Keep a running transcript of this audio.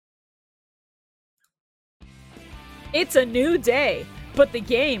It's a new day, but the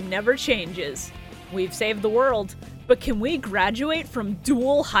game never changes. We've saved the world, but can we graduate from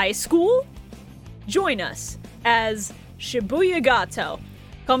dual high school? Join us as Shibuya Gato.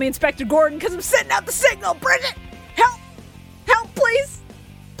 Call me Inspector Gordon because I'm setting out the signal. Bridget, help! Help, please!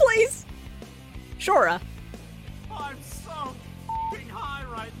 Please! Shora. I'm so f***ing high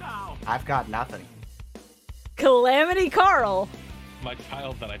right now. I've got nothing. Calamity Carl. My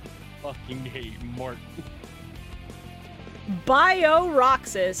child that I fucking hate, Morton. Bio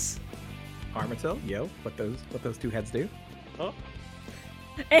Roxas. Armityle, yo, what those two heads do? Huh?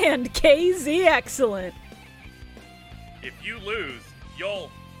 And KZ Excellent. If you lose,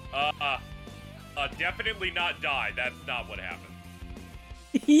 you'll, definitely not die. That's not what happened.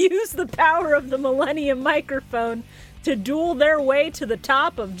 Use the power of the Millennium microphone to duel their way to the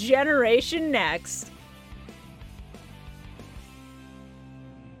top of Generation Next.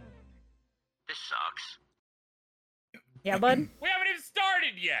 This sucks. Yeah, bud? We haven't even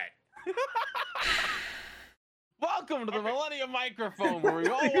started yet. Welcome to the Millennium microphone, where we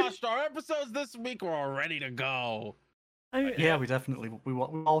all watched our episodes this week. We're all ready to go. Yeah, we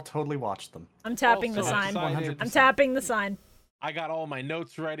all totally watched them. I'm tapping the Also sign. excited. I'm tapping the sign. I got all my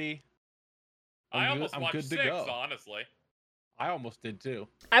notes ready. I I'm almost good- I'm watched good to 6, go. honestly. I almost did too.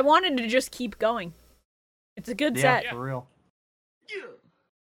 I wanted to just keep going. It's a good Yeah, set. for real.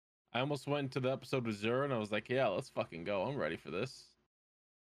 I almost went to the episode with Zero, and I was like, yeah, let's fucking go. I'm ready for this.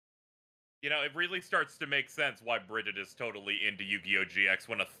 You know, it really starts to make sense why Bridget is totally into Yu-Gi-Oh! GX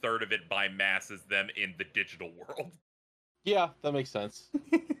when a third of it by mass is them in the digital world. Yeah, that makes sense.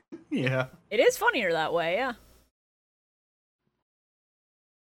 Yeah. It is funnier that way, yeah.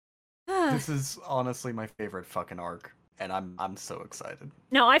 This is honestly my favorite fucking arc, and I'm so excited.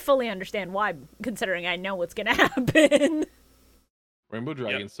 No, I fully understand why, considering I know what's gonna happen. Rainbow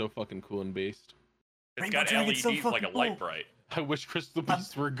Dragon's so fucking cool and based. It's Rainbow got Dragon's LEDs so like a fucking light cool. bright. I wish Crystal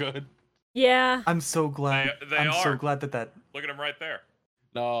Beasts were good. Yeah. I'm so glad. They I'm so are. glad that Look at them right there.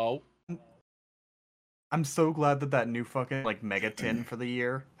 No. I'm so glad that new fucking like mega tin for the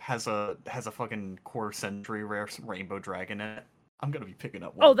year has a fucking quarter century rare Rainbow Dragon in it. I'm gonna be picking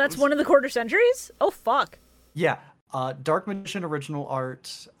up one. Oh, of that's those. one of the quarter centuries? Oh, fuck. Yeah. Dark Magician original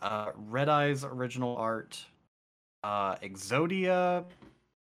art, Red Eyes original art, Exodia,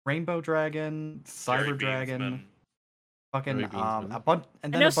 Rainbow Dragon, Jerry Cyber Dragon, Beansman. fucking Jerry Beansman. a bunch,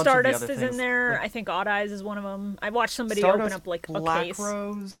 and I then know a bunch of Stardust the other is things. in there. Like I think Odd Eyes is one of them. I watched somebody Stardust, open up, like, a Black case.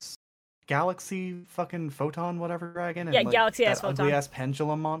 Rose, Galaxy, fucking Photon, whatever dragon. And, Yeah, like, Galaxy that has Photon. ugly ass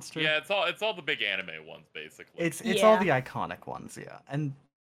pendulum monster. Yeah, it's all the big anime ones, basically. It's all Yeah. the iconic ones, yeah. And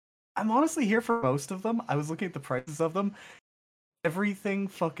I'm honestly here for most of them. I was looking at the prices of them. Everything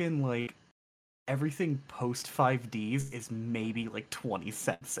fucking like everything post 5Ds is maybe like 20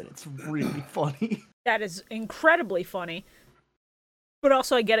 cents, and it's really funny. That is incredibly funny. But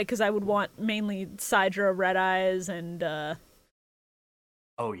also I get it, because I would want mainly Sidra, Red Eyes, and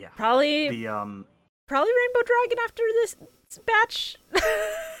Oh yeah. probably The Rainbow Dragon after this batch.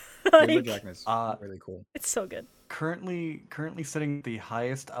 Rainbow Like, Dragon is really cool. it's so good. currently sitting at the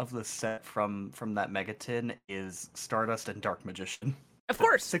highest of the set from that mega tin is Stardust and Dark Magician. Of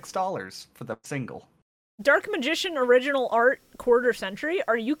course. $6 for the single. Dark Magician original art quarter century?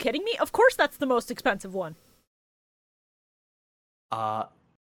 Are you kidding me? Of course that's the most expensive one.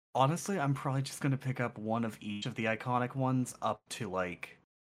 Honestly, I'm probably just gonna pick up one of each of the iconic ones up to like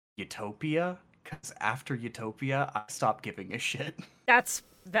Utopia, because after Utopia, I stopped giving a shit. That's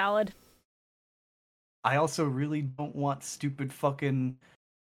valid. I also really don't want stupid fucking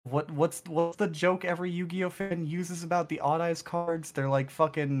what's the joke every Yu-Gi-Oh fan uses about the Odd Eyes cards? They're like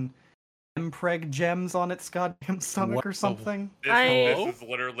fucking impreg gems on its goddamn stomach What or the- something. This is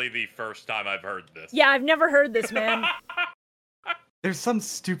literally the first time I've heard this. Yeah, I've never heard this, man. There's some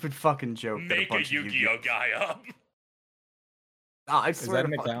stupid fucking joke that a Make a bunch of Yu-Gi-Oh guy up. I swear that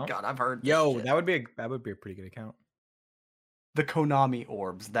to an fucking account? God, I've heard this Yo, shit. that would be a pretty good account. The Konami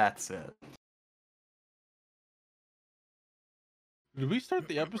orbs, that's it. Did we start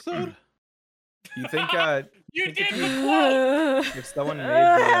the episode? You think You think did if the you- quote! if someone made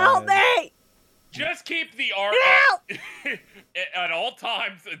the, Help me! Just keep the art Help! at all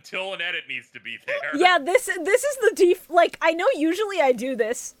times until an edit needs to be there. Yeah, this is the like, I know usually I do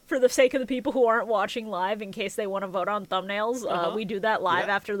this for the sake of the people who aren't watching live in case they want to vote on thumbnails. We do that live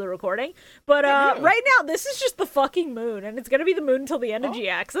after the recording. But right now, this is just the fucking moon, and it's gonna be the moon until the end of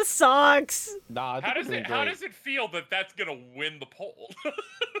GX. This sucks. Nah, I think we're doing How great. does it feel that that's gonna win the poll?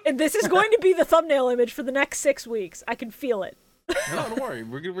 And this is going to be the thumbnail image for the next 6 weeks. I can feel it. No, don't worry.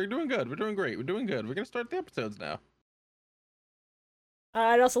 We're doing good. We're doing great. We're doing good. We're gonna start the episodes now.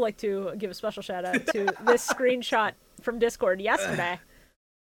 I'd also like to give a special shout out to this screenshot from Discord yesterday.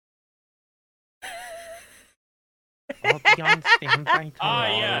 I'll be on standby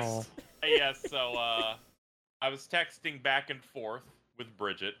Yes. Yes, so I was texting back and forth with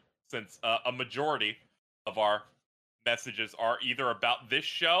Bridget, since a majority of our messages are either about this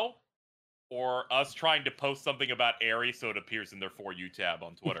show or us trying to post something about Aerie so it appears in their For You tab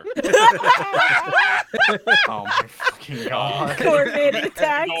on Twitter. Oh my fucking god. Coordinated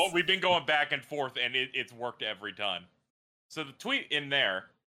attacks. We've been going back and forth, and it's worked every time. So the tweet in there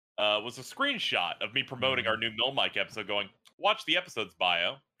was a screenshot of me promoting our new Mill Mike episode, going, watch the episode's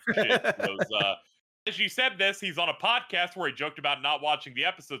bio. Shit goes, as you said this, he's on a podcast where he joked about not watching the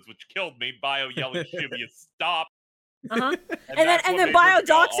episodes, which killed me. Bio yelling, Shivia, stop. Uh-huh. And then Bio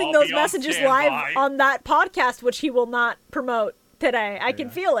doxing those messages live on that podcast, which he will not promote today. I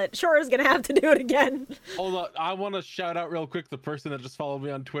can feel it. Sure is gonna have to do it again. Hold on, I want to shout out real quick the person that just followed me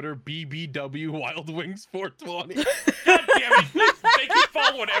on Twitter, BBW Wild Wings 420. God damn it! They keep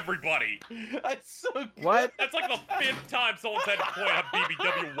following everybody. That's so good. What? That's like the 5th time someone's had to point out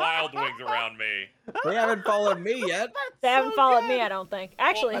BBW Wild Wings around me. They haven't followed me yet. They haven't followed me, I don't think.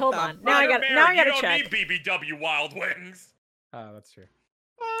 Actually, hold on. Now I gotta check. You don't need BBW Wild Wings. Oh, that's true.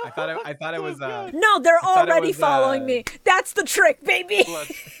 I thought it was. No, they're already following me. That's the trick, baby.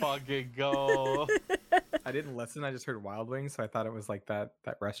 Let's fucking go. I didn't listen. I just heard Wild Wings, so I thought it was like that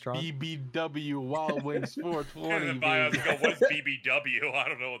restaurant. BBW Wild Wings 420. And the bios go, what's BBW? I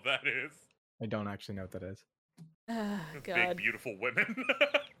don't know what that is. I don't actually know what that is. God. Big, beautiful women.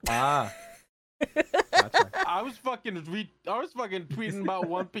 Ah. Gotcha. I was fucking tweeting about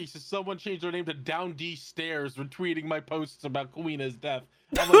One Piece and someone changed their name to Down D Stairs when tweeting my posts about Kuina's death.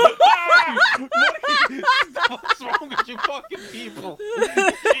 I'm like, what's wrong with you fucking people?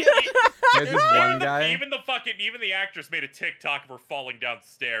 There's this one guy. Even the actress made a TikTok of her falling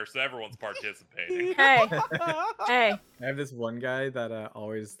downstairs, so everyone's participating. Hey. I have this one guy that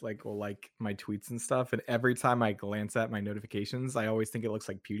always will like my tweets and stuff, and every time I glance at my notifications, I always think it looks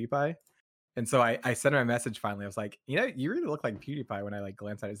like PewDiePie. And so I sent him a message finally. I was like, you really look like PewDiePie when I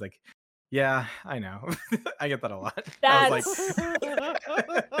glance at it. He's like, yeah, I know. I get that a lot. That's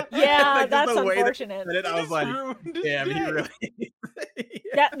yeah, that's unfortunate. I was like, damn, he really.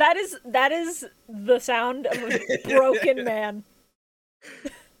 Yeah. That is the sound of a broken man.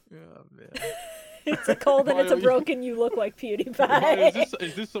 Oh man. It's a cold and it's a broken. You look like PewDiePie.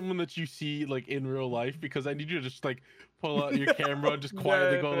 Is this someone that you see in real life? Because I need you to just pull out your camera and just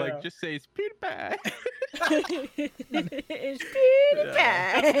quietly go just say it's PewDiePie. It's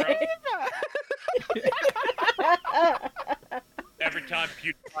PewDiePie. Every time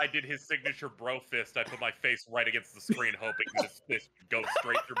PewDiePie did his signature bro fist, I put my face right against the screen, hoping his fist would go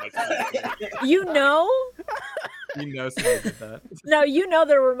straight through my screen. You know someone did that. No,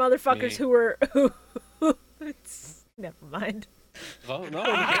 there were motherfuckers who never mind. Oh no.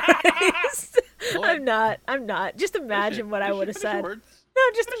 I'm not. Just imagine what I would have said. Words. No,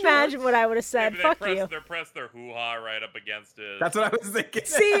 just imagine what I would have said. Maybe Fuck you. They press their hoo-ha right up against it. That's what I was thinking.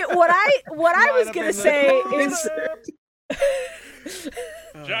 See, what I was gonna say is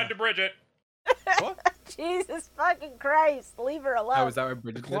John to Bridget. What? Jesus fucking Christ, leave her alone. Oh, is that what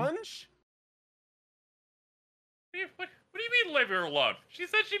Bridget did? Plunge? What do you mean leave her alone? She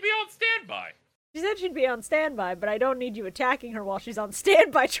said she'd be on standby. She said she'd be on standby, but I don't need you attacking her while she's on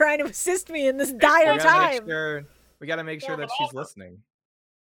standby trying to assist me in this dire time. We gotta make sure that she's listening.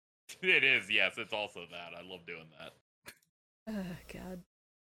 It is, yes. It's also that. I love doing that. Oh, God.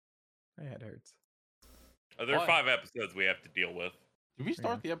 My head hurts. There are 5 episodes we have to deal with. Did we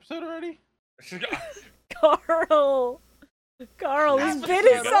start the episode already? Carl, this bit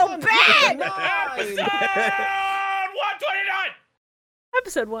is so bad! Episode 129!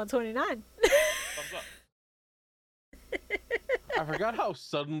 Episode 129. Thumbs up. I forgot how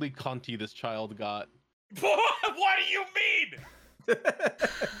suddenly cunty this child got. What do you mean?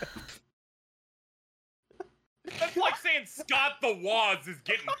 That's like saying Scott the Woz is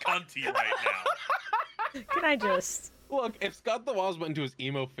getting cunty right now. Can I just... Look, if Scott the Woz went into his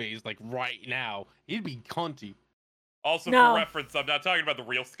emo phase right now, he'd be cunty. Also, No. for reference, I'm not talking about the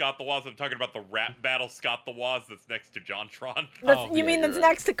real Scott the Woz. I'm talking about the rap battle Scott the Woz that's next to JonTron. You mean that's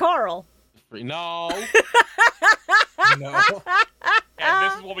next to Carl? No. No. And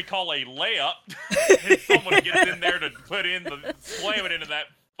this is what we call a layup. If someone gets in there to slam it into that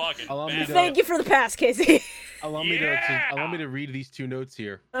fucking Allow me basket. to- Thank you for the pass, Casey. Allow me to read these 2 notes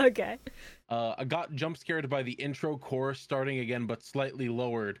here. Okay. I got jump scared by the intro chorus starting again, but slightly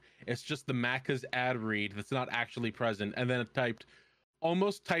lowered. It's just the Macca's ad read that's not actually present. And then it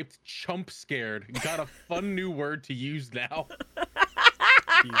almost typed chump scared. Got a fun new word to use now.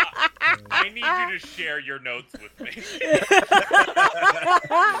 I need you to share your notes with me.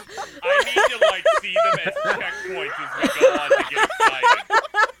 I need to like see them as checkpoints as we go on to get excited.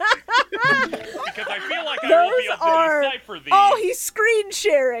 Because I feel like I won't be able to decipher these. Oh, he's screen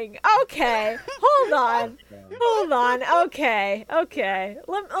sharing. Okay, hold on. Okay.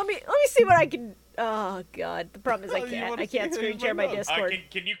 Let me see what I can. Oh god, the problem is I can't screen share my Discord.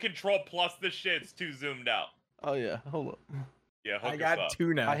 Can you control plus this shit? It's too zoomed out. Oh yeah, hold up. Yeah, I got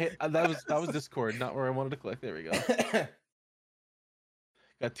tuna. That was Discord, not where I wanted to click. There we go.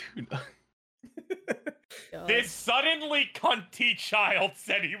 Got tuna. God. This suddenly cunty child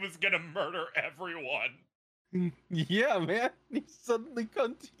said he was gonna murder everyone. Yeah, man. He's suddenly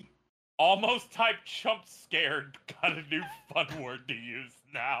cunty. Almost typed chump scared. Got a new fun word to use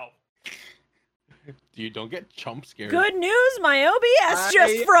now. You don't get chump scared. Good news, my OBS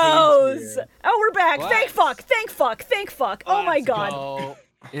just froze. Oh, we're back. What? Thank fuck. Oh my god. Go.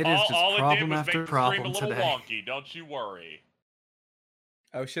 It is just all problem it did was after make the problem stream a little today. wonky. Don't you worry.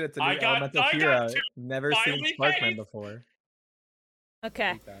 Oh shit, it's a new I got hero. two Never seen finally Sparkman paid. before.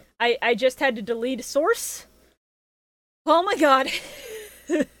 Okay. Like that. I just had to delete a source. Oh my god.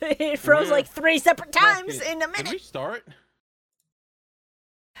 It froze like 3 separate times in a Can we minute. start?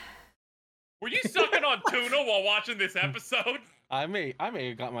 Were you sucking on tuna while watching this episode? I may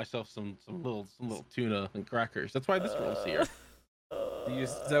have got myself some little tuna and crackers. That's why this girl's here.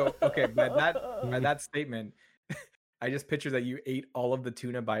 Okay, by that statement, I just picture that you ate all of the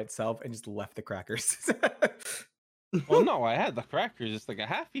tuna by itself and just left the crackers. Well, no, I had the crackers. It's like a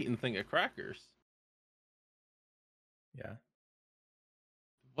half-eaten thing of crackers. Yeah.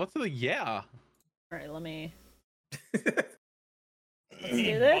 What's the yeah? Alright, let me Let's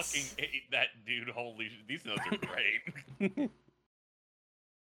do this. Fucking ate that dude. Holy shit. These notes are great.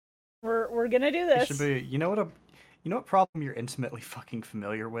 We're gonna do this. Shibuya, you know what problem you're intimately fucking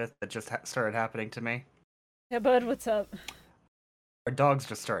familiar with that just started happening to me? Yeah, bud, what's up? Our dogs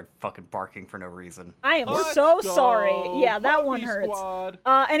just started fucking barking for no reason. I am Let's so go, sorry. Yeah, that one Puppy hurts. Squad.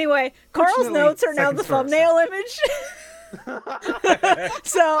 Anyway, Carl's Fortunately, notes are now second the story thumbnail image.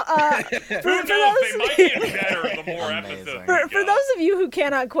 So, Who knows? They might get better the more Amazing. episodes. for we go. those of you who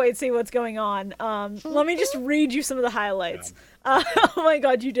cannot quite see what's going on, let me just read you some of the highlights. Oh my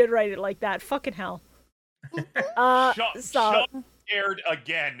god, you did write it like that. Fucking hell. Stop. Shut scared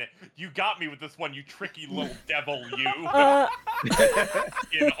again. You got me with this one, you tricky little devil, you.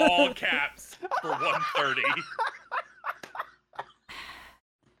 In all caps for 130.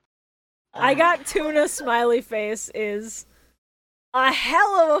 I got tuna smiley face is a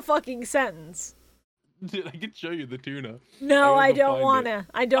hell of a fucking sentence. Dude, I can show you the tuna. No, I I gotta go don't find wanna.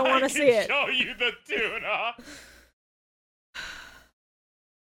 I don't wanna see I it. can show you the tuna.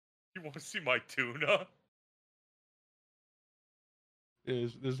 You want to see my tuna?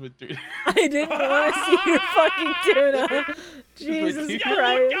 There's my tuna. I didn't want to see your fucking tuna. Jesus tuna. Yeah,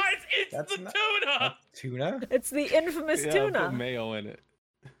 Christ. look, guys, it's That's the not- tuna. Tuna? It's the infamous Yeah, I put tuna. mayo in it.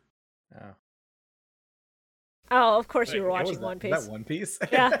 Oh. Oh, of course you were Wait, What was watching that? One Is Piece.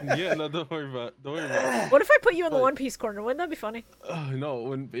 that One Piece? Yeah. Yeah, no, don't worry about it. What if I put you in the But- One Piece corner? Wouldn't that be funny? Oh, no, it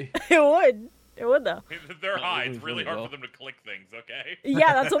wouldn't be. It would. It would though. They're Oh, high. really, It's really really hard well. for them to click things, okay?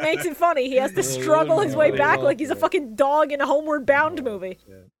 Yeah, that's what makes it funny. He has to Yeah, it struggle would his be way really back well like he's a for it. fucking dog in a Homeward Bound Oh, movie.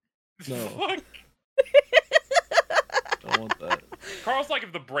 shit. No. Fuck. Don't want that. Carl's like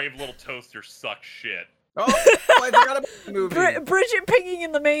if the brave little toaster sucks shit. Oh, I forgot about the movie. Bridget pinging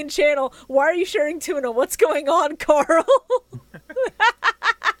in the main channel. Why are you sharing tuna? What's going on, Carl?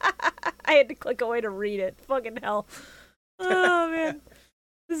 I had to click away to read it. Fucking hell. Oh man,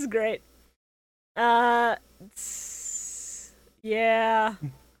 this is great. Yeah.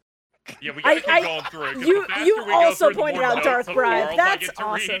 Yeah, we gotta keep going through it. 'cause You the faster you we go also through, the pointed more out notes Dark of Bride. Carl's I That's get to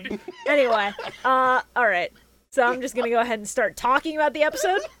awesome. read. Anyway, all right. So I'm just gonna go ahead and start talking about the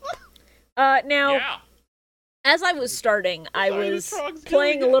episode. Now, Yeah. as I was starting, I Sorry, the was frog's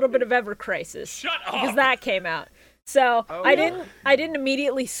playing a killing little bit of Ever Crisis Shut up. because that came out. So Oh, I yeah. didn't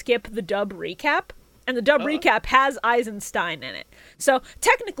immediately skip the dub recap, and the dub recap has Eisenstein in it. So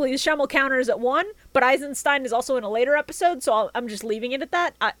technically, the Schemmel counter is at 1, but Eisenstein is also in a later episode. So I'm just leaving it at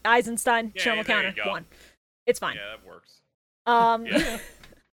that. Eisenstein Yeah, Schemmel there you counter go. 1. It's fine. Yeah, that works. Yeah.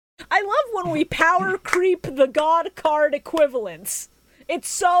 I love when we power creep the god card equivalents. It's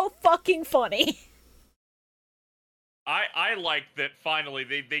so fucking funny. I like that finally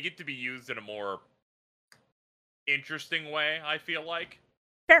they get to be used in a more interesting way, I feel like.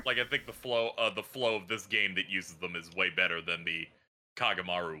 Sure. Like I think the flow of this game that uses them is way better than the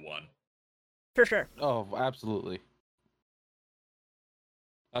Kagamaru one. For sure. Oh, absolutely.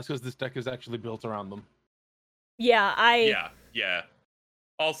 That's because this deck is actually built around them. Yeah, Yeah.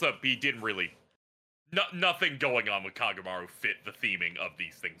 Also, he didn't really. Nothing going on with Kagamaru fit the theming of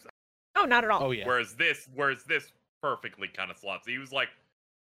these things. Oh, not at all. Oh yeah. Whereas this perfectly kind of slots. He was like,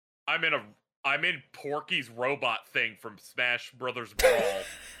 I'm in Porky's robot thing from Smash Brothers Brawl,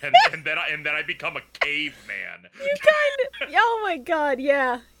 and then I become a caveman. You kind of. Oh my god,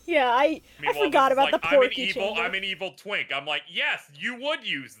 yeah. Yeah, I Meanwhile, forgot this is about like, the Porky I'm chamber. an evil twink. I'm like, yes, you would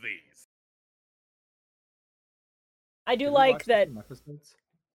use these. I do Did we like watch that some episodes?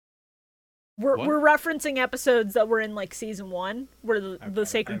 What? we're referencing episodes that were in like season 1 where the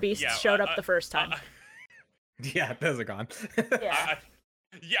Sacred Beasts Yeah, showed up the first time. Yeah, those are gone. Yeah.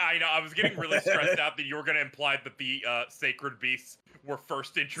 Yeah, I know. I was getting really stressed out that you were going to imply that the Sacred Beasts were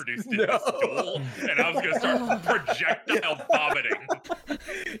first introduced in this duel, and I was going to start projectile vomiting.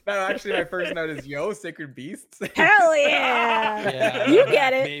 No, actually, my first note is, yo, Sacred Beasts. Hell yeah! Yeah, You they're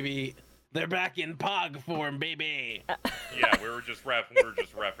get back, it. baby. They're back in Pog form, baby. Yeah, we were just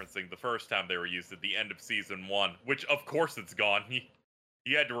referencing the first time they were used at the end of season 1, which of course it's gone.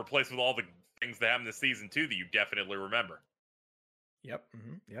 You had to replace with all the things that happened in season 2 that you definitely remember. Yep.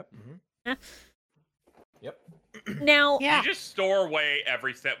 Yep. Eh. Yep. Now, You just store away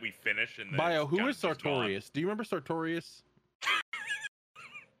every set we finish, and then Bio, it's who kinda is just gone. Sartorius? Do you remember Sartorius?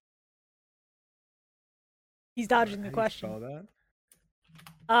 he's dodging How the do you question. spell that?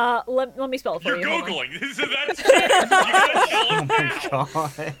 Let me spell it for You're you. Hold on. Googling. That's you gotta tell Oh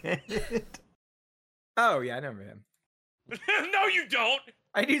us now. my god. Oh yeah, I know him. No, you don't.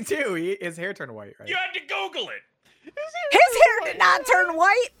 I do too. His hair turned white, right? You had to Google it. His hair did not turn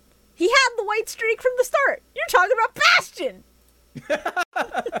white. He had the white streak from the start. You're talking about Bastion.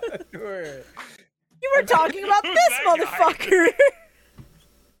 Sure. You were talking about Who's this that guy? motherfucker.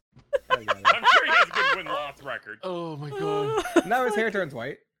 I got it. I'm sure he has a good win-loss record. Oh my god. No, his hair turns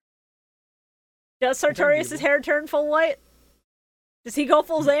white. Does Sartorius' hair turn full white? Does he go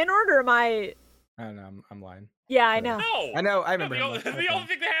full Xehanort, or am I? I don't know. I'm lying. Yeah, I know. No, I know. I remember. No, him the looking. only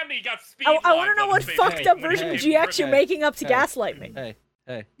thing that happened, he got speed. I want to lines know on what his fucked face up when he version of came GX you're through. making up to Hey. gaslight me.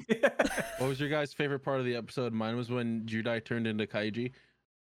 Hey. What was your guys' favorite part of the episode? Mine was when Judai turned into Kaiji.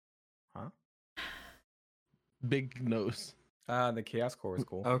 Huh? Big nose. The Chaos Core was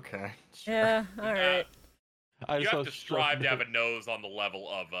cool. Okay. Yeah, all right. I You just have was to strive to so- have a nose on the level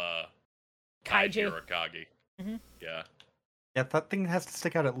of Kaiji. or Akagi. Mhm. Yeah. Yeah, that thing has to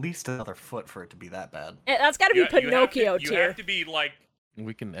stick out at least another foot for it to be that bad. That's got to be You Pinocchio you tier. have to be like.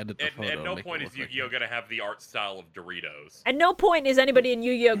 We can edit the At photo. no make it point is look like Yu-Gi-Oh that. gonna have the art style of Doritos. At no point is anybody in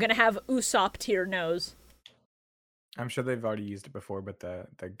Yu-Gi-Oh gonna have Usopp tier nose. I'm sure they've already used it before, but the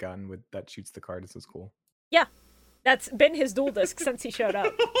gun that shoots the cards is cool. Yeah, that's been his duel disc since he showed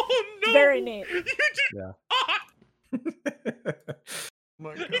up. Oh no! Very neat. You did Yeah. not!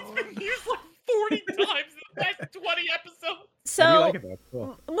 My It's been used like 40 times in the past 20 episodes. I do So, like it though. It's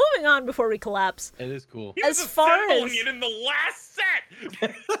cool. moving on before we collapse. It is cool. He As was far assembling as- it in the last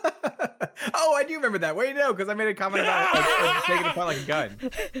set. Oh, I do remember that. Wait, no, because I made a comment about it taking it apart like a gun.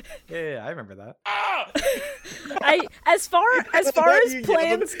 Yeah, I remember that. Ah! As far as You yelled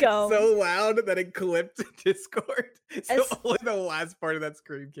plans go, so loud that it clipped Discord. So As- only the last part of that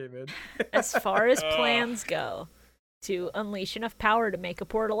scream came in. as far as plans go, to unleash enough power to make a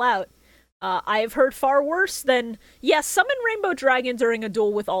portal out, I have heard far worse than, yes, summon Rainbow Dragon during a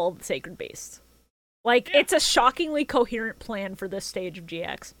duel with all of the Sacred Beasts. Like, Yeah. it's a shockingly coherent plan for this stage of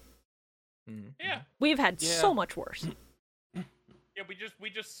GX. Yeah. We've had Yeah. so much worse. Yeah, we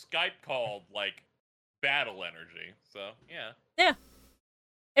just Skype called like battle energy. So yeah.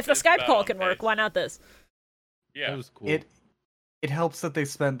 If the It's Skype bad call on can work, pace. why not this? Yeah. That was cool. It helps that they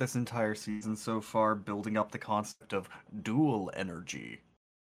spent this entire season so far building up the concept of dual energy.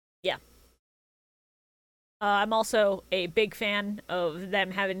 I'm also a big fan of them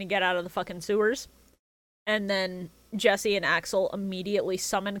having to get out of the fucking sewers. And then Jesse and Axel immediately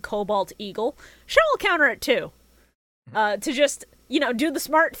summon Cobalt Eagle. Shell will counter it too. To just, do the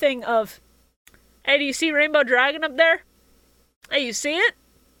smart thing of, hey, do you see Rainbow Dragon up there? Hey, you see it?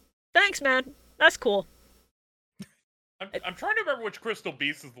 Thanks, man. That's cool. I'm trying to remember which Crystal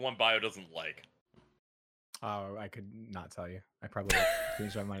Beast is the one Bio doesn't like. Oh, I could not tell you. I probably would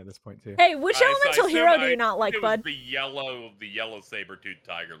change my mind at this point too. Hey, which I elemental assume hero do you not like, it was bud? the yellow saber-toothed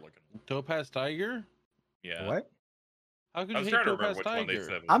tiger looking. Topaz Tiger? Yeah. What? How could I you was hate trying to Topaz remember which one they Tiger?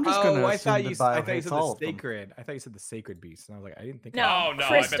 said. I'm just gonna I assume thought that you Bio said hates the all of them. sacred. I thought you said the sacred beast, and I was like, I didn't think. No. Oh no,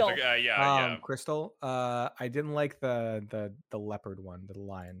 Crystal. I meant the yeah. Crystal. I didn't like the leopard one, the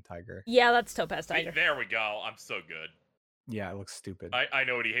lion tiger. Yeah, that's Topaz Tiger. There we go. I'm so good. Yeah, it looks stupid. I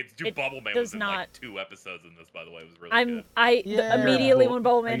know what he hates. Dude, It Bubbleman does was in not- like 2 episodes in this, by the way. It was really good. Immediately Cool. when Are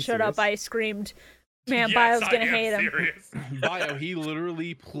Bubbleman you showed up, serious? I screamed, Man, Yes, Bio's I gonna am hate him. serious. Bio, he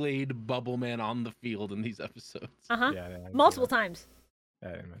literally played Bubble Man on the field in these episodes. Uh-huh. Yeah, I didn't see Multiple that. times. I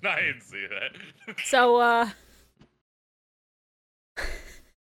didn't mention I that. didn't see that. So,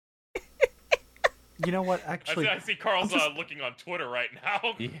 You know what? I Actually, see, I see Carl's I'm just- looking on Twitter right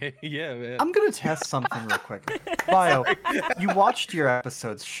now. Yeah, man. I'm gonna test something real quick. Bio, you watched your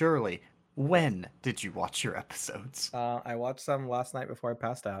episodes, surely. When did you watch your episodes? I watched some last night before I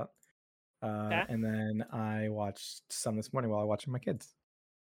passed out. Okay. And then I watched some this morning while I watching my kids.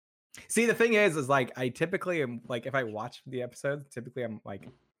 See, the thing is like I typically am like if I watch the episodes, typically I'm like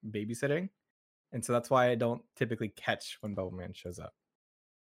babysitting, and so that's why I don't typically catch when Bubble Man shows up.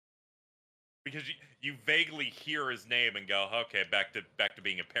 Because you vaguely hear his name and go, okay, back to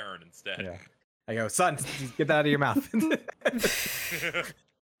being a parent instead. Yeah, I go, son, just get that out of your mouth.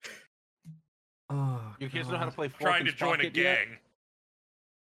 Oh, Your kids know how to God. play fork Trying and to join a socket yet? gang.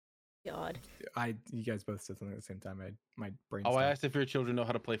 God. You guys both said something at the same time. My brain. Oh, I stopped. asked if your children know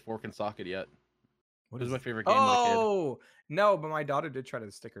how to play fork and socket yet. What This is is my it? favorite game as a kid. Oh no, but my daughter did try to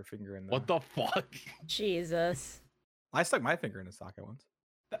stick her finger in. What the fuck? Jesus. I stuck my finger in a socket once.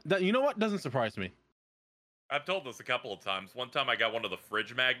 You know what? Doesn't surprise me. I've told this a couple of times. One time I got one of the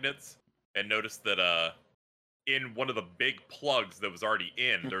fridge magnets and noticed that in one of the big plugs that was already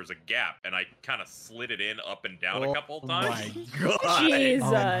in, there's a gap, and I kind of slid it in up and down a couple of times. My God. Jesus.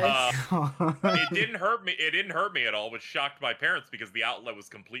 Oh my God. It didn't hurt me. It didn't hurt me at all. I was shocked my parents because the outlet was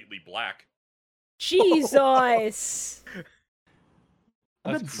completely black. Jesus.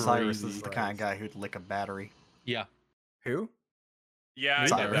 I bet That's Cyrus crazy. is the kind of guy who'd lick a battery. Yeah. Who? Yeah, I did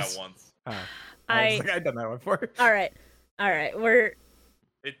Cyrus. that once. Oh, I was I. like, I've done that one before. All right. All right. We're.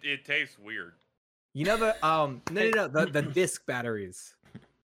 It tastes weird. You know the no the disc batteries.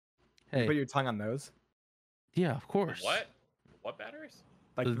 Hey. You put your tongue on those. Yeah, of course. What? What batteries?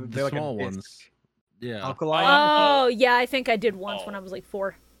 Like The they're like a small disc. ones. Yeah. Alkaline. Oh, yeah. I think I did once when Oh. I was like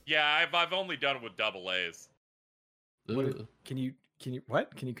 4. Yeah, I've only done it with double A's. What is- Ugh. Can you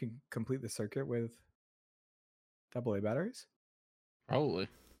complete the circuit with AA batteries? Probably.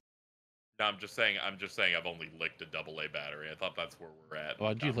 No, I'm just saying I've only licked a double A battery. I thought that's where we're at. in the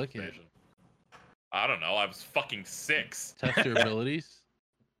Why'd you lick it? conversation. I don't know. I was fucking 6. Test your abilities.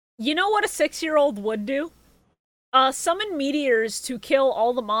 You know what a 6-year-old would do? Summon meteors to kill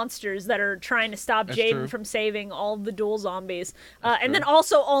all the monsters that are trying to stop That's Jaden true. from saving all the dual zombies. That's And then true.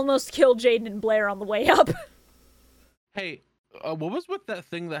 also almost kill Jaden and Blair on the way up. Hey, what was with that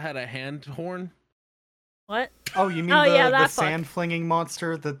thing that had a hand horn? What? Oh, you mean Oh, the, yeah, the that fuck. sand flinging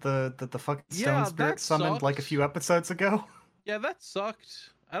monster that the fucking stone Yeah, spirit that summoned like a sucks. few episodes ago? Yeah, that sucked.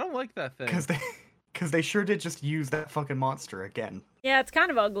 I don't like that thing. Because they sure did just use that fucking monster again. Yeah, it's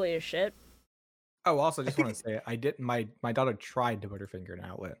kind of ugly as shit. Oh, also, just want to say, I did. My daughter tried to put her finger in an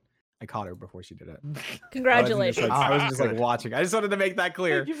outlet. I caught her before she did it. Congratulations. I wasn't just like Good. watching. I just wanted to make that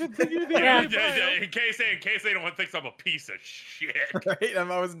clear. Yeah. In case anyone thinks I'm a piece of shit. Right? I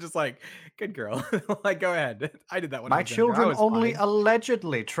wasn't just like, good girl. Like, go ahead. I did that when I My was younger. I children was only fine.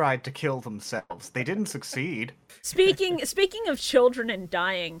 allegedly tried to kill themselves. They didn't succeed. Speaking of children and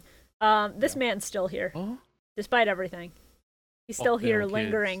dying, this man's still here, Oh? despite everything. He's still Fuck here, them kids.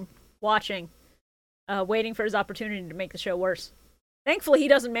 lingering, watching, waiting for his opportunity to make the show worse. Thankfully, he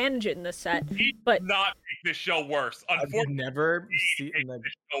doesn't manage it in this set. He But- did not make this show worse. I've Unfortunately, never he seen. made Like,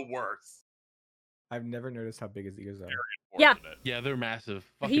 this show worse. I've never noticed how big his ears are. Yeah. Unfortunate. Yeah, they're massive.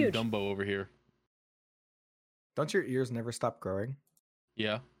 Fucking Huge. Dumbo over here. Don't your ears never stop growing?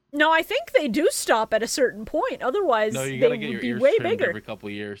 Yeah. No, I think they do stop at a certain point. Otherwise, No, you they gotta get would your be ears way trimmed bigger. every couple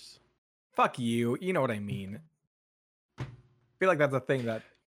years. Fuck you. You know what I mean. I feel like that's a thing that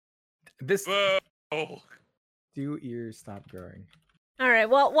this Oh, do ears stop growing. All right.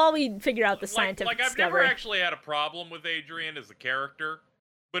 Well, while we figure out the scientific like I've discovery, never actually had a problem with Adrian as a character,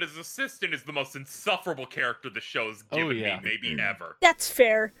 but his assistant is the most insufferable character the show's Oh, given yeah. me, maybe ever. that's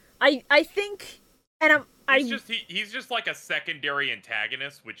fair. I think, and He's just like a secondary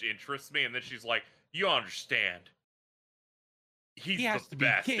antagonist, which interests me. And then she's like, "You understand? He's He has the to be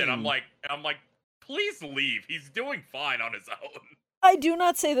best." And I'm king. like, "Please leave. He's doing fine on his own." I do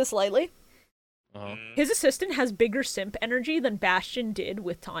not say this lightly. Uh-huh. Mm. His assistant has bigger simp energy than Bastion did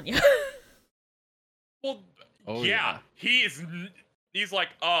with Tanya. Well, Oh, yeah, he's like,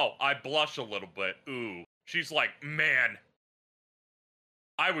 "Oh, I blush a little bit. Ooh." She's like, "Man,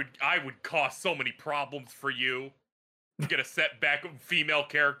 I would cause so many problems for you. Get a set back of female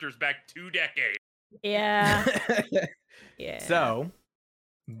characters back 2 decades." Yeah. Yeah. So,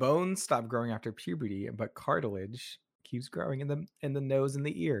 bones stop growing after puberty, but cartilage keeps growing in the nose and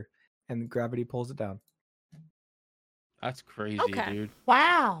the ear, and gravity pulls it down. That's crazy, Okay. dude.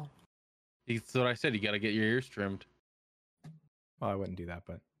 Wow. That's what I said. You got to get your ears trimmed. Well, I wouldn't do that,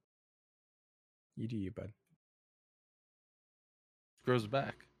 but you do you, bud. Grows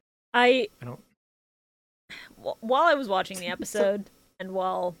back. I don't. While I was watching the episode, and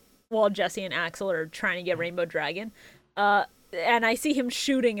while Jesse and Axel are trying to get Rainbow Dragon, and I see him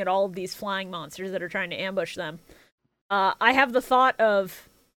shooting at all of these flying monsters that are trying to ambush them, I have the thought of,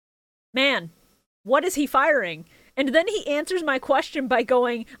 man, what is he firing? And then he answers my question by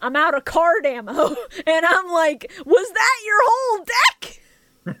going, I'm out of card ammo. And I'm like, was that your whole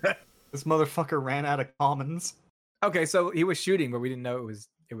deck? This motherfucker ran out of commons. Okay, so he was shooting, but we didn't know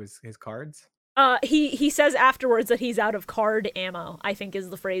it was his cards. He says afterwards that he's out of card ammo, I think is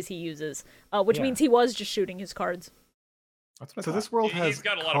the phrase he uses, which means he was just shooting his cards. That's what I So thought. this world He's has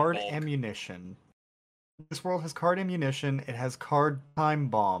got a lot of card bulk. ammunition. This world has card ammunition. It has card time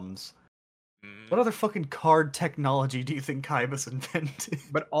bombs. What other fucking card technology do you think Kaiba's invented?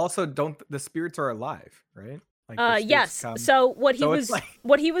 But also, don't the spirits are alive, right? Like the spirits Yes. come- So what he So was it's like-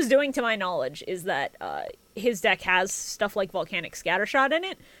 what he was doing, to my knowledge, is that his deck has stuff like volcanic scattershot in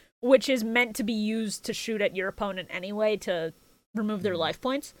it, which is meant to be used to shoot at your opponent anyway to remove their life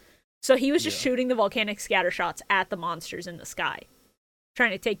points. So he was just shooting the volcanic scattershots at the monsters in the sky,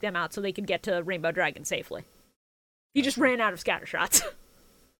 trying to take them out so they could get to Rainbow Dragon safely. He just ran out of scattershots.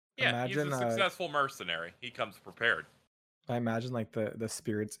 Yeah, he's Imagine, a successful mercenary. He comes prepared. I imagine like the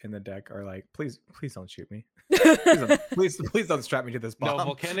spirits in the deck are like, please don't shoot me. Yeah, Please don't strap me to this bomb. No,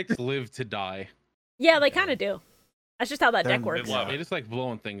 volcanics live to die. they kind of do. That's just how that deck Then- works. Love They it. just like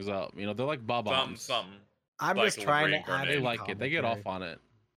blowing things up. You know, they're like bombs. Something. I'm like just a trying to reincarnate. add. They in like it. They get off commentary. on it.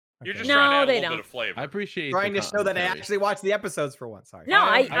 You're just No, trying to add a they little don't. bit of flavor. I appreciate Trying the to show that I commentary. actually watched the episodes for once. Sorry. No,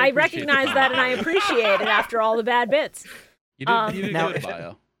 I appreciate the recognize that and I commentary. appreciate it after all the bad bits. You did Now, good, if-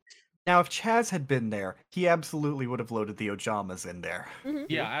 Bio. Now, if Chaz had been there, he absolutely would have loaded the Ojamas in there.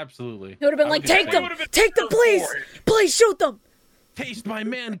 Yeah, absolutely. He would have been I like, would take just them, would've been take them, there please, for it. please shoot them. Taste my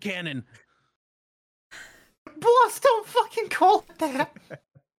man cannon. Boss, don't fucking call it that!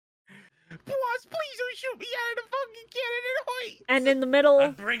 Boss, please don't shoot me out of the fucking cannon and hoy. And in the I'm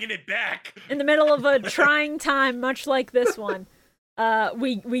middle, bringing it back. of a trying time, much like this one,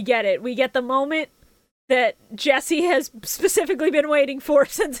 we get it. We get the moment that Jesse has specifically been waiting for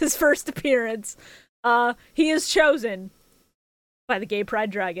since his first appearance. He is chosen by the Gay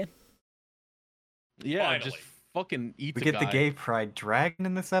Pride Dragon. Yeah, Finally. just fucking eat We the get the guy. gay pride dragon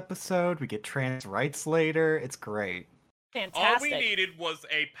in this episode. We get trans rights later. It's great. Fantastic. All we needed was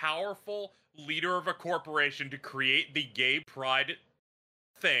a powerful leader of a corporation to create the gay pride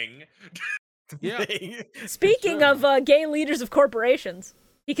thing. Yeah. Speaking Sure. of gay leaders of corporations,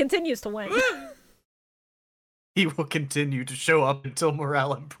 he continues to win. He will continue to show up until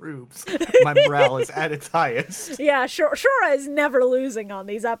morale improves. My morale is at its highest. Yeah, Shura is never losing on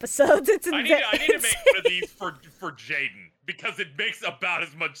these episodes. It's I need to make one of these for Jaden because it makes about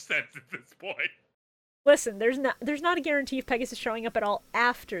as much sense at this point. Listen, there's not a guarantee of Pegasus showing up at all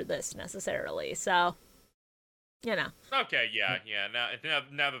after this necessarily. So, you know. Okay, yeah.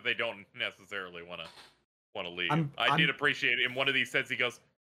 Now that they don't necessarily want to leave, I I'm- did appreciate it. In one of these sets, he goes,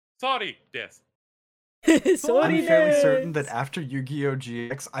 "Sorry, yes." Sorry, I'm fairly nerds. certain that after Yu-Gi-Oh!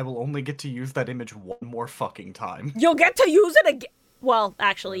 GX, I will only get to use that image one more fucking time. You'll get to use it again. Well,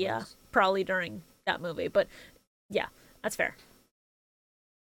 actually, yeah, probably during that movie, but yeah, that's fair.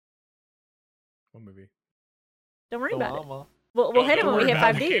 What movie? Don't worry about it. Llama. We'll hit him when we hit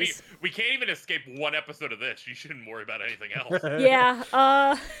about 5Ds. We can't even escape one episode of this. You shouldn't worry about anything else.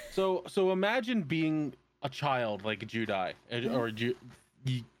 Yeah. So imagine being a child like Judai or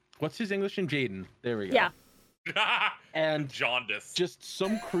what's his English name? Jaden. There we go. Yeah. And Jaundice. just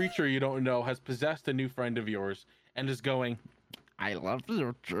some creature you don't know has possessed a new friend of yours and is going, I love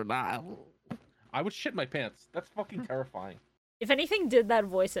you, Judai. I would shit my pants. That's fucking terrifying. If anything did that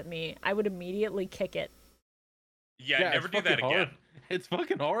voice at me, I would immediately kick it. Yeah, never it's do that fucking again. It's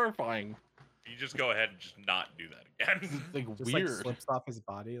fucking horrifying. You just go ahead and just not do that again. It's like Just weird. like slips off his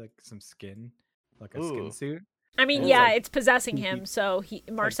body like some skin, like a Ooh. skin suit. I mean, It's yeah, like it's possessing 2 him, feet- so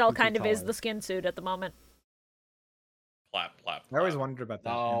Marcel 2 feet kind of is taller. the skin suit at the moment. Plap, plap, I always plap. wondered about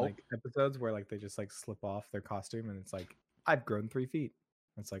that No. in like episodes where like they just like slip off their costume and it's like I've grown 3 feet.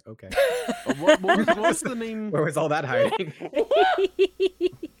 It's like okay, What was the name? where was all that hiding?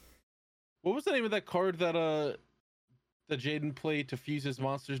 What was the name of that card that Jaden played to fuse his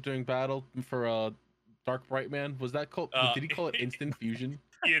monsters during battle for Dark Bright Man? Was that called? Did he call it Instant Fusion?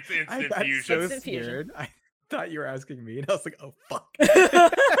 It's I instant got fusion. so Instant fusion. scared. I thought you were asking me, and I was like, oh fuck.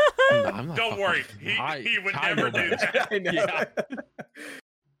 No, I'm not Don't fucking- worry, he would never do that. I know. Yeah.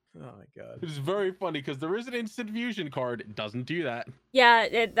 Oh my god. Which is very funny because there is an instant fusion card. It doesn't do that.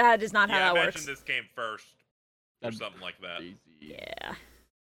 Yeah, that is not how I that imagine works. this came first. Or That'd something like that. Crazy. Yeah.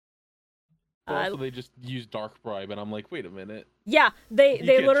 But also, they just use Dark Bribe, and I'm like, wait a minute. Yeah, they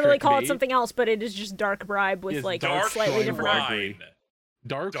can't literally trick call it me. something else, but it is just Dark Bribe with It's like Dark slightly Shrine different art. bribery.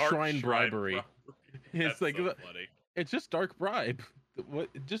 Dark Shrine bribery. That's It's like so funny. it's just Dark Bribe. What?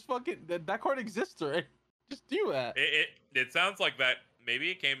 Just fucking that card exists, right? Just do that. It sounds like that. Maybe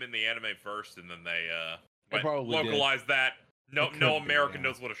it came in the anime first, and then they probably did. localized that. No It could American be,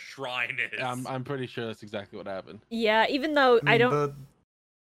 yeah. knows what a shrine is. I'm pretty sure that's exactly what happened. Yeah, even though I don't.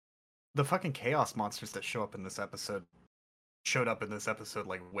 The fucking chaos monsters that show up in this episode showed up in this episode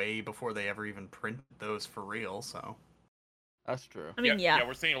like way before they ever even print those for real. So That's true. I mean, yeah.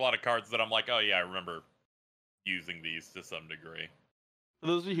 We're seeing a lot of cards that I'm like, oh yeah, I remember using these to some degree. For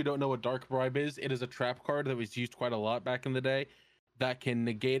those of you who don't know what Dark Bribe is, it is a trap card that was used quite a lot back in the day that can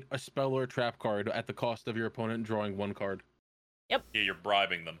negate a spell or a trap card at the cost of your opponent drawing one card. Yeah, you're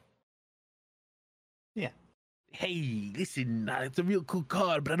bribing them. Hey, listen, it's a real cool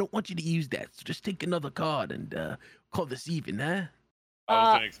card, but I don't want you to use that. So just take another card and call this even, huh? I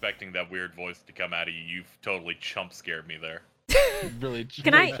wasn't expecting that weird voice to come out of you. You've totally chump scared me there. Really?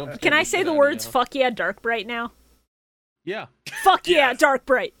 Can I say the words "fuck yeah, Dark Bright" now? Yeah. Fuck yeah, Yes. Dark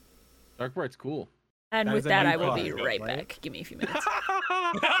Bright. Dark Bright's cool. And That with is a that, new I will card, be right right? back. Give me a few minutes.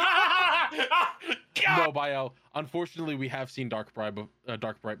 No, Bio. Unfortunately, we have seen Dark Bright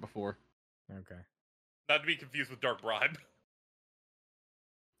before. Okay. Not to be confused with Dark Bribe.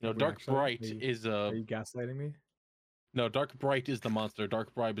 No, Have we Dark actually? Bright Are you- is Are you gaslighting me? no, Dark Bright is the monster.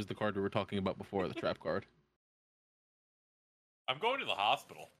 Dark Bribe is the card we were talking about before, the trap card. I'm going to the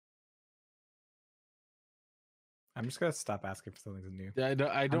hospital. I'm just gonna stop asking for something new. I don't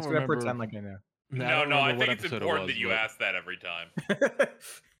I'm just gonna remember. pretend like I know. No, don't I remember what think it's episode it important was, that you but- ask that every time.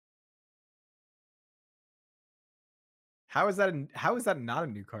 How is that not a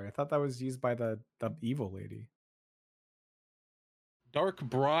new card? I thought that was used by the evil lady. Dark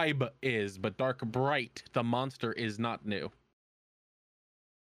Bribe is, but Dark Bright, the monster, is not new.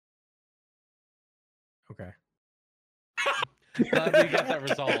 Okay. Glad we got that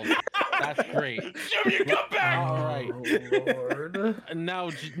resolved. That's great. Jim, you come back! All right. Lord. And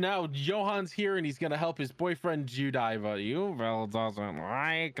now Johan's here and he's gonna help his boyfriend Judai, but Yuval doesn't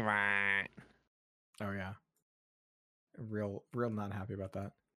like that. Oh yeah. Real not happy about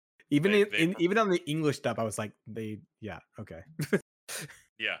that. Even They- even on the English dub, I was like, okay.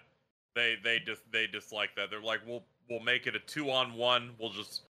 Yeah, they dislike that. They're like, we'll make it a 2-on-1. We'll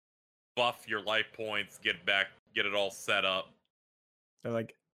just buff your life points, get it all set up. They're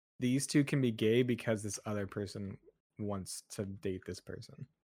like, these two can be gay because this other person wants to date this person.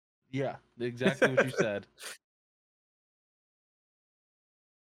 Yeah, exactly what you said.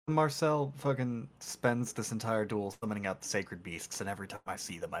 Marcel fucking spends this entire duel summoning out the sacred beasts, and every time I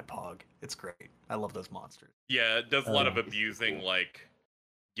see them, I pog. It's great. I love those monsters. Yeah, it does a lot of Cool. abusing, like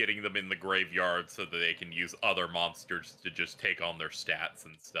getting them in the graveyard so that they can use other monsters to just take on their stats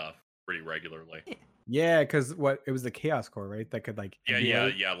and stuff pretty regularly. Yeah, because it was the Chaos Core, right? That could like Yeah,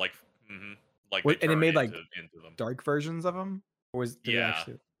 emulate like What- they and it turn made, like, into them. dark versions of them. Or was did it Yeah.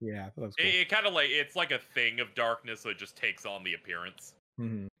 actually? Yeah, I thought that was cool. It kind of like it's like a thing of darkness, so it just takes on the appearance.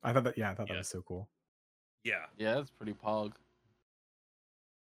 I thought that. Yeah, I thought Yeah. that was so cool. Yeah, Yeah, that's pretty pog.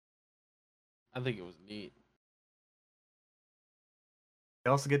 I think it was neat. We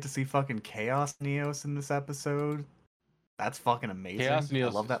also get to see fucking Chaos Neos in this episode. That's fucking amazing. Chaos I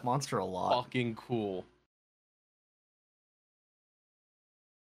Neos love is that monster a lot. Fucking cool.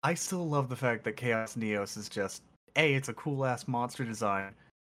 I still love the fact that Chaos Neos is just A, it's a cool ass monster design.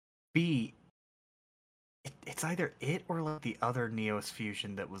 B, it's either it or like the other Neos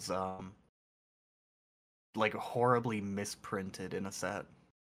fusion that was like horribly misprinted in a set.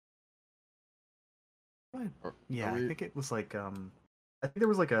 Yeah, I think it was like I think there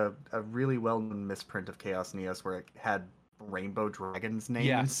was like a really well known misprint of Chaos Neos where it had Rainbow Dragon's name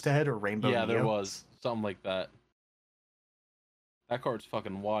Yes. instead, or Rainbow Yeah, there Neos. was something like that. That card's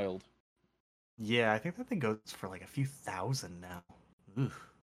fucking wild. Yeah, I think that thing goes for like a few thousand now. Oof.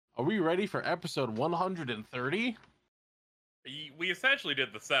 Are we ready for episode 130? we essentially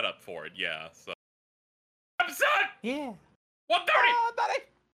did the setup for it. Yeah, so episode Yeah. 130,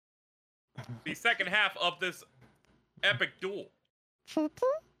 the second half of this epic duel.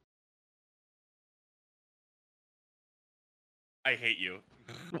 I hate you.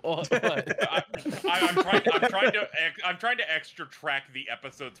 What? I'm trying to extra track the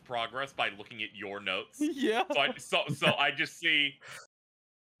episode's progress by looking at your notes. Yeah. So I just see.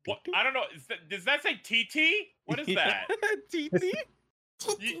 What I don't know. Does that say TT? What is that? TT?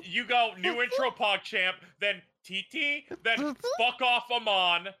 You go new intro PogChamp, then TT, then fuck off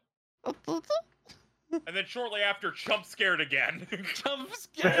Amon, and then shortly after, Chump Scared again. Jump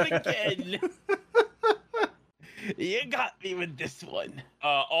scared again. You got me with this one.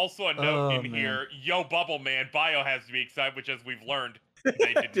 Also a note in here, yo Bubble Man, Bio has to be excited, which as we've learned,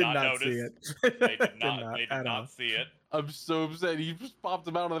 they did not notice. See it. They did not see it. I'm so upset. He just popped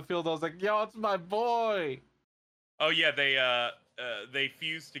him out on the field. I was like, yo, it's my boy. Oh yeah, they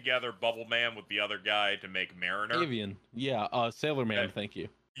fused together Bubble Man with the other guy to make Mariner. Avian. Yeah, Sailor Man, thank you.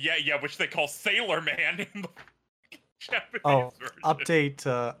 Yeah, which they call Sailor Man in the Japanese Oh, version.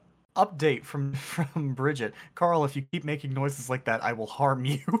 update from Bridget. Carl, if you keep making noises like that, I will harm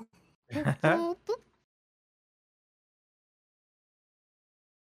you.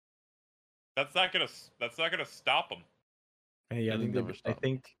 That's not gonna stop him. Hey, I It'll think never I stop.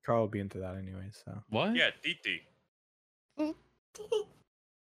 think Carl will be into that anyway. So What? Yeah, DT.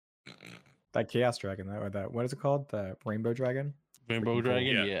 that Chaos Dragon, that what is it called? The Rainbow Dragon. Rainbow Freaking cool.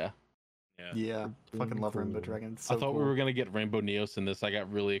 Dragon? Yeah. Yeah. Yeah, fucking love Rainbow Cool. Dragon. It's I so thought we cool. were gonna get Rainbow Neos in this. I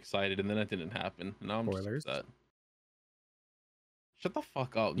got really excited, and then it didn't happen. Now I'm just Spoilers. upset. Shut the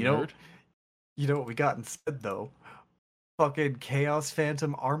fuck up, You know- nerd. You know what we got instead, though? Fucking Chaos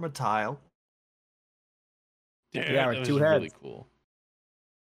Phantom Armityle. Dude, Yeah, that with was two really heads. cool.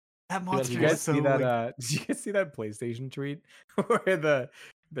 That Did monster Did you you is guys so see that? like, Did you guys see that PlayStation tweet where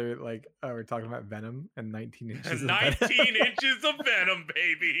they're like, we're talking about Venom and 19 inches. 19 inches of venom,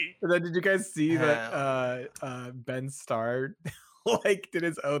 baby. And then did you guys see Hell that Ben Starr like did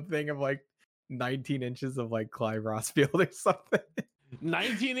his own thing of like 19 inches of like Clive Rossfield or something?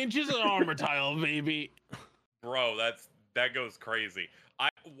 19 inches of armor tile, baby. Bro, that goes crazy.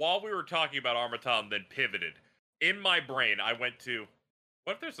 While we were talking about Armityle and then pivoted, in my brain I went to,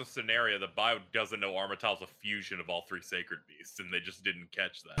 what if there's a scenario that Bio doesn't know Armityle's a fusion of all three sacred beasts and they just didn't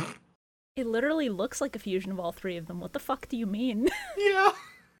catch that? It literally looks like a fusion of all three of them. What the fuck do you mean? yeah.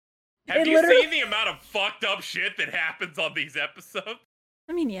 Have It you literally- seen the amount of fucked up shit that happens on these episodes?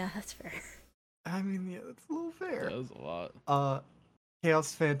 I mean, yeah, that's fair. I mean, yeah, that's a little fair. That was a lot.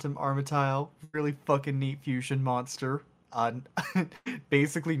 Chaos Phantom Armityle, really fucking neat fusion monster.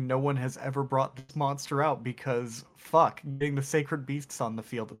 Basically, no one has ever brought this monster out because, fuck, getting the sacred beasts on the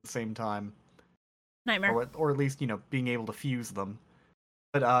field at the same time. Nightmare. Or at least, being able to fuse them.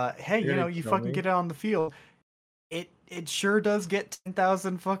 But, hey, You're gonna you kill fucking me? get it on the field. It sure does get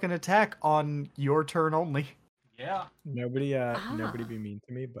 10,000 fucking attack on your turn only. Yeah. Nobody Ah. be mean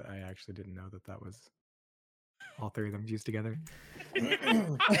to me, but I actually didn't know that was all three of them fused together.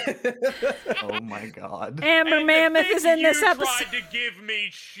 Oh my god. Amber And Mammoth to is think in this you episode. tried to give me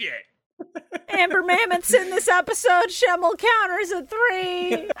shit. Amber Mammoth's in this episode. Schemmel counters at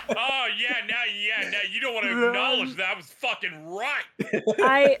 3. Oh yeah, now you don't want to acknowledge that I was fucking right.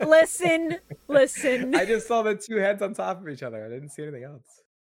 I listen. I just saw the two heads on top of each other. I didn't see anything else.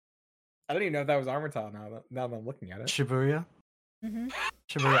 I don't even know if that was Armityle now that I'm looking at it. Shibuya? Mm-hmm.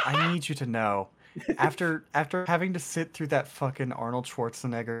 Shibuya, I need you to know. After having to sit through that fucking Arnold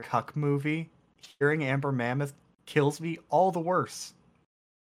Schwarzenegger cuck movie, hearing Amber Mammoth kills me all the worse.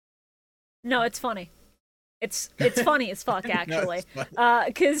 No, it's funny. It's funny as fuck, actually. No,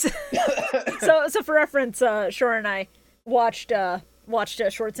 it's Cause so for reference, Shore and I watched a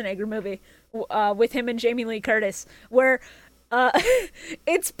Schwarzenegger movie with him and Jamie Lee Curtis, where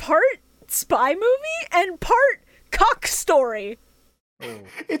it's part spy movie and part cock story. Oh,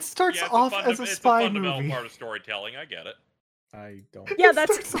 It starts Yeah, off as a spy it's a fundamental movie. part of storytelling. I get it. I don't. Yeah, It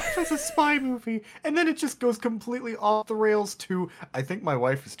that's starts off as a spy movie, and then it just goes completely off the rails to, I think my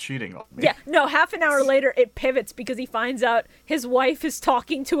wife is cheating on me. yeah. No, half an hour later it pivots because he finds out his wife is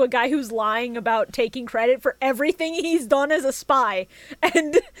talking to a guy who's lying about taking credit for everything he's done as a spy,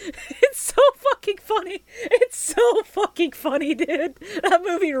 and it's so fucking funny. It's so fucking funny, dude. That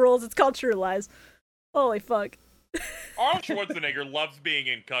movie rules. It's called True Lies. Holy fuck. Arnold Schwarzenegger loves being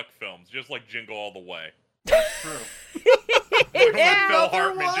in cuck films, just like Jingle All the Way. That's true. When Phil Another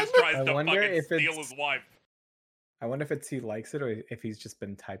Hartman one? just tries I to wonder fucking if steal it's- his wife. I wonder if he likes it or if he's just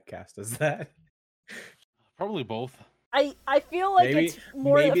been typecast as that. Probably both. I feel like Maybe- it's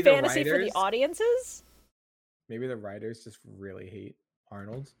more of a maybe the fantasy for the writers- audiences. Maybe the writers just really hate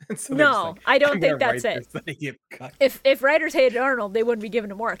Arnold. And so they're just No, like, I don't "I'm think gonna that's write it. this so they get cut." If writers hated Arnold, they wouldn't be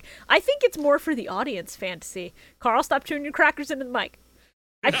giving him work. I think it's more for the audience fantasy. Carl, stop chewing your crackers into the mic.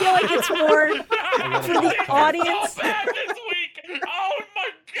 I feel like it's more for the audience. So bad this week. Oh my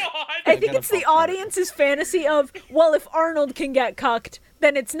god. I think gotta it's the fuck that. audience's fantasy of, well, if Arnold can get cucked,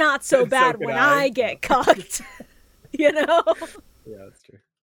 then it's not so Then so bad can when I. I get cucked. You know? Yeah, that's true.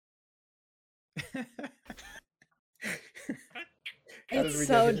 It's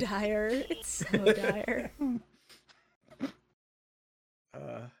so dire. It's so dire.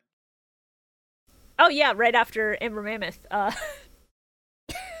 Oh yeah, right after Amber Mammoth.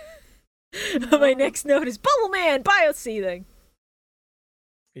 My next note is Bubble Man bioseething.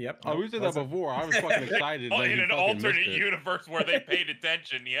 Yep. Oh, we did that before. I was fucking excited. In an alternate universe where they paid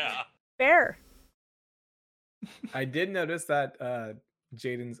attention, yeah. Fair. I did notice that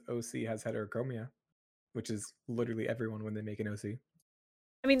Jaden's OC has heterochromia, which is literally everyone when they make an OC.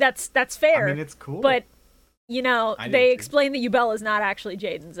 I mean, that's fair. I mean, it's cool. But, you know, they explain that Yubel is not actually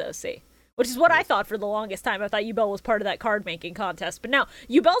Jaden's OC. Which is what I thought for the longest time. I thought Yubel was part of that card-making contest. But now,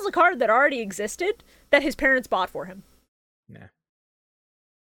 Yubel's a card that already existed that his parents bought for him. Nah.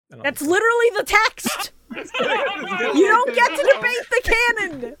 That's literally the text! You don't get to debate the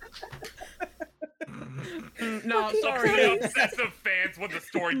canon! No, sorry, obsessive fans when the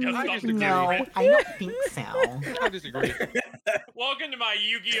story does something different. I don't think so. I disagree. Welcome to my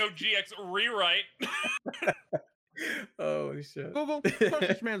Yu-Gi-Oh! GX rewrite. Oh, shit. Go, touch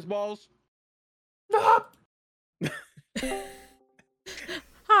this man's balls.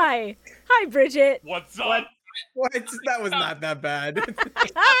 Hi, Bridget. What's up? What? That was not that bad.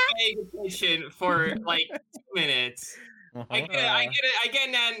 Paying attention for like 2 minutes. I get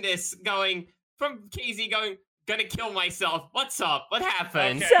Nandis going from KZ going, gonna kill myself. What's up? What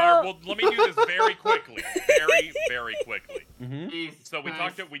happened? Okay, well, let me do this very quickly. Very quickly. So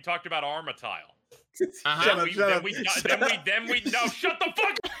we talked about Armityle. Then we shut the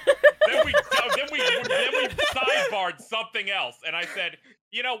fuck up. then we sidebarred something else, and I said,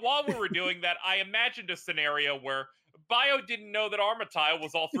 you know, while we were doing that, I imagined a scenario where Bio didn't know that Armityle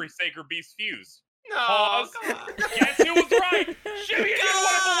was all 3 Sacred Beasts fused. No, Pause. Guess who was right? Shimmy, you didn't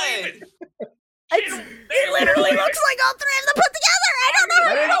want to believe it. It literally looks like all 3 of them put together. I don't know.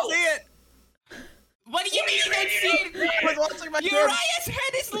 I didn't see it. What do you mean you didn't see it? I was watching my Uriah's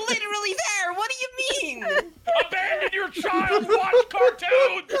head is literally there. What do you mean? Abandon your child. Watch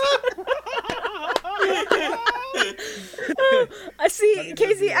cartoons. See,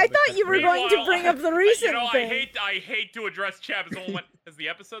 Casey, I thought you were going to bring up the recent thing. I hate to address Chav as only has the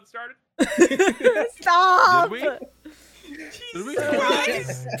episode started? Stop! Did we?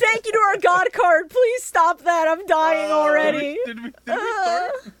 Thank you to our God card. Please stop that. I'm dying already. Did we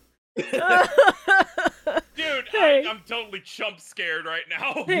start? Dude, Hey. I'm totally chump scared right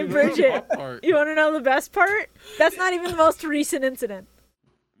now. Hey, Bridget, you want to know the best part? That's not even the most recent incident.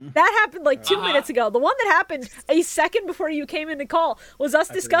 That happened like 2 minutes ago. The one that happened a second before you came in to call was us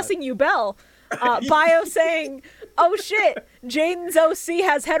discussing Yubel. Bio saying, oh shit, Jaden's OC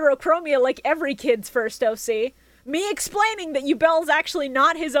has heterochromia like every kid's first OC. Me explaining that Yubel's actually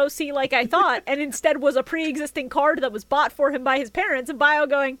not his OC like I thought, and instead was a pre-existing card that was bought for him by his parents, and Bio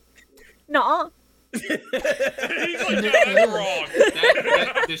going, nuh-uh. He's like, no, that's wrong.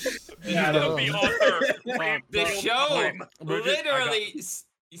 The show literally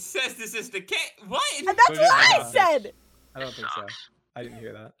says this is the case. What? And that's what I said! I don't think so. I didn't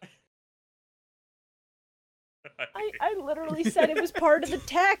hear that. I literally said it was part of the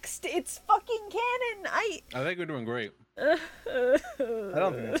text. It's fucking canon. I think we're doing great. I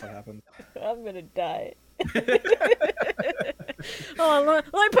don't think that's what happened. I'm gonna die. Hold on,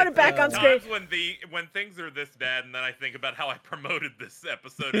 let me put it back on screen. When things are this bad, and then I think about how I promoted this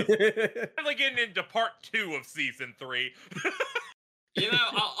episode, I'm like getting into part 2 of season 3. You know,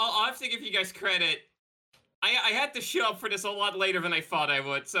 I'll have to give you guys credit. I had to show up for this a lot later than I thought I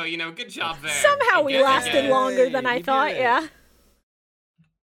would, so, you know, good job there. Somehow we lasted longer than I thought, yeah.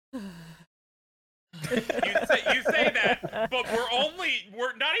 You say that, but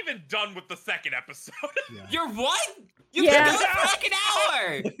we're not even done with the second episode. Yeah. You're what? You've been going for like an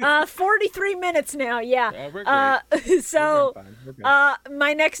hour! 43 minutes now, yeah. We're great. So,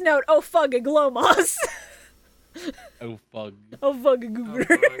 my next note, oh fug a glomoss. Oh fuck. Oh fug a goober.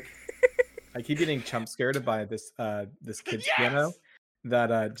 I keep getting chump scared by this kid's piano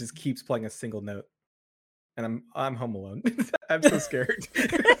that just keeps playing a single note, and I'm home alone. I'm so scared.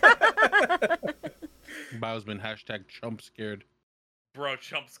 Bio's been hashtag chump scared. Bro,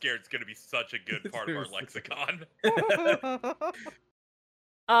 chump scared's gonna be such a good part of our lexicon.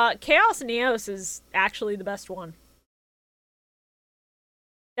 Chaos Neos is actually the best one.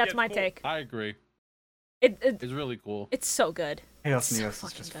 That's my take. I agree. It's really cool. It's so good. Chaos It's so Neos is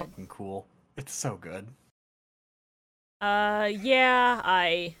fucking just good. fucking cool. It's so good. Yeah,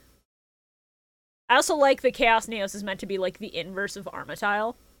 I also like that Chaos Neos is meant to be like the inverse of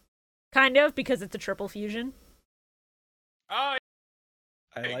Armityle. Kind of, because it's a triple fusion. Oh,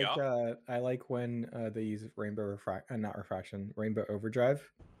 I like when they use rainbow rainbow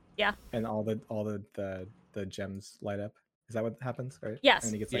overdrive. Yeah. And all the gems light up. Is that what happens? Right? Yes.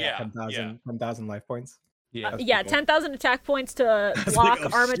 And he gets like Yeah, 10,000 life points. Yeah. That's Yeah, pretty cool. 10,000 attack points to was block like, oh,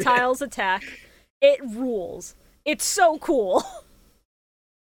 shit. Armityle's attack. It rules. It's so cool.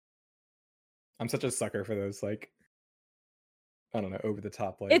 I'm such a sucker for those, like, I don't know, over the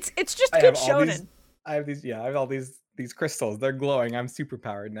top. Like, It's just I good have all these- shonen. I have all these crystals. They're glowing. I'm super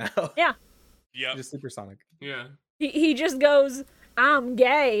powered now. Yeah. Yep. Just supersonic. Yeah. He just goes, I'm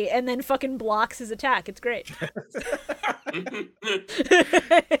gay, and then fucking blocks his attack. It's great.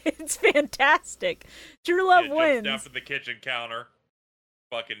 It's fantastic. True love Jumps wins. down from the kitchen counter,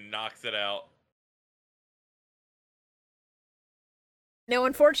 fucking knocks it out. Now,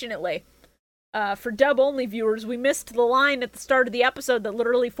 unfortunately, for dub-only viewers, we missed the line at the start of the episode that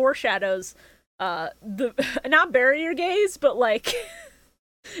literally foreshadows the not barrier gaze, but like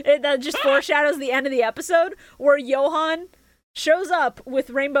that just foreshadows the end of the episode where Johan shows up with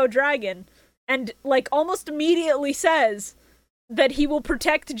Rainbow Dragon and like almost immediately says that he will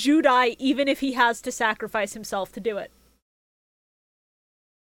protect Judai even if he has to sacrifice himself to do it.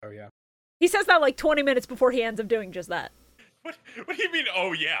 Oh yeah. He says that like 20 minutes before he ends up doing just that. What do you mean?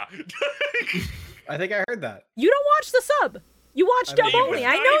 Oh yeah. I think I heard that. You don't watch the sub. You watch I dub mean, only. It's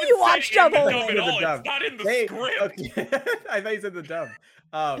I not know even you said watch in dub the only. dub at all. It's not in the script. Okay. I thought you said the dub.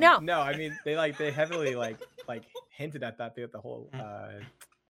 No, I mean they heavily like hinted at that throughout the whole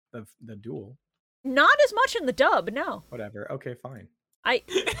the duel. Not as much in the dub, no. Whatever. Okay, fine. I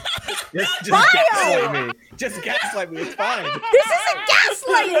Just Bio! gaslight me. Just gaslight me. It's fine. This isn't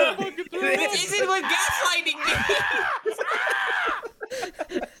gaslighting. This isn't what gaslighting means.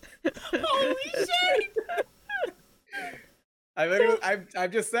 Holy shit!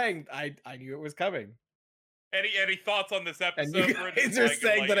 I'm just saying. I knew it was coming. Any thoughts on this episode? And you Brendan? guys are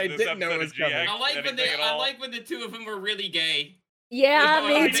saying that I this didn't know it episode was of GX? coming. I like when the two of them were really gay. Yeah, Oh,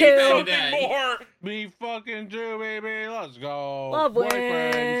 me I too. think so. Something more. We fucking do, baby. Let's go. Love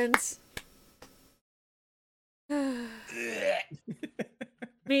Boyfriends. wins.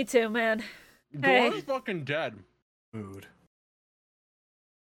 Me too, man. Hey. Dwarf's fucking dead. Mood.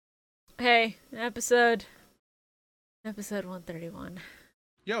 Hey, episode 131.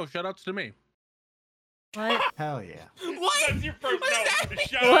 Yo, shout outs to me. What? Hell yeah. What? That's your first What's note. happening?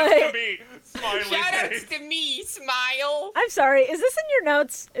 Shout out What? to me. Smiley Shoutouts face. to me, smile. I'm sorry. Is this in your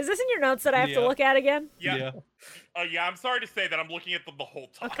notes? Is this in your notes that I have to Yeah. look at again? Yeah. Yeah, I'm sorry to say that I'm looking at them the whole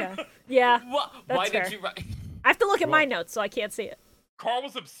time. Okay. Yeah. Why fair. did you write? I have to look at my notes, so I can't see it. Carl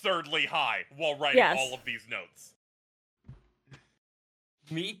was absurdly high while writing Yes. all of these notes.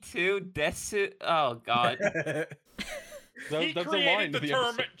 Me too. Desu. Oh god. He That's a created line the to the term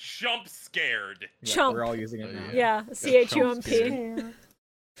episode. "chump scared." Chump. We're all using it now. Yeah. CHUMP. Very good,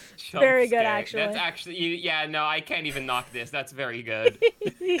 Chump scare. actually. That's actually. Yeah. No, I can't even knock this. That's very good.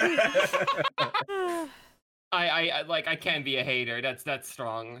 I can be a hater. That's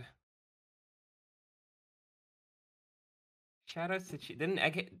strong. Shoutouts to didn't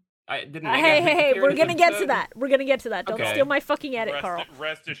Egg. I didn't. Egg Hey, have hey, to hey! appear We're in this gonna get to episode? that. We're gonna get to that. Don't Okay. steal my fucking edit, Carl.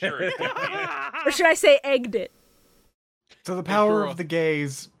 Rest assured. Or should I say egged it? So the power Shura. of the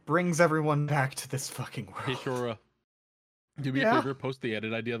gays brings everyone back to this fucking world. Hey, Shura. Do me a Yeah? favor, post the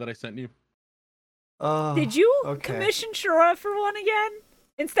edit idea that I sent you. Did you okay. commission Shura for one again?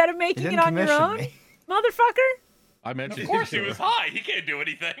 Instead of You making didn't it on your commission own? me. Motherfucker? I mentioned Of course he Shura. was high. He can't do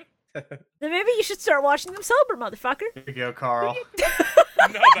anything. Then maybe you should start watching them sober, motherfucker. Here you go, Carl.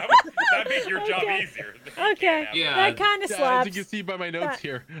 No, that'd make your job Okay. easier. You Okay. can't have Yeah. That kind of As slaps. you can see by my notes That-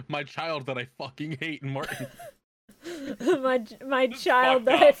 here, my child that I fucking hate, Martin. my This is child fucked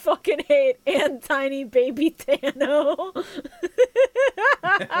that I up. fucking hate and tiny baby Tano.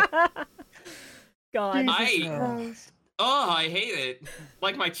 God. I hate it.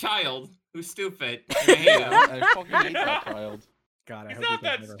 Like my child, who's stupid. And I hate him. I fucking hate that child. God, I He's hope not you guys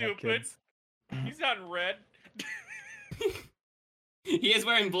that never have stupid. kids. He's not in red. He is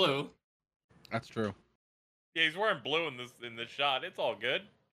wearing blue. That's true. Yeah, he's wearing blue in this shot. It's all good.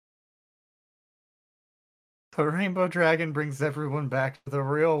 The Rainbow Dragon brings everyone back to the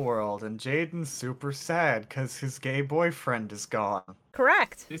real world, and Jaden's super sad because his gay boyfriend is gone.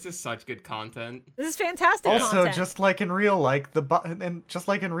 Correct. This is such good content. This is fantastic Also, content. just like in real life, the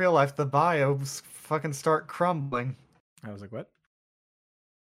biomes fucking start crumbling. I was like, what?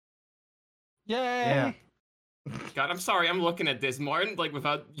 Yay! Yeah. God, I'm sorry. I'm looking at this. Martin, like,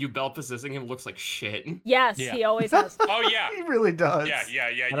 without you bell possessing him, looks like shit. Yes, Yeah. he always has. Oh yeah. He really does. Yeah. I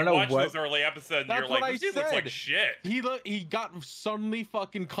You don't know watch what- those early episodes and That's you're what like, I this dude looks like said. shit. He got suddenly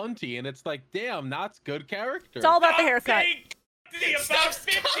fucking cunty, and it's like, damn, that's good character. It's all about the Not haircut. fake about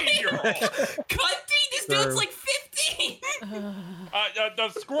 15-year-old. Cunty? This dude's like 15.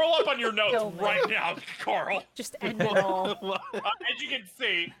 Scroll up on your notes Kill me. right now, Carl. Just end it all. As you can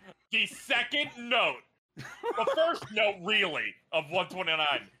see, the second note, the first note really of 129,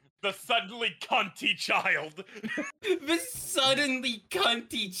 the suddenly cunty child. The suddenly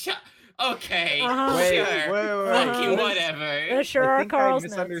cunty child. Okay, Wait, sure. wait. Fucking whatever. There sure I are think I Carl's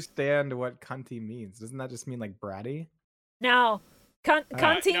notes. misunderstand what cunty means. Doesn't that just mean like bratty? No.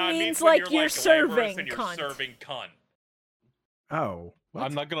 Cunty No, it means when like you're you're glamorous serving and you're cunt. serving cunt. Oh. What?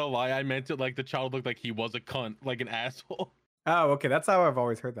 I'm not gonna lie, I meant it like the child looked like he was a cunt, like an asshole. Oh, okay. That's how I've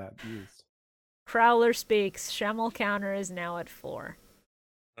always heard that used. Crowler speaks. Schemmel counter is now at 4.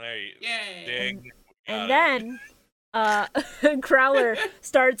 Hey, Yay. ding. And Got then Crowler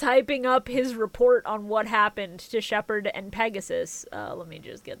starts hyping up his report on what happened to Shepard and Pegasus. Let me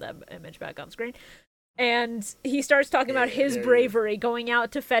just get that image back on screen. And he starts talking about his bravery, going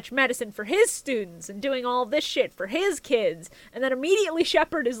out to fetch medicine for his students and doing all this shit for his kids. And then immediately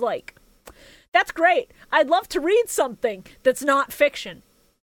Shepard is like, that's great. I'd love to read something that's not fiction.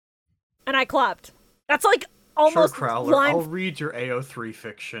 And I clapped. That's like almost sure, Crowler, line. I'll read your AO3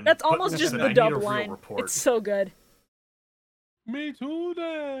 fiction. That's but almost just listen, the I need dub a real line. report. It's so good. Me too,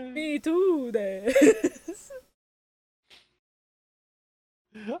 then. Me too, then.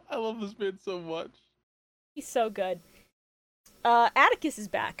 I love this man so much. He's so good. Atticus is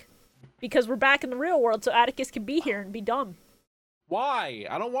back. Because we're back in the real world, so Atticus can be here and be dumb. Why?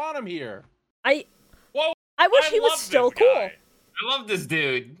 I don't want him here. I Whoa, wish he was love still this cool. guy. I love this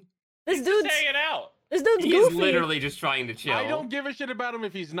dude. This He's dude's just hanging out. He's goofy. literally just trying to chill. I don't give a shit about him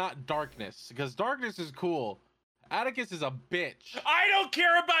if he's not Darkness, because Darkness is cool. Atticus is a bitch. I don't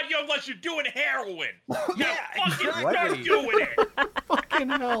care about you unless you're doing heroin. Yeah, Fucking exactly. start doing it. Fucking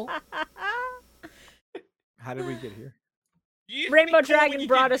hell. How did we get here? You used to be Rainbow cool when Dragon you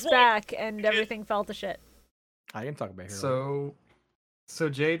brought did us drugs. back, and everything fell to shit. I can talk about hero. So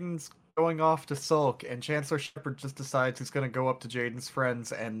Jaden's going off to sulk, and Chancellor Shepard just decides he's gonna go up to Jaden's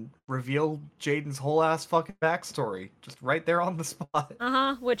friends and reveal Jaden's whole ass fucking backstory, just right there on the spot.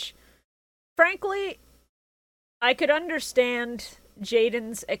 Which, frankly, I could understand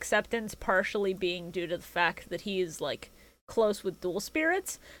Jaden's acceptance partially being due to the fact that he is, like, close with duel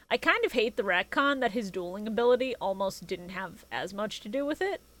spirits. I kind of hate the retcon that his dueling ability almost didn't have as much to do with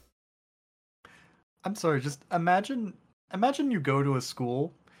it. I'm sorry, just imagine you go to a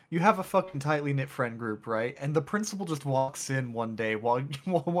school, you have a fucking tightly knit friend group, right? And the principal just walks in one day while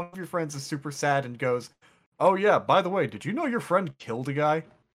one of your friends is super sad and goes, "Oh yeah, by the way, did you know your friend killed a guy?"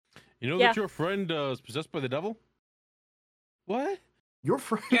 You know Yeah. that your friend is possessed by the devil? What? Your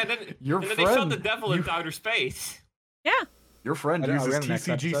friend, Yeah, then, your and then friend, they shot the devil you- into outer space. Yeah. Your friend I don't know, uses are we on the next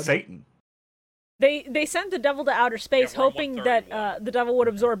TCG episode? Satan. They sent the devil to outer space, we're on hoping 131. that the devil would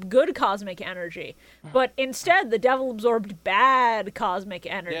absorb good cosmic energy. But instead, the devil absorbed bad cosmic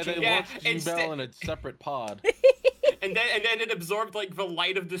energy. Yeah, they Yeah, launched G instead- Bell in a separate pod. And then it absorbed like the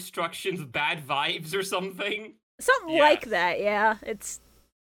light of destruction's bad vibes or something. Something Yes. like that, yeah. It's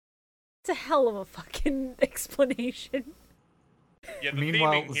a hell of a fucking explanation. Yeah, the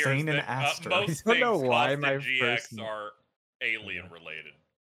Meanwhile, theming here is Zane and that, Aster. most I don't know things why Constant my GX first- are alien related.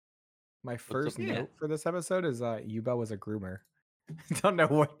 My first Yeah. note for this episode is Yuba was a groomer. don't know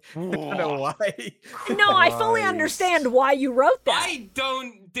what. I don't know why. No, I fully Christ. understand why you wrote that. I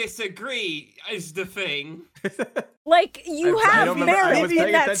don't disagree. Is the thing. Like, you I have don't remember- I merit was in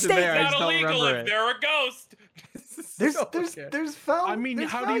paying that attention there, I statement. just Not don't illegal remember if it. they're a ghost. There's Okay. there's value. I mean,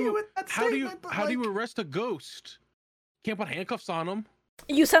 there's how do value you in that how do you statement, but, how do you like, arrest a ghost? Can't put handcuffs on him.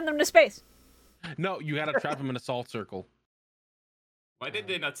 You send them to space. No, you gotta trap him in a salt circle. Why did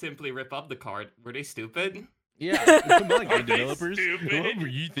they not simply rip up the card? Were they stupid? Yeah, come on, Are game they developers. stupid? What were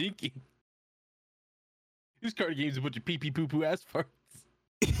you thinking? This card game's a bunch of pee pee poo poo ass farts.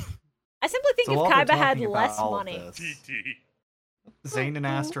 I simply think So if while they're Kaiba had talking about less all of money. this, TT. Zane and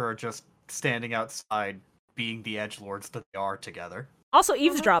Aster are just standing outside, being the edgelords that they are together. Also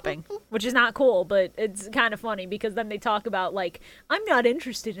eavesdropping, which is not cool, but it's kind of funny because then they talk about, like, I'm not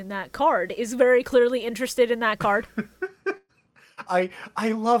interested in that card, is very clearly interested in that card.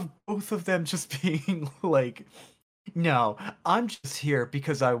 I love both of them just being like, no, I'm just here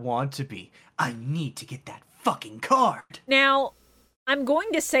because I want to be. I need to get that fucking card. Now, I'm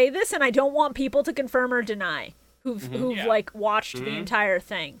going to say this, and I don't want people to confirm or deny who've Yeah. like watched the entire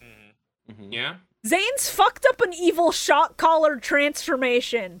thing. Yeah. Zane's fucked up an evil shock collar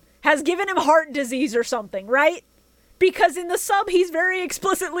transformation. Has given him heart disease or something, right? Because in the sub, he's very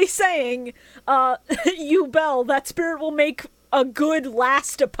explicitly saying, you Bell, that spirit will make a good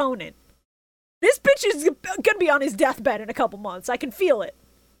last opponent. This bitch is gonna be on his deathbed in a couple months. I can feel it.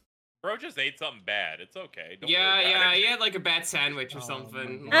 Bro just ate something bad. It's okay. Don't Yeah, worry about it. he had like a bad sandwich or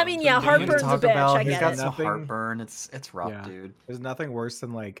something. I mean, yeah, Something heartburn's to a talk bitch. about. I He's get got it. some Nothing- heartburn. It's rough, Yeah. dude. There's nothing worse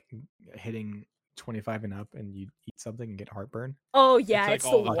than like hitting 25 and up and you eat something and get heartburn. Oh yeah, like it's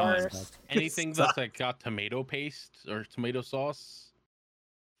all the the time. worst. Anything that's like got tomato paste or tomato sauce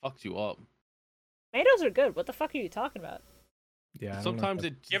fucks you up. Tomatoes are good. What the fuck are you talking about? Yeah. I don't know Sometimes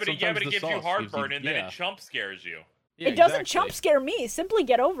if it Yeah, but it sometimes the gives you sauce heartburn, and then yeah. it chump scares you. Yeah, It doesn't exactly. chump scare me. Simply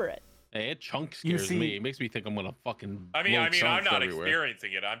get over it. Hey, it chunk You scares see- me. It makes me think I'm gonna fucking. I mean, blow I'm chunks not everywhere.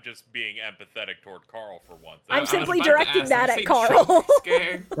 experiencing it. I'm just being empathetic toward Carl for once. I'm I was simply about to directing ask, that did at you say Carl. chunk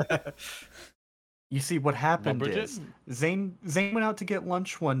scare? You see, what happened Bridget? is Zane went out to get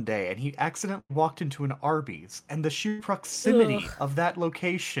lunch one day, and he accidentally walked into an Arby's, and the sheer proximity Ugh. of that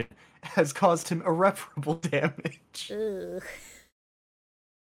location has caused him irreparable damage. Ugh.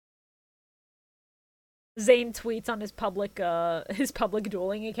 Zane tweets on his public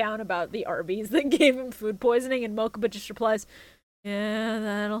dueling account about the Arby's that gave him food poisoning, and Mokuba just replies, "Yeah,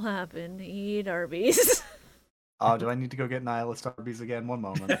 that'll happen. Eat Arby's." Oh, do I need to go get Nihilist Arby's again? One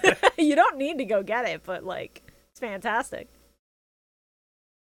moment. You don't need to go get it, but like, it's fantastic.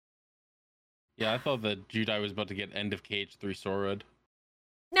 Yeah, I thought the Judai was about to get end of cage 3 Sorod.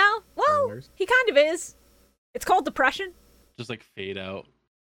 No, well, Spoilers. he kind of is. It's called depression. Just like fade out.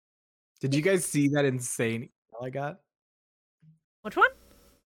 Did you guys see that insane email I got? Which one?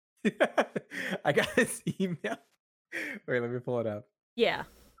 I got this email. Wait, let me pull it up. Yeah.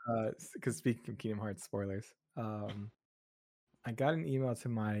 Because speaking of Kingdom Hearts spoilers, I got an email to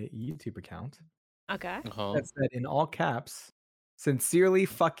my YouTube account Okay. Uh-huh. that said in all caps, "Sincerely,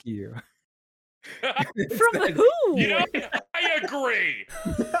 fuck you." From who? You know, I agree.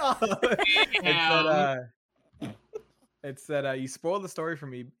 It said, "You spoiled the story for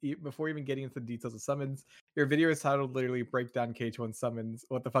me before even getting into the details of summons. Your video is titled literally Breakdown KH1 Summons.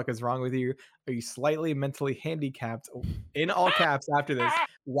 What the fuck is wrong with you? Are you slightly mentally handicapped?" In all caps after this.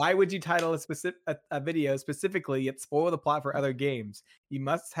 Why would you title a video specifically yet spoil the plot for other games? You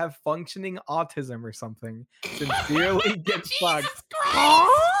must have functioning autism or something. Sincerely get fucked.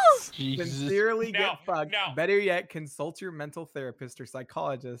 Jesus. Sincerely Now- get fucked. now- Better yet, consult your mental therapist or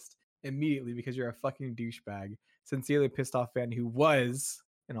psychologist immediately because you're a fucking douchebag. Sincerely pissed off fan who was,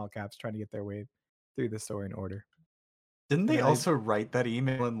 in all caps, trying to get their way through the story in order. Didn't they Right. also write that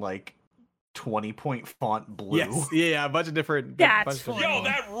email in like 20-point font blue? Yes, yeah, a bunch of different. That's bunch of funny. Yo, different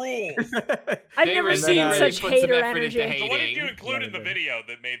that rules. ones. I've They never really seen really such put some hater effort into energy. So what did you hating. include in the Yeah, video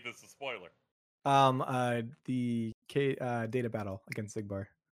that made this a spoiler? The data battle against Sigbar.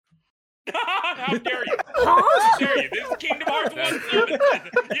 How dare you? Huh? How dare you? This is Kingdom Hearts 1 service. You know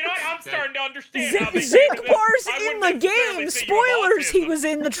what? I'm starting to understand how they came to this. Zigbar's I in wouldn't the necessarily game. say you have Spoilers, he autism. was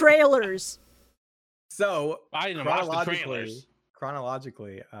in the trailers. So I didn't watch the chronologically, trailers.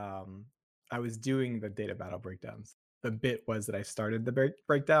 chronologically, I was doing the data battle breakdowns. The bit was that I started the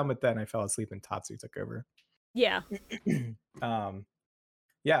breakdown, but then I fell asleep and Tatsu took over. Yeah.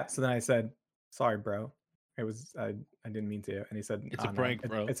 Yeah. So then I said, "Sorry, bro. It was I didn't mean to." And he said, It's a "Oh, no, prank,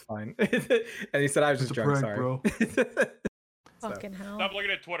 bro." It's fine." And he said, "I was It's just a drunk. prank, Sorry, bro. So, Fucking hell. Stop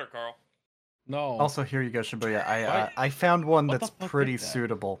looking at Twitter, Carl. No. Also, here you go, Shibuya. Why- I found one what the that's fuck pretty is that?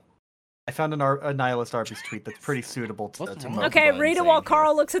 suitable. I found a Nihilist Arby's tweet that's pretty suitable to What's to wrong? Mokuba Okay, and read it Zane while here.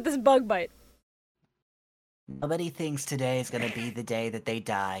 Carl looks at this bug bite. Nobody thinks today is going to be the day that they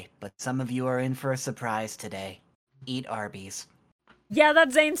die, but some of you are in for a surprise today. Eat Arby's. Yeah,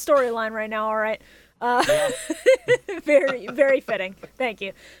 that's Zane's storyline right now, alright. Very, very fitting. Thank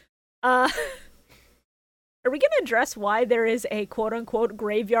you. Are we gonna address why there is a quote-unquote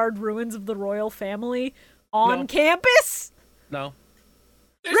graveyard ruins of the royal family on No. campus? No.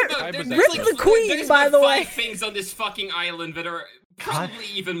 There's Rip- about, Rip there's the like- Queen, there's by about the way. 5 things on this fucking island that are probably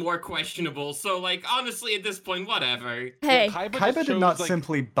even more questionable. So, like, honestly, at this point, whatever. Hey, Well, Kaiba Kaiba just did not shows, like,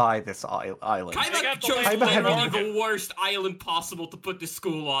 simply buy this island. They Kaiba got the chose land Kaiba had literally market. the worst island possible to put this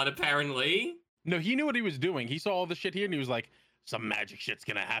school on, apparently. No, he knew what he was doing. He saw all the shit here and he was like, some magic shit's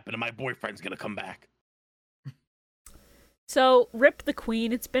gonna happen and my boyfriend's gonna come back. so Rip the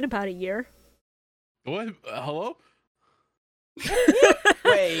Queen, it's been about a year. What? Hello?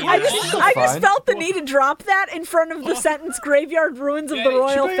 Wait, I she's just, still I just fine. felt the need to drop that in front of the sentence graveyard ruins of Yeah, the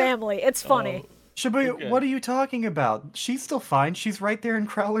royal Shibuya- family. It's funny. Oh, Shibuya, Okay. what are you talking about? She's still fine. She's right there in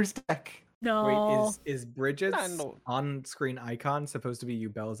Crowler's deck. No. Wait, is Bridget's I know. on-screen icon supposed to be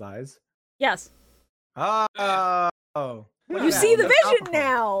Yubel's eyes? Yes. Oh, Yeah, You see the that's vision topical.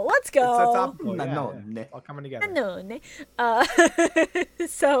 now. Let's It's a go. topical. No, Yeah, no, yeah. ne- All coming together. No, no.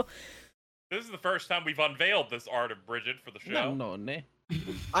 So This is the first time we've unveiled this art of Bridget for the show. no, ne.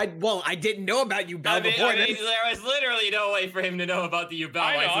 I didn't know about Yubel before this. There was literally no way for him to know about the Yubel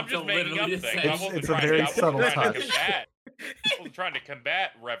I know, license I'm just making up literally things. said- I wasn't It's a trying, very I wasn't subtle trying to touch. combat. I wasn't trying to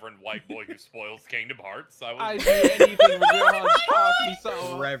combat Reverend White Boy who spoils Kingdom Hearts. I do anything with your hands. Fuck me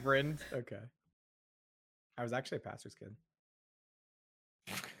so. Reverend. Okay. I was actually a pastor's kid.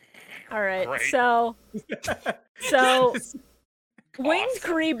 All right, Great. so Winged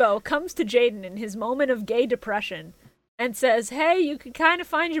Karibo comes to Jaden in his moment of gay depression and says, "Hey, you can kind of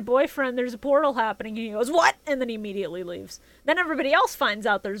find your boyfriend. There's a portal happening." And he goes, "What?" And then he immediately leaves. Then everybody else finds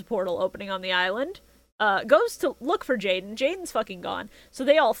out there's a portal opening on the island, goes to look for Jaden. Jaden's fucking gone, so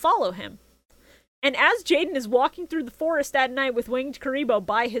they all follow him. And as Jaden is walking through the forest at night with Winged Karibo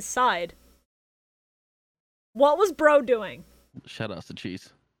by his side, what was Bro doing? Shout out to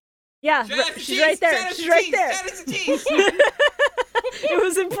Cheese. Yeah, Shout out to she's Cheese, right there. shout out to She's right Cheese, there. shout out to Cheese. It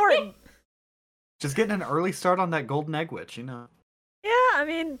was important. Just getting an early start on that golden egg witch, you know. Yeah, I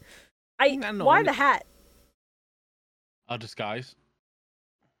mean, know. why the hat? A disguise.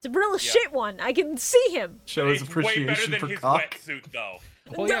 It's a real shit one. I can see him. Show his It's way better appreciation than for his cock. wetsuit, though.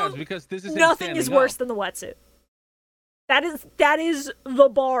 Well, yeah, it's because this is him Nothing is standing worse up. than the wetsuit. That is the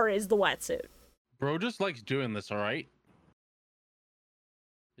bar is the wetsuit. Bro just likes doing this, all right?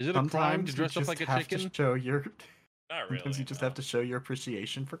 Is it a crime to Sometimes you dress up just like a have chicken? to show your. Not really. Sometimes you just no. have to show your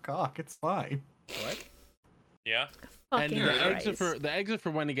appreciation for cock. It's fine. What? Yeah. And Fucking the eggs are for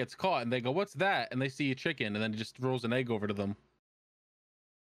when he gets caught, and they go, "What's that?" And they see a chicken, and then he just throws an egg over to them.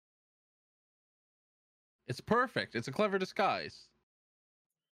 It's perfect. It's a clever disguise.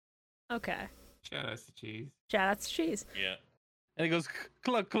 Okay. Shout out to Cheese. Shout out to Cheese. Yeah. And he goes,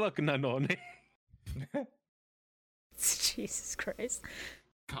 "Cluck cluck nanone." Jesus Christ.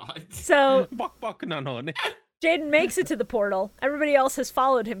 God. So Bok bok nanone. Jaden makes it to the portal. Everybody else has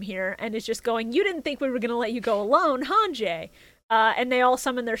followed him here and is just going, "You didn't think we were going to let you go alone, huh, Jay?" And they all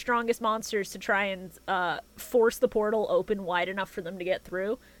summon their strongest monsters to try and force the portal open wide enough for them to get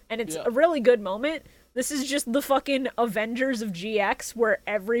through. And it's a really good moment. This is just the fucking Avengers of GX where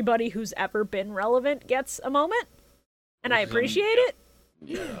everybody who's ever been relevant gets a moment. And I appreciate it.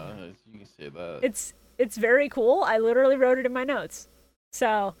 Yeah, you can say that. It's very cool. I literally wrote it in my notes.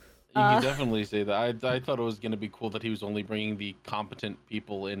 So You can definitely say that. I thought it was going to be cool that he was only bringing the competent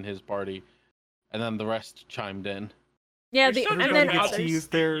people in his party, and then the rest chimed in. yeah, You're the so and good then at to others. use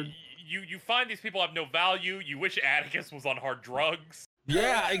their. You find these people have no value. You wish Atticus was on hard drugs.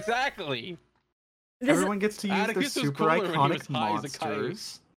 Yeah, exactly. This is- Everyone gets to use their Atticus was super cooler when he was iconic high as a kite.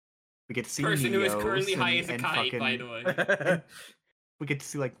 monsters. We get to see Person who is Neos currently high and- as a and kite, by fucking- the way. We get to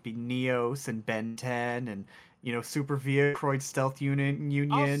see like the Neos and Ben 10 and Super Vehicroid Stealth Unit I'll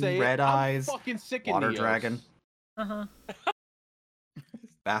Union, say Red it, I'm Eyes, fucking sick of Water Neos. Dragon. Uh-huh.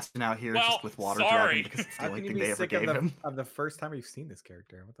 Bastion out here Well, just with Water sorry. Dragon because it's the How only can you thing be they ever sick of gave him. of the first time you've seen this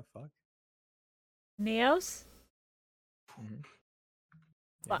character? What the fuck? Neos? Mhm.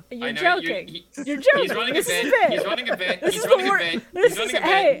 You're I know, joking. he- You're joking. He's running This a is bit. bit. He's running a bit. This He's is the running a wor- bit. This He's running is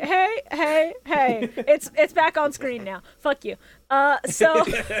a bit. hey. It's back on screen now. Fuck you.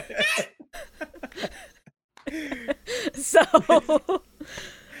 So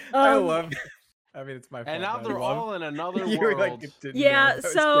I love. I mean, it's my fault. And now but I they're love- all in another You were world. like, didn't Yeah, know if I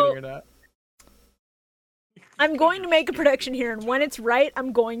was so- kidding or not. I'm going to make a prediction here, and when it's right,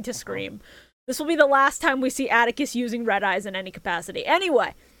 I'm going to scream. This will be the last time we see Atticus using red eyes in any capacity.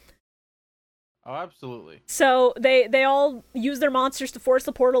 Anyway, Oh, absolutely. so they all use their monsters to force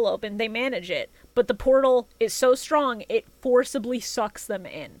the portal open. They manage it, but the portal is so strong it forcibly sucks them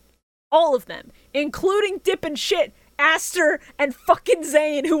in. All of them, including Dip and Shit, Aster, and fucking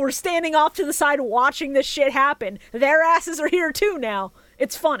Zane, who were standing off to the side watching this shit happen. Their asses are here too now.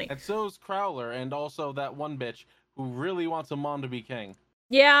 It's funny. And so is Crowler, and also that one bitch who really wants Amon to be king.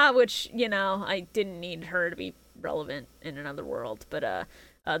 Yeah, which, I didn't need her to be relevant in another world. But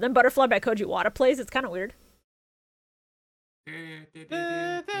then Butterfly by Koji Wada plays. It's kind of weird.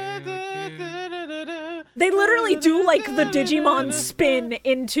 They literally do like the Digimon spin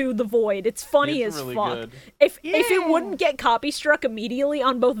into the void. It's funny It's as really fuck. good. If it wouldn't get copy struck immediately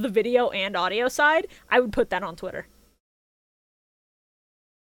on both the video and audio side, I would put that on Twitter.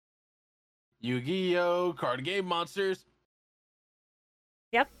 Yu-Gi-Oh! Card game monsters.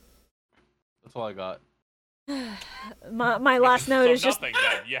 Yep. That's all I got. My last note So is just nothing.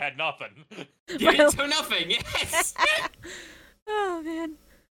 Then. You had nothing. So nothing. Yes. oh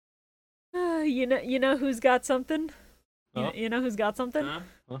man. You know who's got something? Huh? You know who's got something?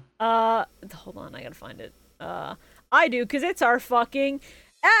 Huh? Hold on, I gotta find it. I do, cause it's our fucking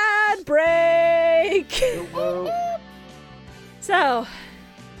ad break. So,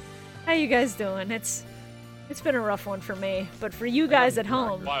 how you guys doing? It's It's been a rough one for me, but for you guys at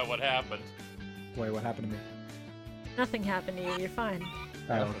home, Why? What happened? Wait, what happened to me? nothing happened to you. You're fine.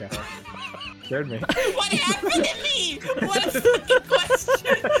 Oh, okay. Scared me. What happened to me? What a fucking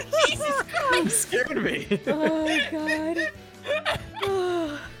question! Jesus Christ! Scared me. Oh god.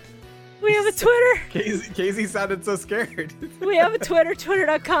 We have a Twitter. Casey sounded so scared. We have a Twitter, I'm sorry,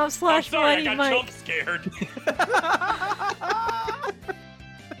 I twitter.com/Millennium got Mike. jump scared.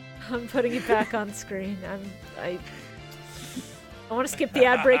 I'm putting it back on screen. I want to skip the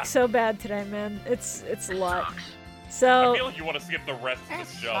ad break so bad today, man. It's a lot. I So feel like you want to skip the rest of the